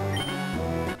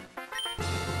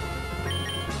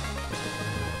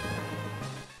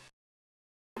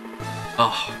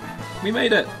 Oh, we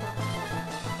made it!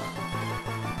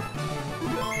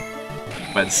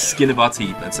 By the skin of our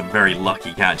teeth and some very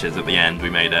lucky catches at the end, we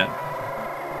made it.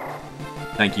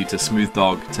 Thank you to Smooth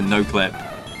Dog, to No Clip,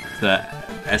 to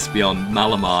Espeon,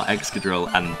 Malamar,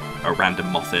 Excadrill, and a random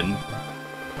Mothin.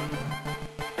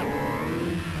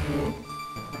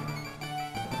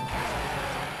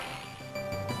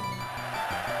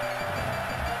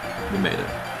 We made it.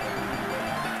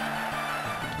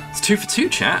 It's 2 for 2,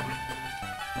 chat.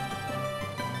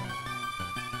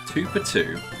 2 for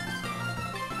 2.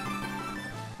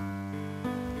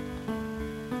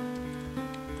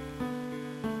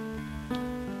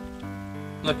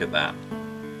 Look at that.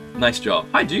 Nice job.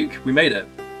 Hi Duke, we made it.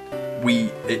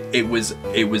 It was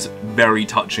very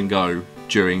touch and go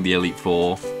during the Elite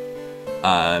Four.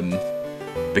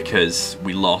 Because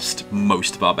we lost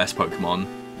most of our best Pokemon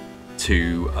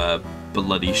to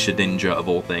bloody Shedinja of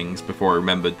all things before I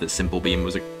remembered that Simple Beam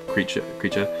was a creature.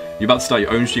 You're about to start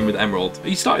your own stream with Emerald.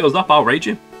 You start yours up, I'll raid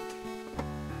you.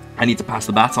 I need to pass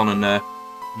the baton and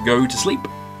go to sleep.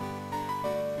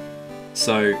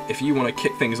 So, if you want to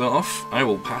kick things off, I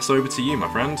will pass over to you,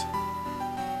 my friend.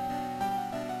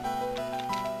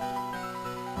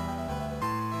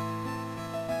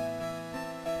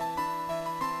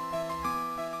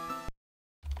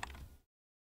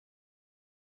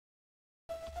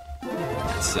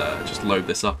 Let's just load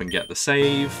this up and get the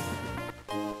save.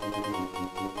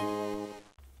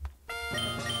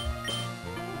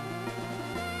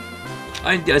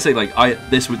 I say like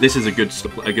this is a good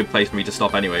place for me to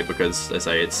stop anyway, because I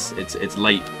say it's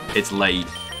late. It's late.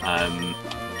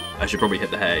 I should probably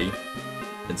hit the hay,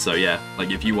 and so yeah, like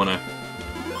if you wanna,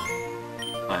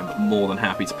 I'm more than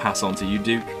happy to pass on to you,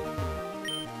 Duke.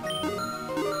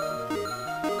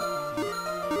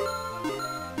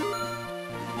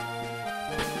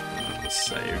 Let's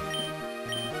save.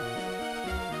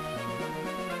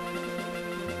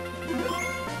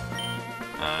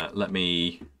 Let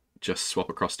me just swap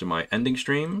across to my ending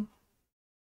stream.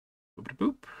 Boop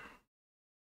boop.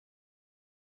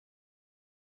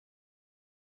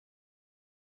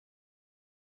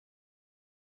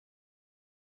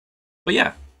 But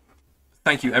yeah,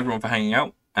 thank you everyone for hanging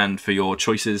out and for your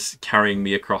choices carrying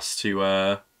me across to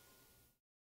a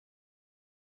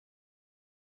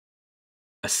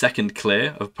second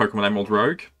clear of Pokemon Emerald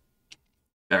Rogue.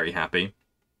 Very happy.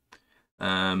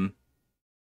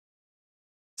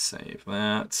 Save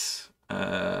that.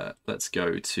 Let's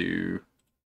go to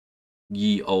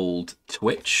ye old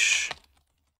Twitch.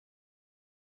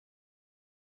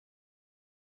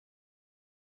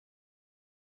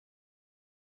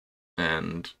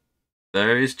 And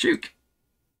there is Juke.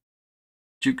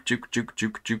 Juke.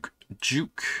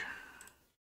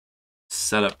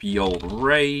 Set up ye old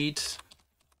raid.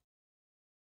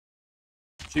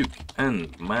 Juke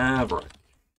and Maverick.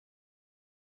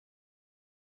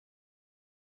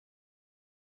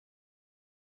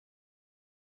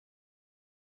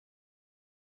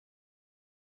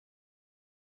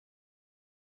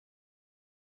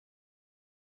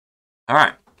 All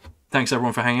right. Thanks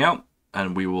everyone for hanging out,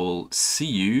 and we will see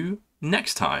you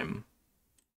next time.